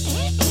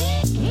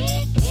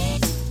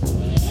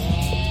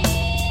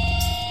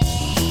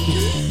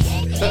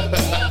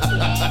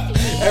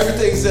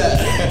 Everything's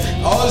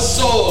that. All his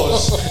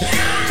solos.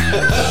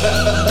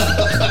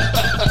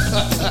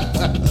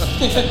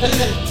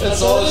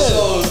 That's all his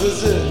solos.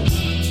 That's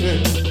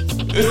it.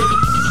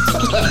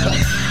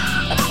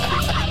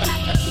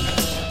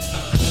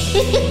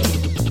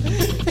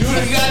 Do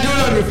it. You gotta do it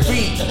on your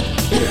feet.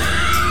 He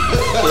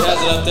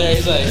has it up there.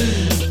 He's like,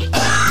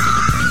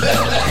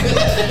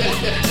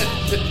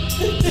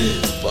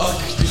 Fuck,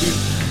 dude.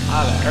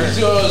 ah, that hurts.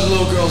 See all those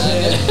little girls'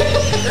 head.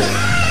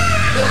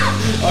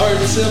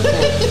 Alright, simple.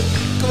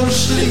 Go to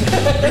sleep.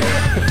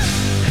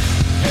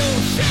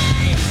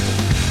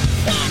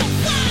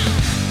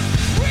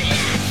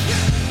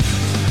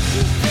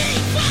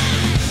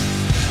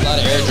 A lot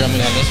of air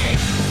drumming on this one.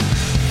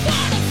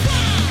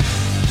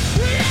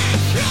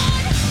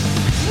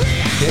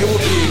 They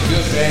would be a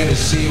good band to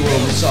see when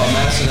we saw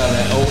Mastodon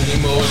at Old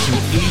Emos in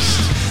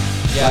East.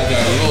 Yeah, Like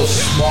a little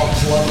small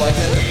club like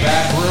that in the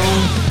back room.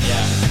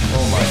 yeah.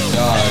 Oh my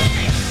god.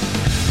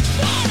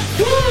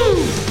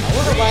 Woo! I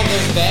wonder why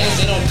there's bands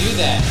they don't do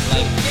that.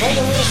 Like play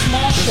a real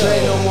small show. There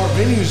ain't no more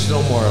venues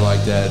no more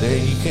like that.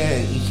 You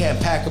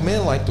can't pack them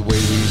in like the way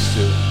we used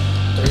to.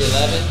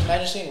 311.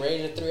 Imagine seeing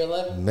Rage at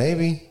 311.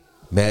 Maybe.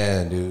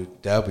 Man,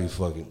 dude, that'd be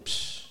fucking.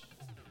 Psh.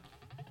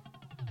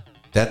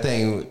 That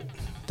thing,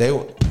 they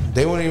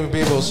wouldn't even be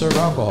able to serve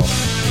alcohol.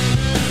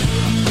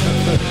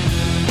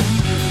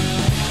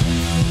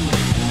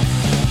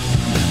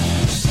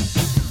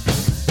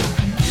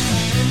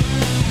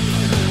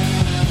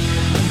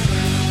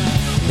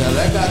 Now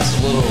that got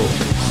a little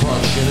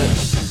crunch in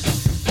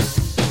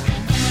it.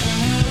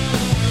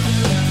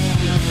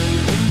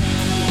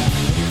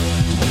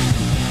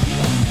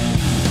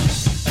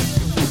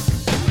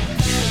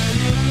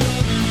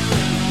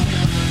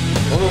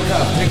 I wonder what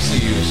kind of picks they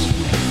use.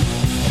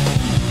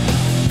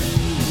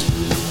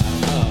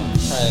 Oh,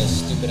 try that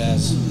stupid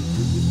ass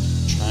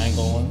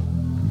triangle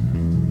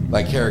one.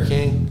 Like Kara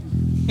King,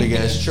 big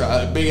ass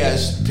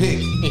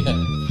pig.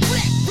 Yeah.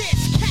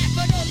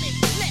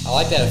 I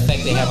like that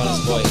effect they have on his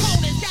voice.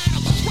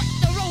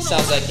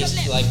 Sounds like he's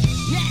like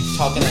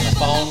talking on the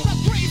phone.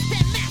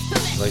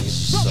 Like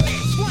he's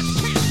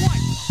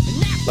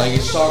like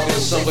he's talking to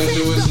somebody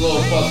through his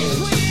little fucking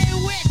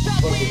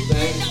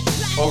thing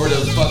over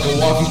the fucking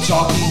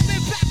walkie-talkie.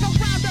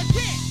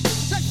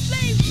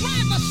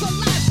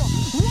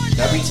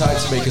 That'd be tight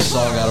to make a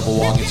song out of a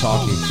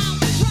walkie-talkie.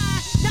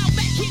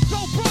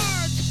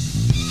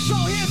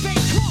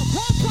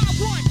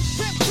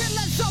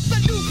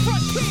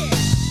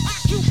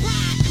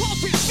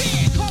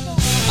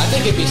 I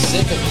think it'd be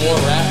sick if more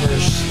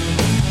rappers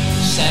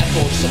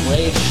sampled some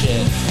rage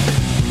shit.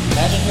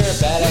 Imagine hearing a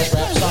badass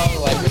rap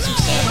song like with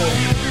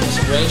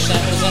some rage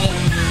samples in it.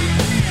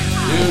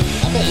 Dude,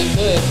 I bet you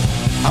could.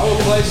 I would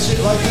play shit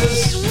like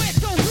this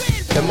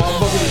and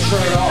motherfuckers would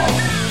turn it off.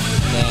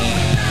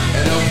 Damn.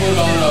 And they'll put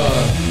on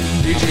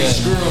DJ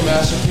Screw and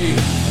Master P.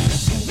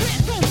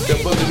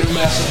 They'll put the new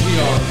Master P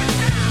on.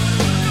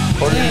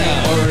 Or the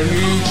new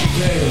UGK.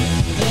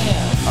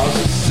 Damn. I was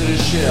listening to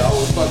this shit, I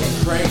would fucking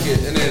crank it,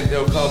 and then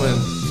they'll come in.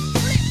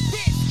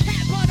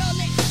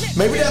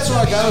 Maybe that's where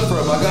I got it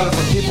from. I got it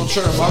from people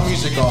turning my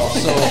music off.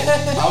 So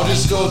I would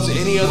just go to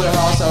any other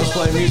house I was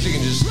playing music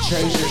and just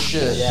change their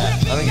shit. Yeah.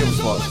 I didn't give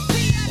a fuck.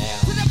 Damn.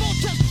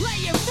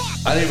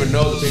 I didn't even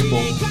know the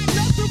people.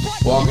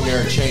 Walk in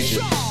there and change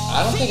it.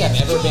 I don't think I've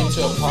ever been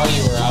to a party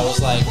where I was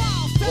like,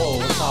 whoa,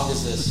 what song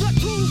is this? I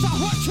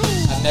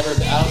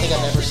don't think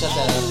I've ever said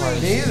that at a party.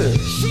 Me either.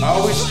 I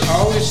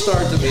always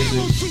start the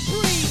music.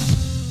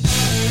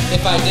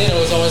 If I did, it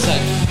was always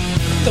like,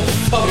 The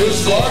fuck It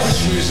was garbage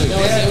music. It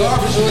They had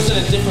garbage was in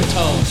a different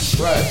tone.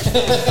 Right.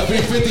 I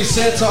mean, 50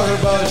 Cent talking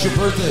about it's your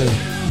birthday.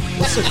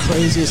 What's the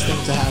craziest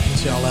thing to happen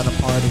to y'all at a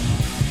party?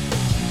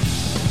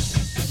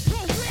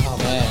 Oh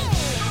man.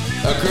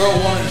 A girl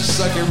wanted to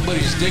suck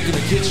everybody's dick in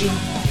the kitchen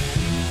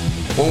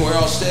when we were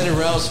all standing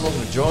around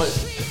smoking a joint.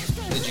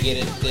 Did you get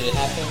it? Did it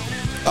happen?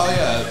 Oh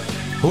yeah.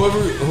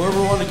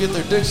 Whoever wanted to get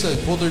their dick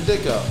sucked, pulled their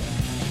dick out.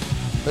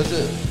 That's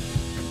it.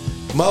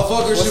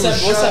 Motherfuckers What's who that?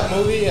 were What's shy. that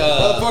movie?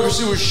 Motherfuckers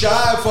who were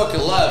shy fucking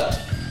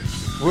left.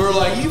 We were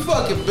like, you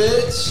fucking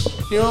bitch.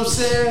 You know what I'm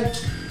saying?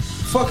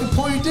 Fucking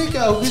pull your dick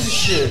out. Who gives a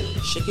shit?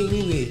 Shaky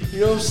Wee Wee. You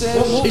know what I'm saying?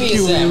 What movie Shaky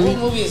is that? wee wee. What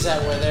movie is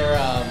that where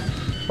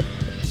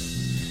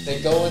they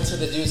go into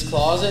the dude's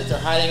closet? They're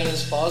hiding in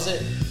his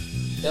closet.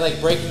 They like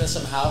break into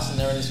some house and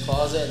they're in his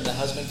closet, and the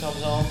husband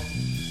comes home,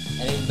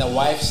 and the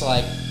wife's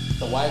there,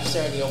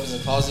 and he opens the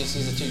closet, he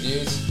sees the two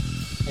dudes,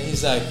 and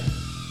he's like,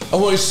 I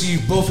want to see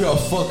both of y'all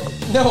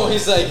fucking. no,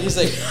 he's like, is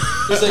this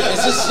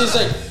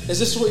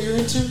what you're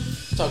into?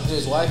 Talking to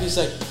his wife, he's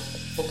like,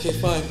 okay,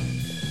 fine.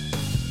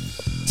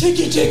 Take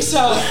your dicks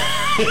out.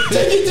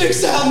 Take your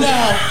dicks out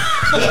now.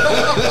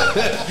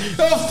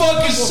 Don't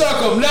fucking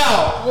suck them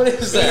now. What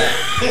is that?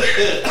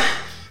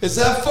 Is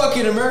that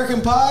fucking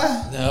American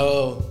Pie?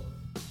 No.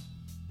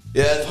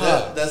 Yeah,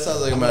 that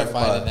sounds like I'm gonna American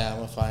find Pie. it now. I'm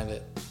gonna find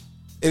it.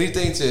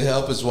 Anything to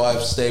help his wife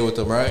stay with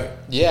him, right?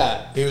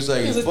 Yeah. He was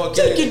like, fuck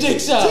take it. your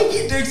dicks out. Take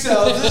your dicks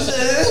out.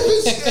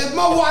 If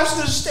my wife's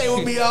gonna stay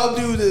with me, I'll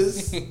do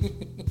this. Here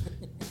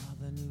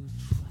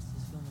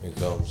it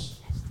comes.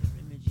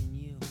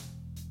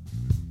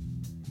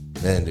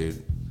 Man,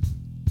 dude.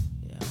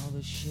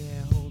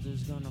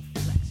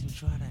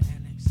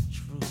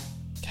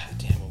 God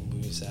damn, what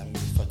movie is that? I'm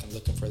gonna be fucking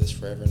looking for this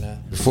forever now.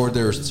 Before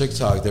there was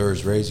TikTok, there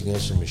was Rage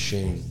Against the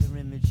Machine,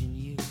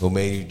 who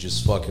made you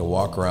just fucking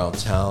walk around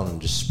town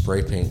and just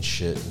spray paint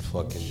shit and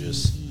fucking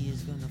just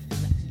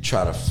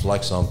try to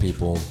flex on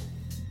people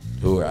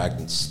who are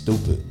acting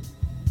stupid.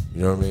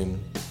 You know what I mean?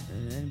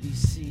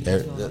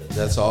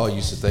 That's all I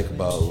used to think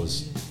about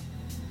was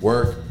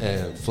work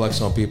and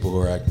flex on people who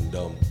are acting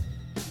dumb.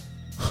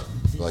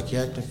 Like,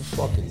 you're acting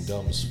fucking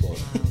dumb as fuck.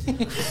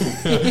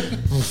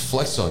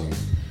 Flex on you.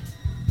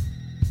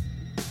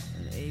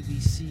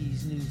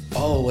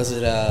 Oh, was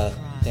it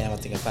damn, I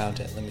think I found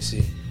it. Let me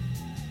see.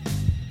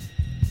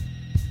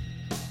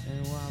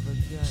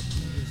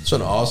 So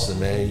in Austin,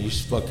 man, you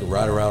just fucking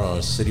ride around on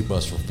a city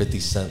bus for 50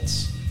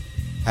 cents.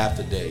 Half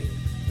the day.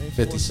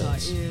 50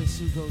 cents.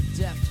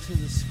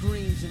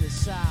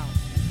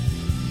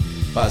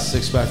 Buy a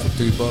six-pack for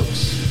 $3.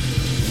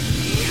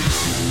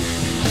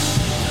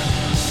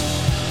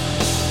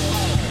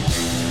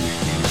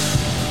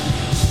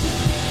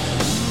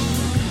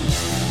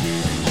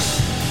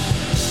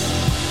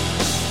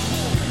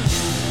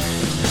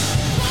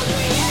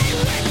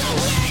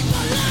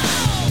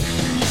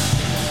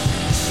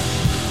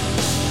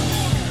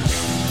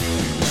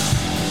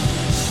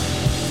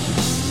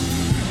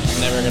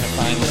 Never gonna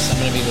find this. I'm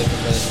gonna be looking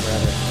for this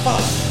forever.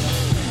 Fuck.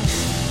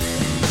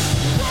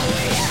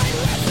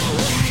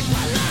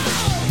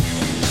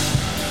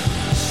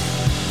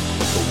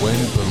 The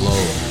wind below.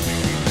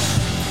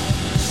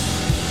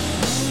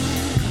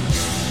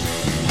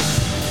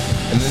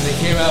 And then they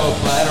came out with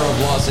Platter of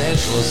Los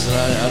Angeles, and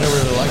I never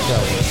really liked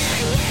that one.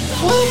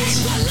 What?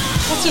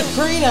 That's a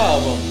great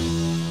album.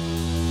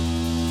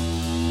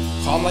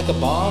 Calm Like a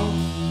Bomb?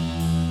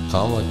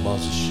 Calm like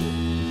monster shit.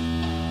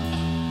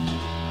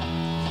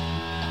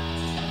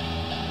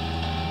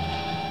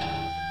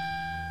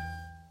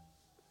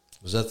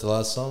 Was that the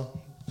last song?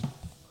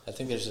 I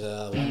think there's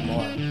one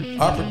more.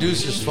 Our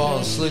producer's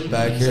falling asleep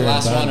back here the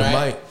last behind one, the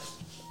right? mic.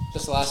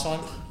 Just the last one?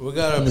 We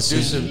got a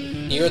producer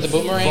You heard the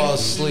boomerang? fall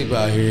asleep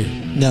out here.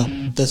 No,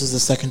 this is the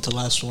second to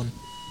last one.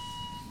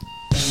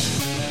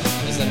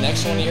 Is the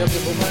next one you heard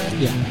the boomerang?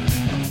 Yeah.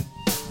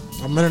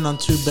 I'm running on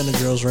 2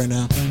 Benadryls right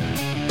now.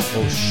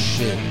 Oh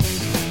shit.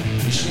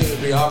 You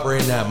shouldn't be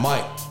operating that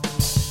mic.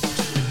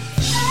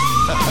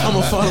 I'm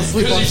gonna fall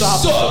asleep on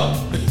top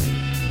of it.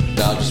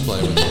 Nah, I'm just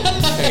playing with you.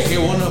 Hey,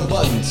 hit one of them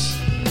buttons.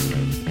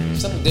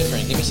 Something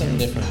different. Give me something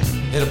different.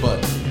 Hit a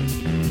button.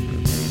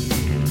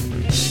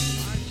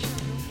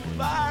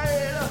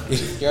 You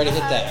already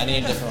hit that. I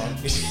need a different one.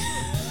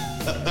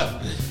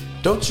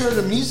 Don't turn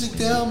the music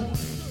down.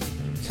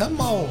 Come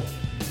on.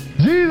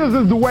 Jesus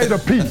is the way to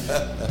peace.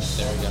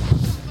 There we go.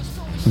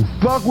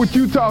 Fuck what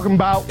you talking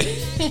about.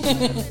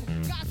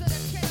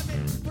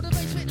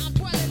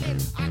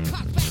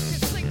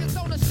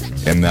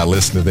 And now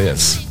listen to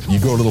this. You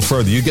go a little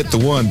further. You get the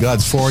one,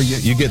 God's for you.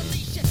 You get,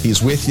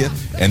 He's with you.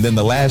 And then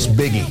the last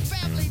biggie,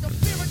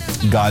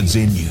 God's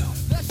in you.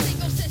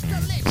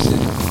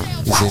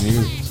 It's in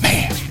you.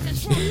 Man.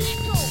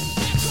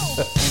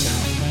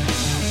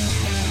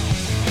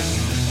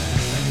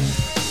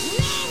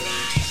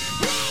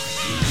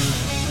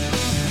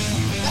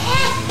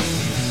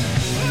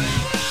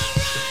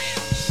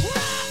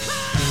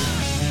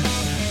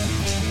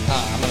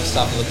 I'm gonna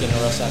stop looking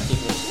or else I'll keep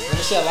it. Let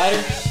me see a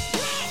lighter.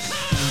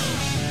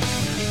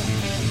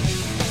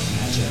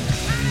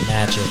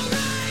 Magic.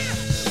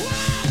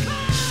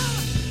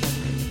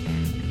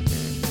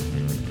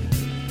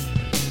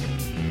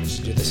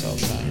 this all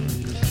shine.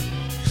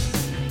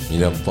 You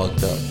done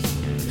fucked up.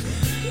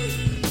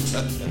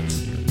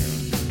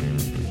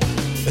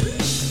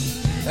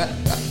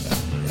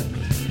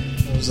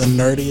 It was the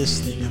nerdiest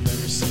thing I've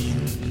ever seen.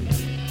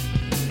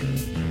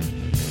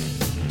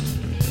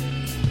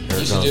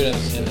 You should do it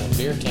in a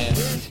beer can.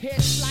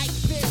 Hits like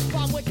this,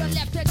 bomb with the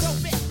left and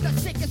don't miss. The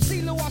sickest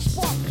CeeLo or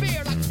spark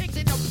fear like pigs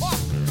in the park.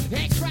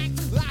 Head crack,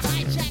 I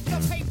hijack the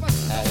papers.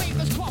 The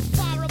papers caught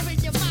fire up in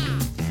your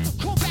mind.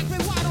 Go back,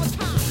 rewind on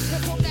time.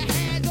 And put the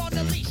hand on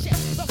the leash.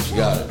 The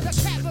Got it. the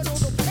capital,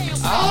 the pale.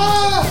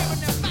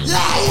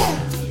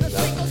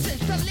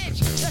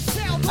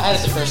 I had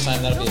it the first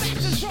time. That'll be.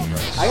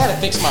 I gotta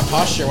fix my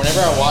posture. Whenever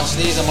I watch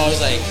these, I'm always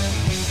like,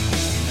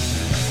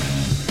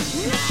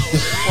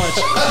 Watch,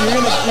 you're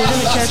gonna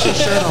catch your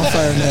shirt on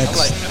fire next.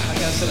 I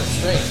gotta sit up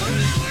straight.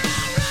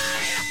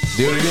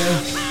 Do it again.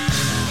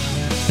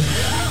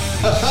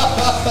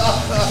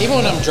 Even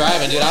when I'm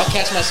driving, dude, I'll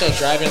catch myself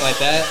driving like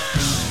that.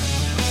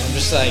 I'm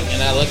just like,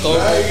 and I look over.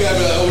 Now you gotta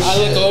be like, oh, I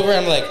shit. look over.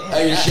 I'm like,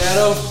 Hey, your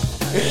shadow?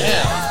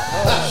 damn.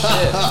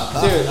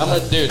 Oh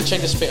shit, dude.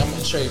 Check this. I'm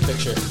gonna show you a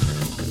picture.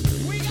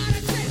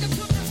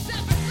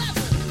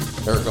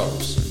 There it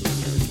goes.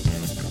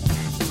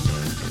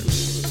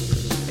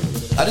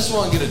 I just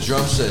want to get a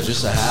drum set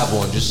just to have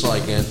one. Just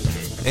like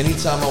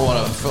anytime I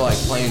want to feel like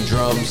playing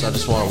drums, I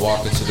just want to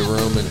walk into the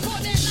room and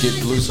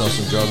get loose on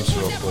some drums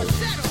real quick.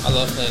 I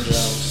love playing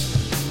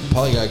drums.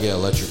 Probably got to get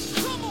electric.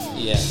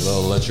 Yeah. A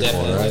little electric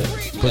one, right?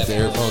 Put the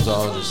earphones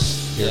on,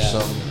 just hear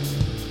something.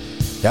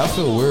 Yeah, I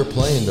feel weird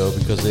playing though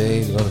because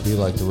they ain't going to be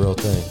like the real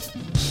thing.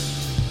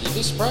 You'd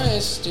be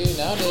surprised, dude.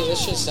 Nowadays, this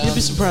shit sounds. You'd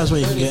be surprised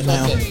what you can get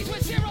now.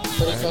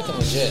 Pretty fucking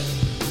legit.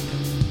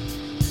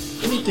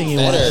 Anything you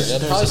want. Better.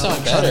 That'd probably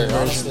sound better,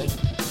 honestly.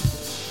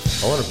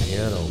 I want a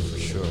piano for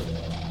sure.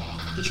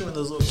 Get you one of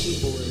those little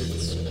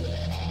keyboards.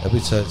 That'd be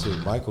tight too.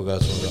 Michael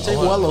got one. Take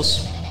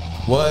Wellos.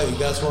 What? You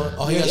got one?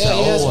 Oh, he got he that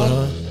has old one,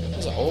 huh?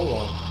 It's an old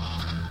one.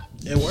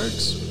 It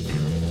works.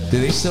 Do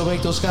they still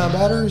make those kind of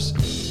batteries?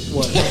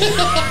 What?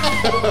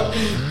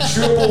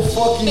 Triple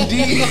fucking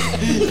D.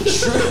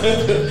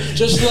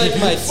 Just like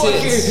my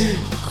tits.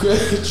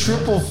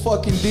 Triple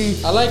fucking D.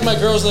 I like my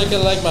girls like I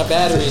like my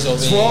batteries, OB.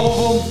 12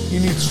 of them? You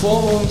need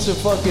 12 of them to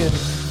fucking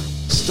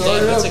start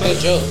Damn, it up. that's a good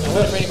joke. I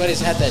wonder if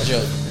anybody's had that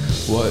joke.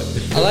 What?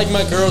 I like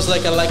my girls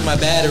like I like my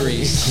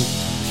batteries.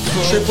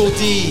 Triple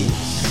D.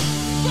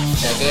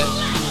 Is that good?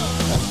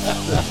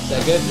 Is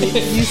that good?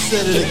 You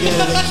said it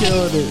again and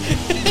killed it.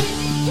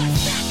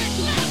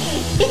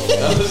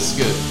 That was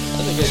good.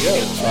 That's a good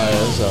joke. Alright,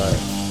 that's alright.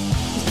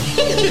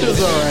 It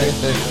was alright.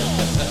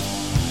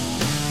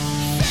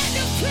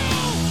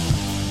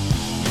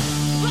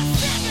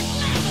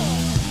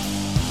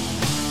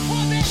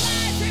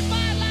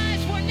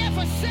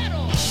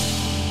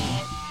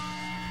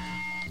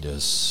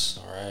 Yes.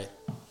 Alright.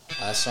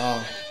 Last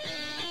song.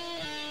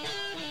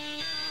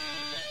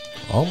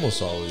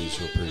 Almost all of these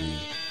were pretty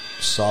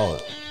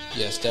solid.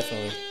 Yes,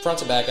 definitely. Front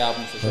to back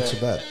album for sure. Not too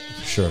bad.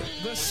 For sure.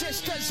 The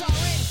sisters are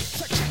in,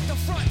 so check the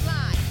front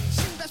line.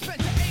 Soon I spent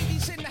the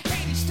 80s in the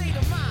Haiti state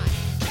of mind.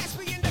 Cast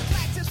me in the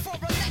classes for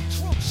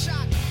electro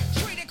shock.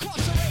 Straight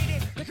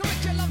incarcerated, the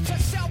curriculum to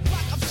cell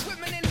block. I'm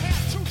swimming in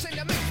half truths in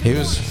the mix. He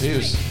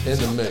was in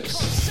the mix.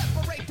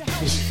 Separate the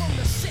healthy from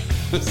the sick.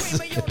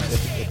 Women on the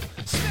scale,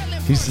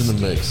 smelling He's in the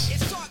mix.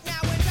 It's dark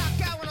now and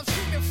knockout, and I'm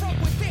screaming from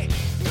within.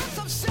 Cause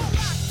I'm so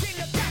locked in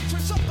the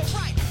doctrines of the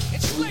right.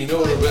 You know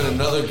what would have been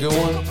another good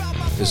one?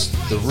 Is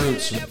The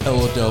Roots from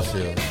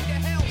Philadelphia.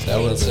 That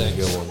would have been a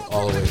good one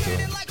all the way through.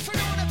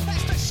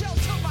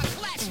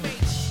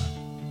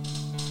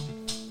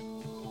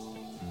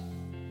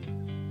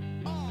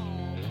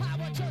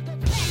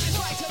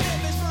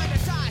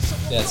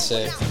 That's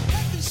sick.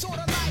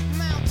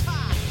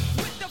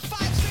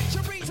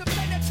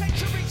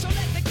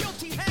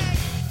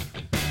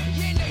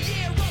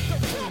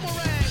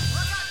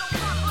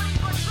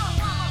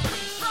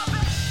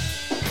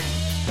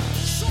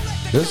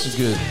 This is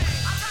good.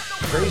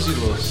 Crazy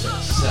little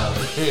sound.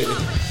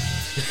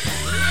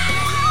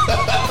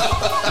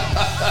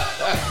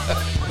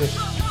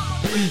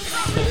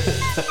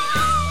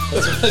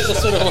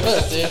 That's what it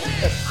was, dude.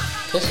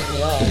 Pissing me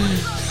off.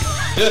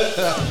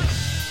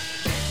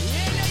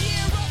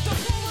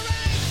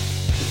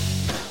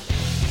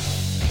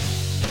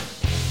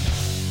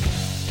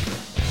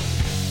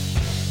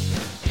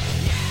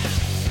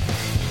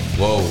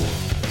 Whoa.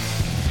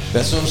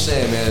 That's what I'm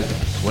saying, man.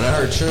 When I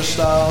heard Church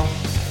Style,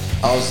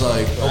 I was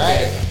like,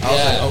 okay. I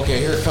was like, okay,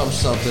 here comes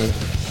something.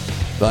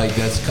 Like,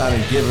 that's kind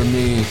of giving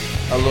me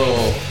a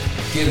little,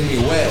 getting me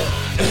wet.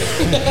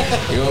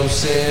 You know what I'm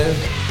saying?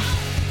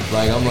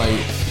 Like, I'm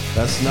like,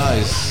 that's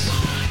nice.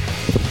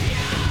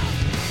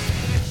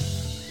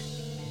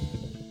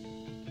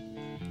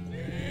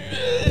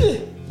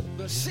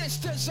 The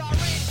sisters are in,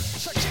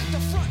 so check the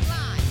front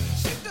line.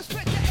 Sisters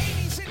spent the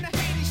 80s in the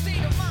Haiti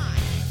state of mind.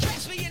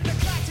 Catch me in the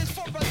classes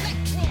for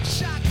electro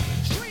shock.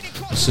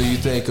 So you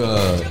think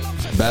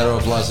Battle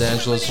of Los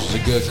Angeles was a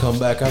good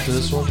comeback after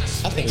this one?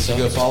 I think It's so. a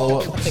good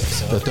follow-up? I think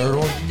so. The third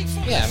one?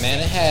 Yeah, man,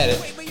 it had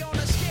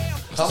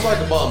Calm Like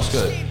a Bomb's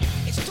good.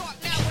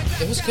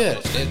 It was good.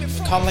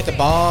 It Calm Like a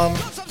Bomb.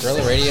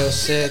 Guerrilla Radio's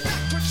sick. What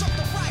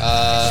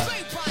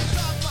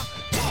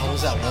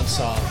was that one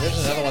song? There's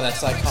another one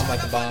that's like Calm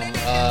Like a Bomb.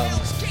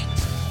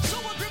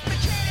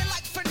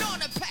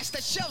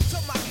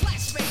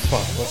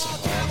 Fuck, what's it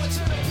called?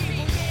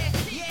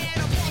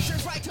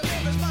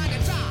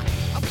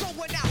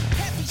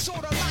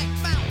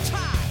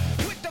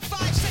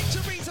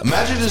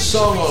 Imagine this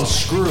song on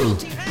Screw.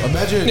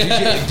 Imagine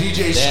if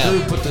DJ Damn. Screw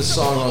put this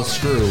song on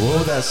Screw. What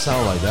would that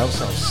sound like? That would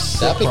sound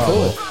sick. That'd be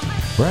probably.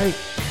 cool. Right?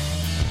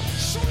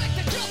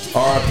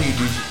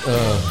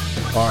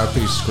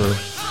 R.I.P. Screw.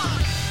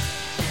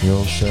 You know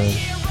what I'm saying?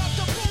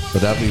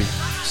 But that'd be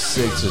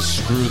sick to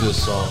screw this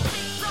song.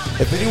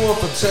 If anyone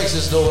from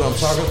Texas know what I'm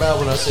talking about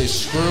when I say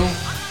screw,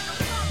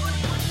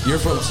 you're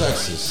from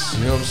Texas.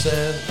 You know what I'm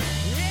saying?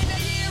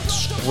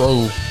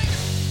 Screw.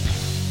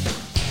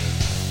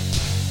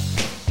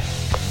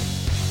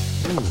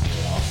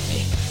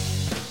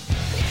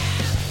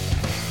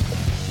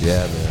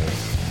 Yeah, man.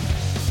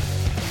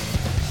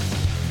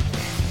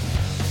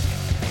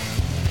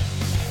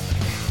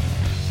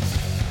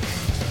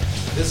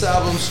 This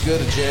album's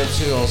good to jam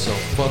to on some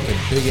fucking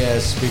big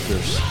ass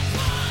speakers.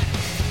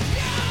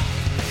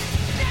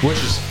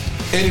 Which is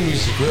any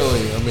music,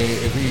 really. I mean,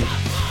 if you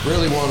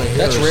really want to hear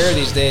That's rare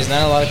these days.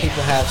 Not a lot of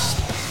people have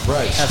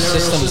stereo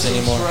systems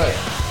anymore. Right.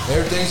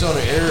 Everything's on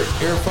an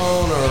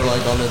earphone or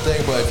like on the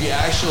thing, but if you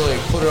actually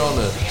put it on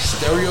the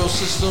stereo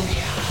system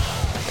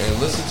and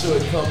listen to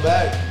it come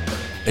back,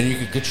 and you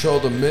can control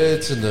the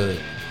mids and the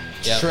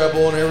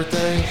treble and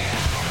everything,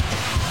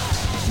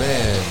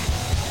 man,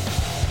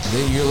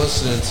 then you're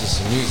listening to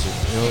some music,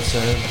 you know what I'm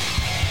saying?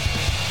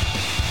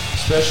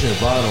 Especially in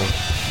vinyl.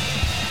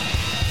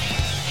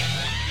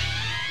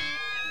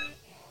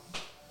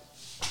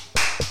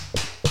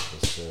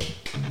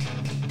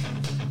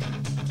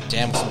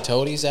 Jam with some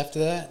Toadies after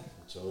that.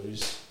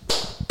 Toadies.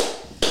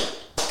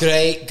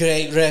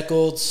 Great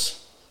records.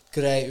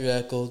 Great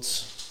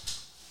records.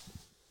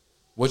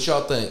 What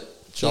y'all think?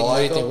 Keaton, Y'all what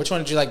do you like think? Which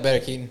one did you like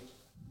better, Keaton?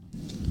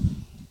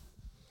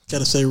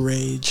 Gotta say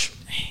Rage.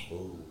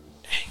 Dang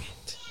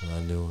it. I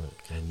knew it.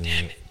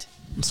 Damn it.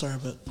 I'm sorry,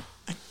 but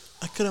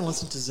I couldn't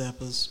listen to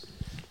Zappa's.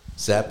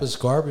 Zappa's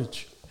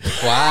garbage.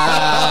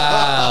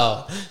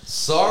 Wow.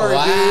 Sorry,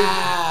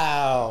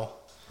 Wow. dude.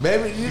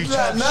 Maybe you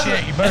got nothing.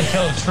 Shit, you better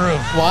tell the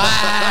truth.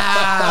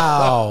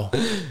 Wow.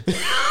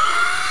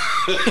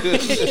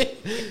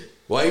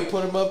 Why you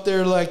put him up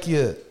there like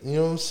you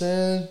know what I'm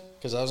saying?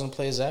 Because I was going to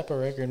play a Zappa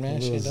record,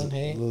 man. Shit, don't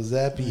hate. Little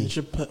Zappy. You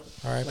should put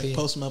R.I.P.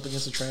 post him up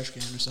against a trash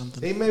can or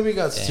something. Hey, maybe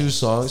got two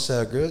songs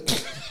that good.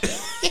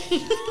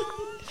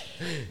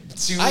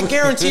 I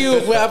guarantee you,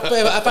 if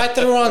I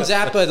threw on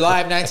Zappa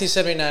live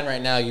 1979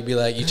 right now, you'd be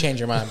like, you change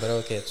your mind, but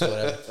okay, it's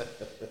whatever.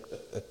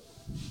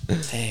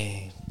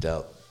 Dang.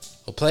 Doubt.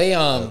 We'll play.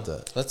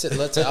 Let's.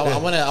 I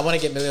want to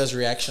get Milio's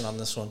reaction on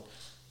this one.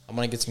 I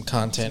want to get some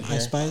content High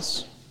here.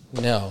 Spice?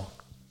 No.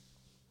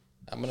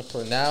 I'm gonna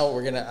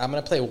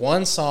play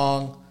one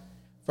song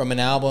from an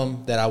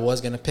album that I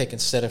was gonna pick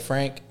instead of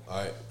Frank. All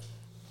right.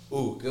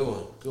 Ooh, good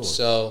one. Good one.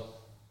 So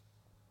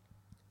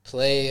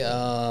play.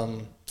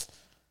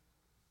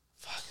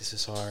 Fuck, this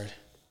is hard.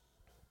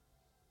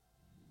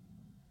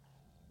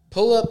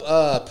 Pull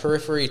up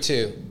Periphery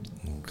 2.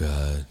 Oh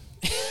God.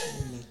 Oh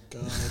my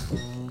God, bro.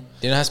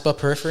 Do you know how to spell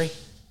Periphery?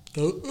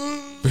 Shut up.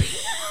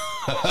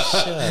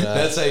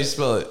 That's how you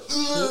spell it.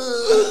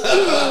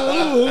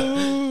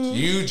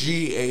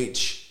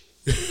 UGH.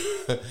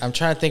 I'm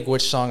trying to think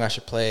which song I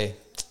should play.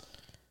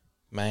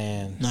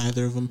 Man.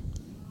 Neither of them.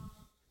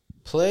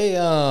 Play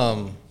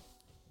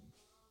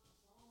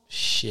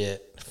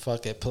shit.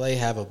 Fuck it. Play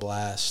Have a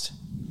Blast.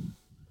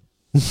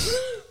 I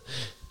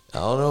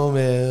don't know,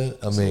 man.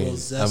 I mean.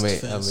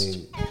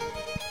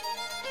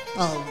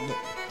 Oh, no.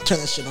 Turn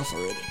that shit off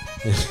already.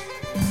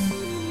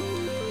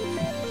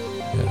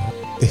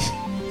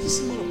 This is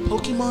some little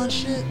Pokemon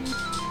shit.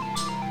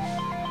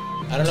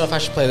 I don't know if I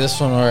should play this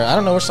one or I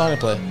don't know which song to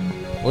play.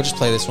 We'll just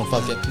play this one.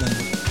 Fuck it.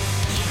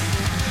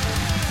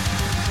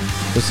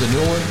 It's a new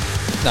one?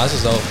 No, this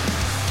is old.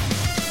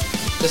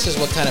 This is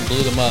what kind of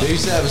blew them up. They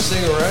used to have a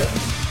singer, right?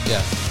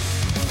 Yeah.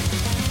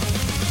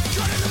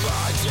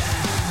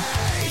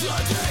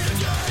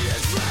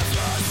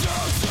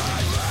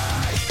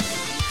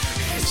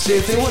 See,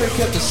 if they would have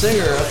kept the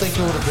singer, I think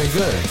it would have been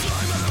good.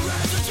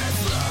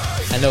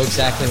 I know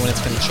exactly when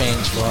it's going to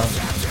change for them.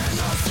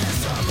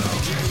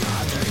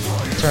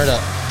 Turn it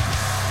up.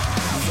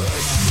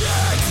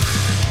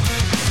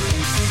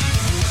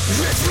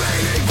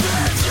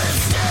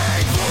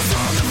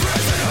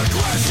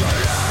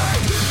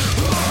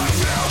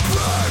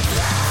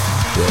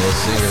 Yeah, the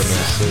singer,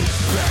 man, sick.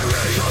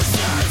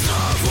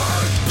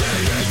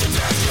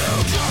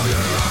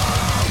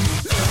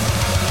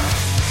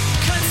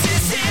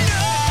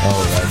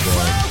 Oh, that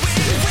boy.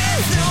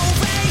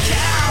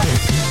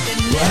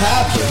 What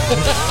happened?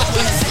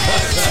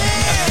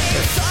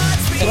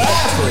 What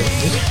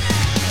happened?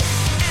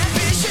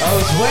 I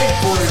was waiting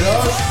for it,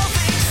 dog.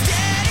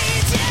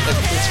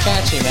 It's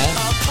catchy, man.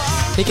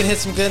 He can hit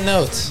some good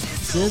notes.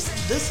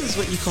 This is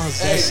what you call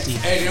Hey, zesty.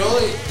 hey, the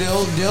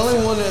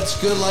only one that's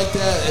good like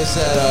that is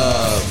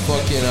that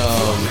fucking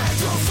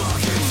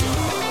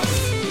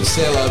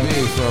C'est La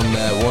Vie from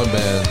that one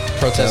band.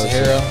 Protest That was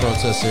Hero? it.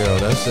 Protest Hero.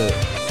 That's it.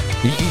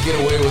 You can get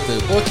away with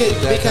it. Well, that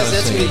because kind of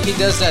that's singing. what he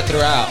does that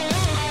throughout.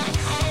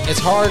 It's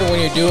hard when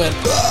you're doing,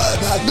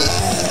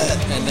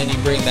 and then you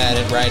bring that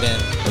right in.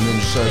 And then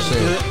you start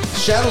saying,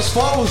 Shadows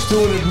Fall was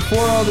doing it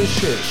before all this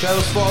shit.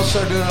 Shadows Fall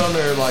started doing it on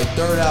their like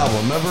third album,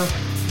 remember?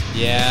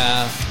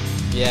 Yeah,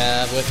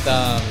 with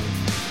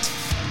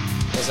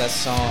what's that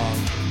song?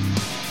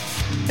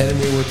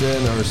 Enemy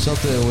Within or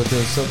something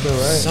within something,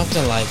 right?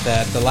 Something like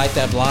that. The Light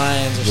That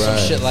Blinds or some Right.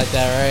 shit like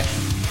that, right?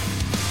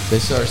 They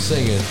start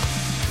singing.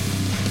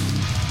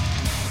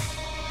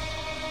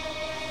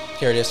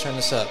 Here it is. Turn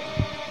this up.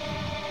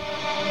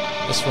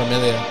 This is for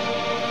Amelia.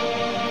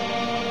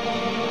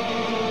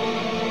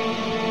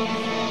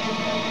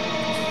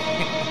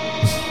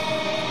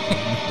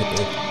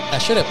 I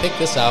should have picked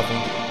this album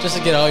just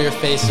to get all your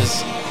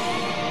faces.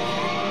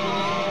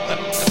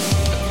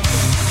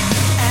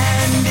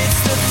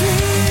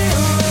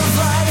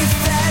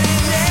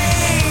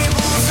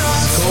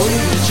 Cody,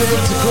 did you ever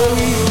to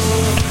Cody?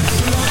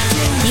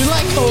 You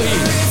like Cody?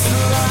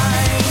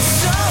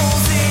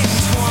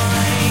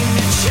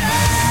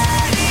 A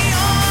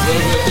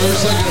little bit 30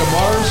 second of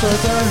Mars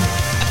right there.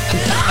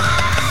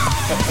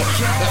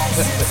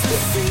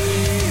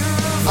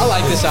 I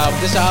like this album.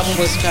 This album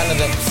was kind of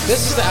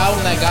this is the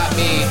album that got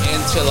me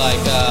into like,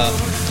 I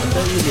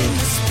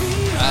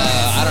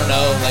don't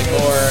know, like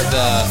more of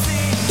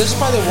this is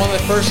probably one of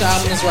the first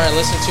albums where I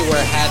listened to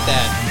where it had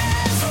that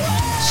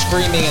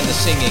screaming and the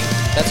singing.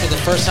 That's what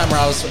the first time where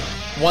I was,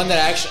 one that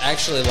I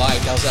actually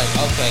liked. I was like,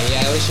 okay,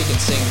 yeah, at least he can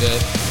sing good.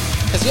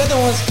 Because the other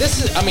ones, this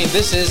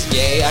is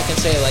gay. I can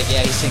say like,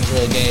 yeah, he sings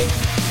really gay.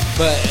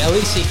 But at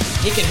least he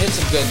can hit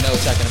some good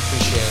notes I can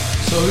appreciate.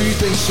 So who do you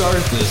think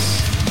started this?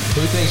 Who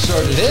do you think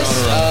started this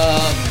genre?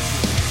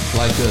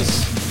 Like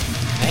this?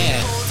 Man.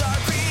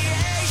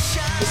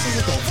 This is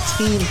like a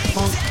teen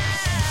punk.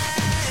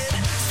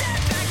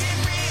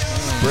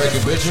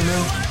 Breaking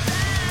Benjamin?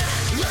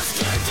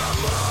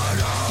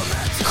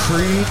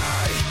 Creed?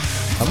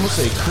 I'm gonna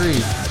say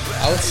Creed.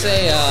 I would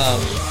say,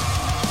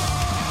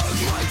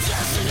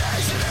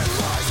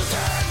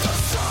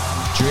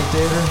 Dream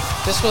Theater?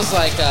 this was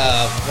like,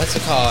 what's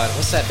it called?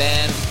 What's that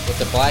band with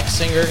the black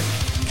singer?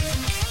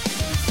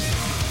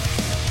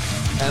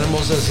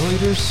 Animals as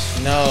Leaders?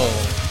 No.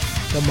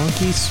 The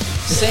Monkeys.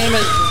 Same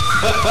as...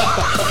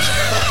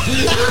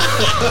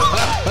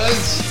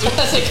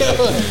 That's a good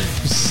one.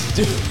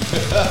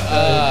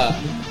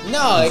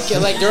 No,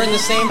 like during the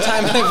same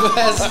time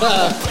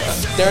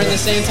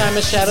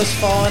as Shadows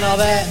Fall and all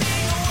that.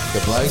 The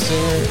black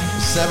singer?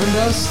 Seven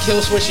Dust?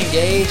 Kill Switch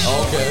Engage.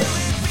 Okay.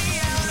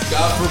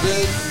 God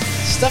forbid.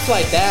 Stuff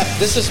like that.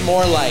 This is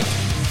more like,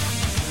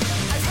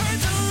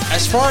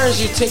 as far as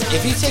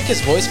if you take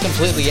his voice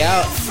completely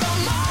out,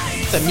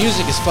 the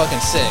music is fucking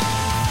sick.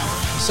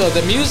 So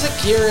the music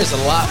here is a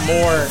lot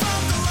more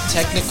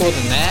technical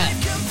than that.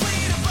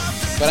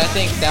 But I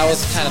think that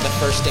was kind of the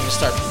first thing to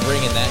start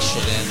bringing that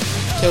shit in.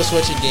 Kill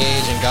Switch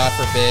Engage and God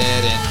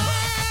Forbid and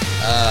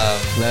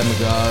Lamb of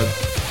God.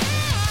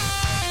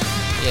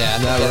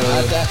 yeah, Not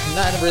really.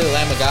 not really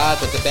Lamb of God,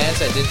 but the bands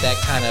that did that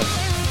kind of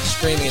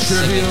screaming and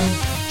Trivium. singing.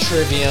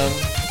 Trivium.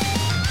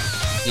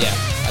 Yeah,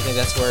 I think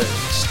that's where it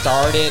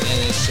started and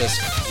it's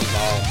just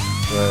evolved.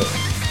 Right.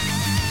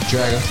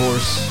 Dragon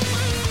Force.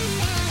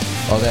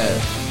 All that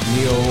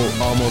neo,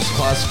 almost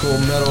classical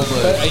metal,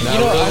 but But not you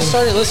know, I really.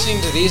 started listening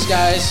to these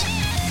guys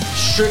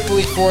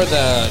strictly for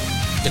the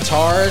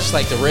guitars,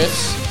 like the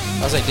riffs.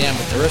 I was like, damn,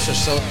 but the riffs are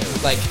so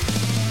like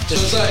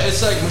So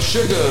it's like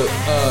Meshuggah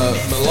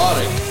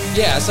melodic.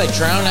 yeah, it's like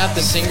drown out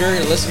the singer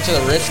and listen to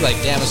the riffs, like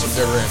damn, it's some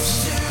good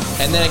riffs.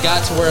 And then it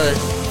got to where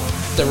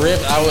the riff,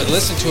 I would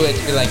listen to it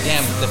and be like,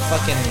 damn, the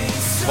fucking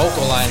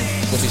vocal line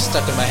would be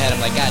stuck in my head. I'm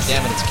like, god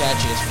damn it, it's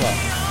catchy as fuck.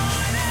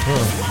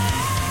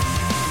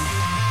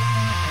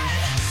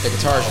 The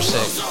guitars are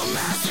sick.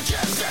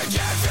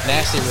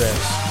 Nasty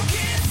riffs.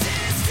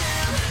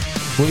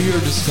 What year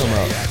did this come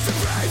out?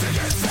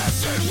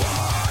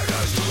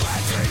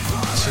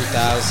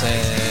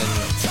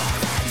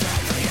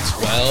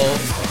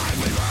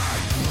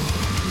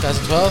 2012?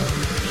 2012?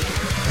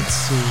 Let's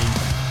see.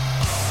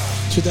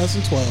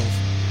 2012.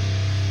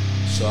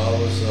 So I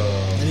was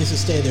It needs to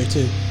stay there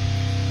too.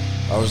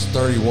 I was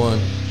 31.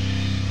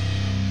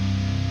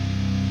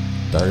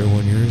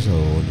 31 years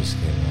old when this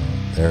came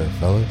out. There,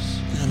 fellas.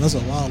 Man, that's a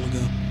while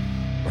ago.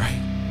 Right.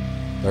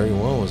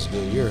 31 was a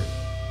good year.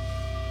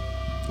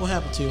 What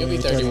happened to you? You'll when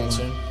be you were 31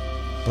 soon.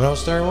 When I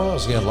was 31, I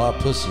was getting a lot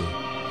of pussy.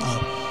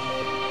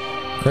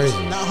 Oh, Crazy.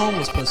 not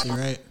homeless pussy,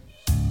 right?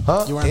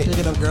 Huh? You weren't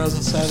picking up girls on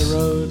the side of the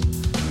road.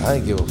 I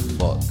didn't give a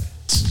fuck.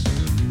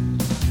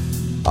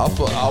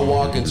 I'll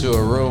walk into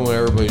a room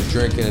where everybody's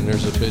drinking and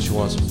there's a bitch who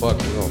wants to fuck.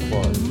 We're gonna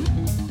fuck.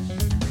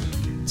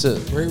 That's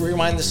it.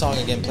 Rewind the song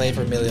again. Play it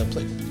for Emilio.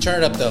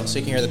 Turn it up though, so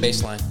you can hear the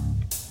bass line.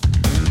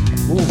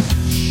 Ooh,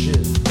 shit.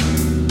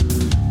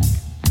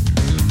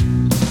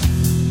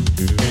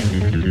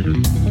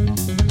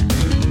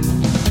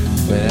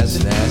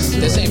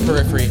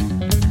 free.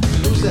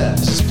 Who's that?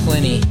 This is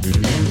Plenty.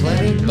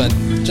 Plenty? But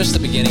just the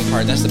beginning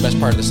part. That's the best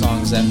part of the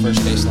song, is that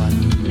first bass line.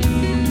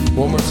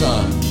 One more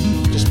time.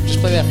 Just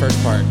play that first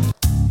part.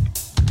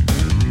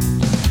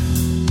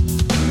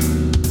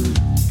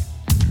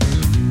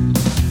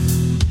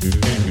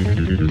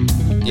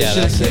 Yeah,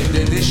 that's it.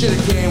 They should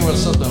have came with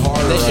something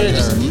harder. They should have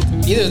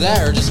just either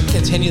that or just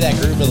continue that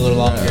groove a little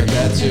longer.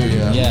 That too,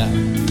 yeah. Yeah.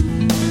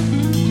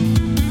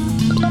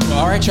 Well,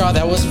 all right, y'all.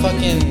 That was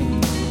fucking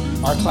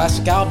our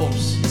classic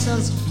albums. It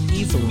sounds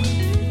ethereal.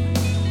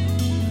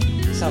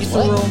 Sounds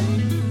Ethereal.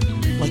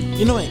 what? Like,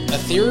 you know what?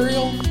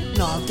 Ethereal?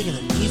 No, I'm thinking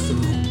of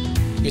ethereal.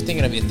 You're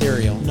thinking of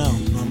ethereal. No,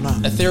 I'm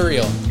not.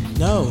 Ethereal.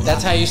 No.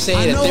 That's how you say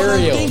I it. know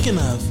Ethereal. what I'm thinking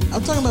of.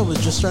 I'm talking about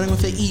with just starting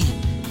with the E.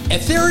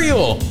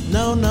 Ethereal.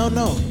 No.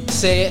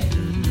 Say it.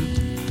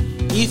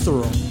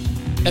 Ethereal.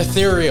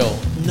 Ethereal.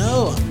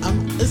 No,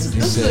 this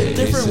is a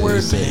different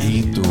word, man.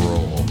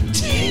 Ethereal.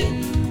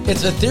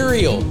 It's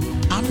ethereal.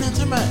 I'm not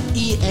talking about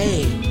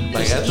EA.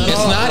 Like Just ethanol?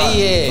 It's not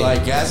EA.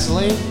 Like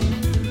gasoline?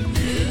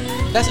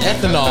 That's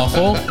ethanol,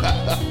 fool.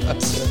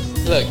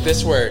 Look,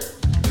 this word.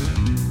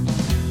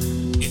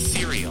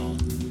 Ethereal.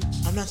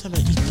 I'm not talking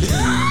about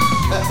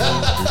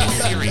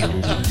ethereal.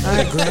 All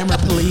right, grammar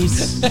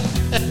police.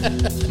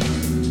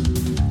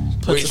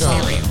 What are you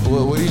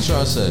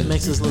trying to say?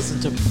 Makes us listen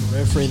to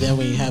periphery, then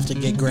we have to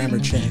get grammar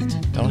checked.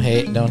 Don't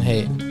hate.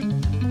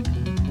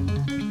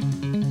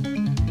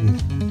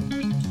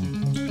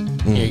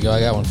 Here you go, I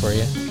got one for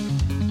you.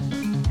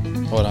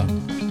 Hold on.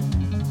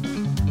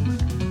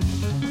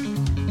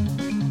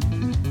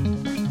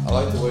 I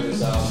like the way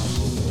this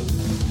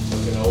album's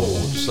looking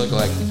old. Just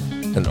like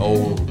an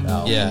old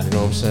album. Yeah. You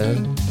know what I'm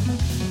saying?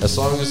 As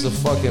long as the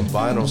fucking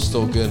vinyl's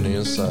still good on the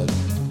inside.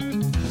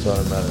 That's all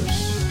that matters.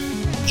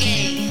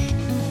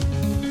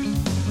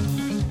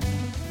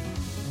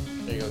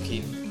 There you go,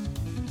 Keith.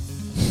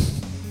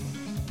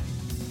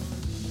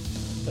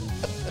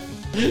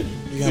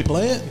 You gonna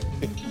play it?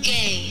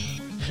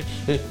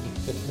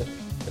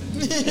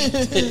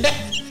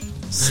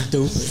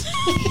 Stupid.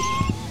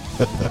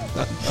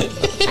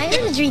 I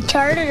heard it's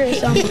retarded or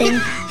something.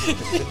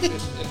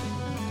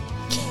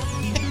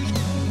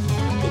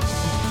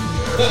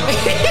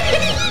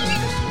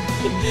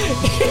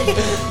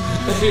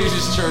 He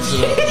just turns it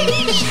up.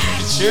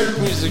 Share the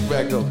music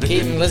back up.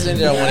 Keaton, listen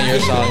to one of your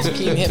songs.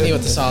 Keaton, hit me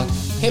with the song.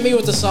 Hit me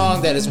with the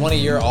song that is one of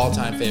your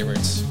all-time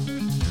favorites.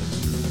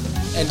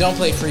 And don't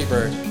play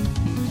Freebird.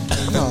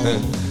 No,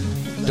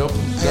 Don't,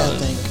 I gotta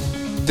think.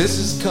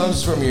 This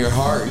comes from your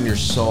heart and your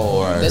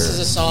soul, right? This is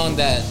a song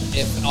that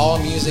if all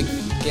music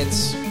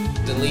gets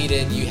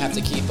deleted, you have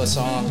to keep a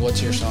song.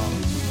 What's your song?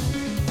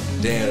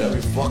 Damn, that'd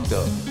be fucked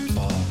up.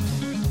 Fuck.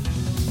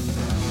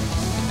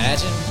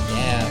 Imagine?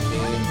 Yeah,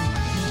 dude.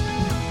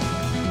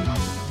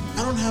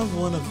 I don't have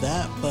one of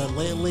that, but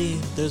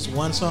lately there's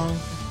one song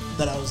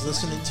that I was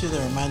listening to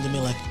that reminded me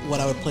like what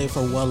I would play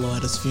for Wello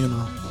at his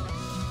funeral.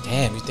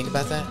 Damn, you think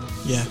about that?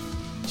 Yeah.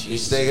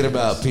 He's thinking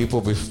about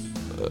people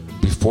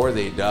before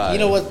they die. You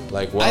know what?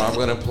 Like what I'm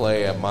gonna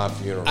play at my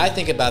funeral. I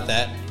think about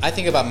that. I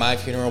think about my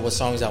funeral, what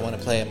songs I want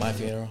to play at my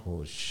funeral.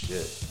 Oh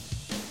shit.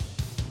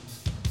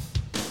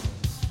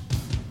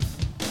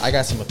 I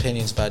got some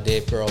opinions about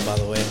Dave Grohl, by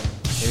the way.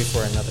 Maybe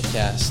for another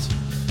cast.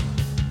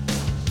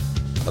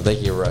 I think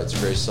he writes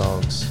great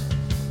songs.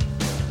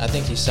 I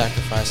think he's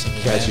sacrificing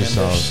his Catchy band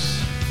members. songs.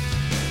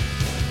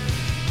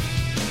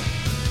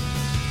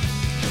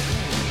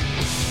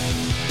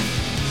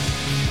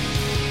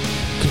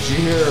 Could you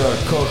hear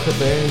Kurt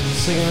Cobain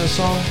singing this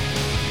song?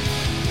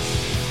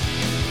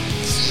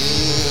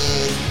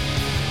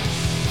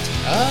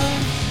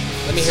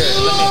 Let me hear it.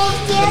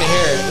 Let me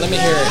hear it. Let me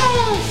hear it.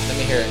 Let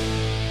me hear it.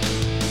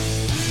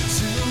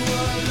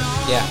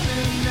 Yeah.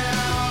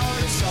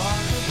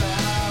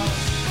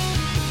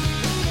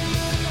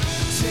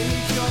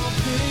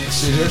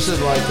 See, there's an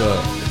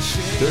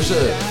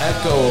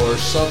echo or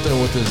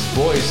something with his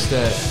voice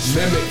that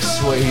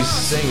mimics what he's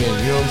singing.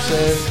 You know what I'm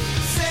saying?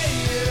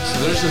 So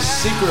there's a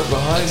secret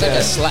behind It's like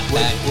that a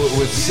slapback.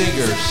 with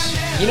singers.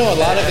 You know, a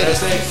lot of it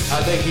is.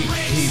 I think he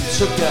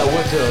took that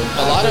with him.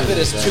 A lot of it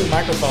is two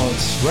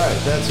microphones. Right,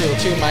 that's it.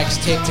 Two mics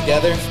taped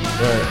together.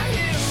 Right.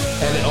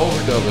 And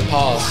overdubbing.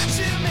 Pause.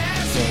 Do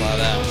a lot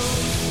of that.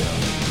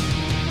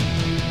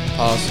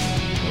 Pause.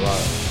 A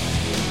lot.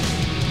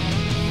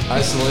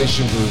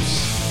 Isolation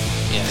booths.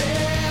 Yeah.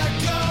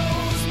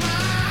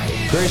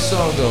 Great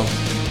song though.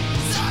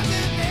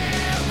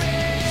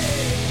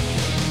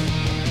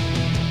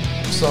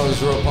 Song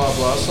is real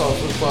popular. I saw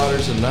Foo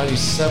Fighters in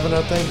 '97,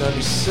 I think,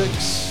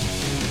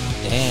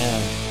 '96.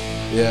 Damn.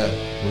 Yeah,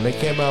 when they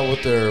came out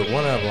with their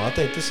one album, I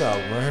think this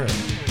album right here.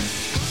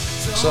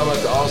 Something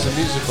like the Awesome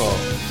Music Hall.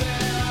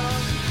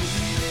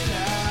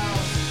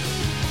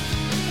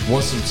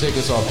 Won some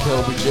tickets off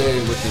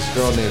KLBJ with this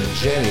girl named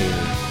Jenny.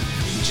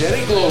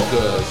 Jenny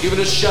Gloka. Giving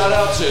a shout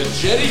out to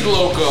Jenny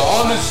Gloka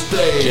on the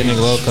stage. Jenny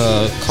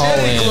Gloka, call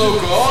Jenny in.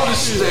 Gloka on the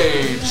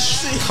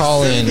stage.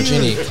 Call in,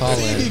 Jenny, call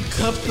in. He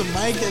cupped the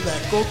mic and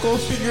that cocoa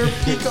finger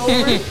peek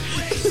over.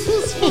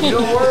 You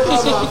don't worry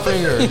about my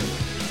finger.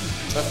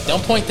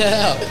 Don't point that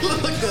out.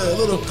 Like a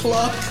little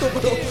clock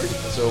coming over.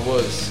 So it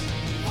was.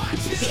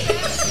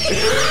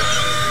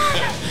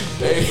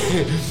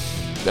 Hey,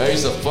 I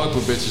used to fuck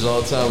with bitches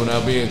all the time when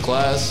I'd be in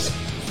class.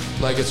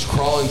 Like it's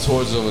crawling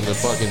towards them in the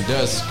fucking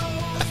desk.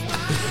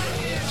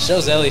 Show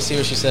Zelly, see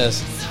what she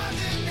says.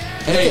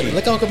 Hey,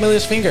 Look at Uncle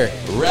Millie's finger.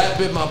 rat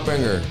bit my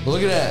finger.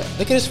 Look at that.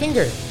 Look at his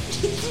finger.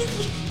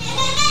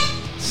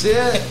 See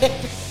it?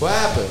 What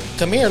happened?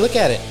 Come here, look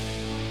at it.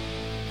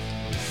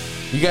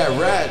 You got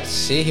rats.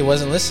 See, he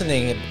wasn't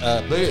listening.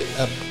 Look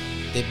at.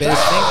 They bit his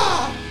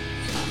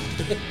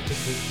finger.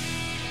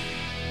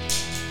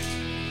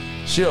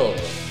 Chill.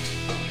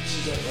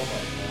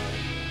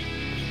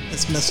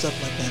 It's messed up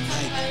like that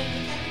night.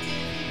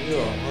 You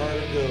are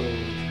hard to go.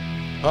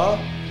 Huh?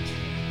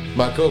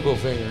 My cocoa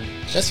finger.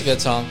 That's a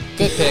good song.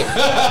 Good pick.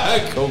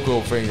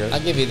 Cocoa finger. I'll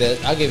give you that.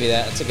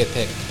 That's a good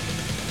pick.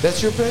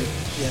 That's your pick?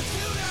 Yeah.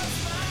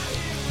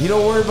 You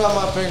don't worry about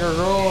my finger,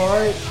 girl,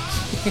 alright?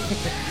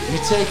 You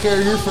take care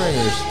of your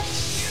fingers.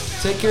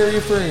 Take care of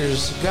your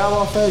fingers. Got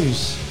my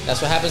face.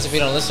 That's what happens if you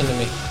don't listen to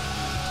me.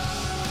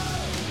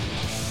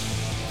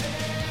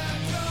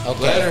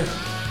 Okay. Later.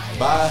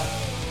 Bye.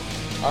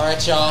 All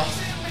right, y'all.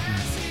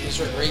 These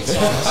are great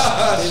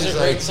songs. These are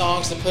great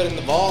songs to put in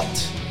the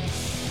vault.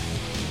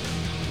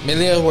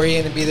 Emilio, where are you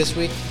going to be this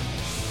week?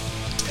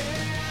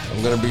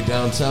 I'm going to be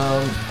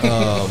downtown.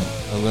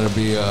 I'm going to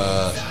be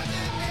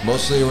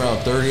mostly around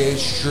 38th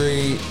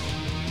Street,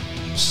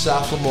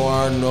 South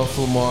Lamar, North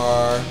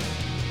Lamar,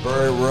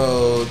 Bird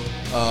Road,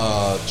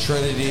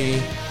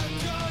 Trinity.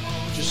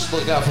 Just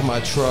look out for my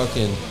truck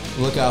and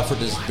look out for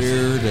this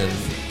beard and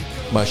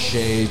my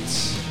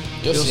shades.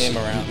 You'll see him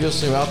around. You'll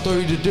see him. I'll throw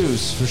you the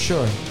deuce for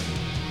sure.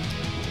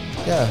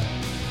 Yeah.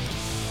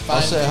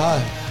 I'll say hi.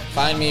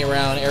 Find me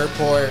around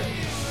Airport,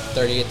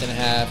 38th and a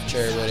half,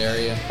 Cherrywood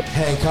area.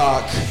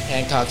 Hancock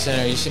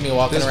Center. You see me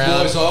walking This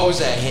around. boy's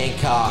always at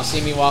Hancock. You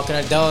see me walking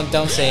around.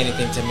 Don't say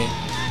anything to me.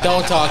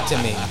 Don't talk to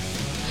me.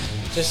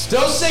 Just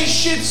don't say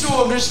shit to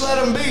him. Just let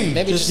him be.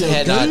 Maybe just a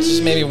head nod.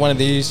 Just maybe one of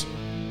these.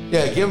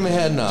 Yeah, give him a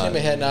head nod. Give him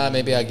a head nod.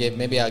 Maybe I'll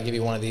give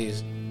you one of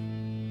these.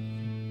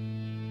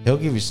 He'll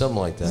give you something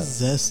like that.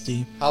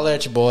 Zesty. Holler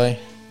at your boy.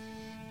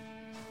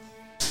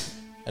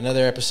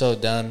 Another episode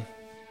done.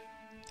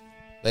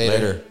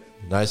 Later.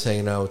 Nice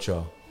hanging out with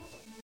y'all.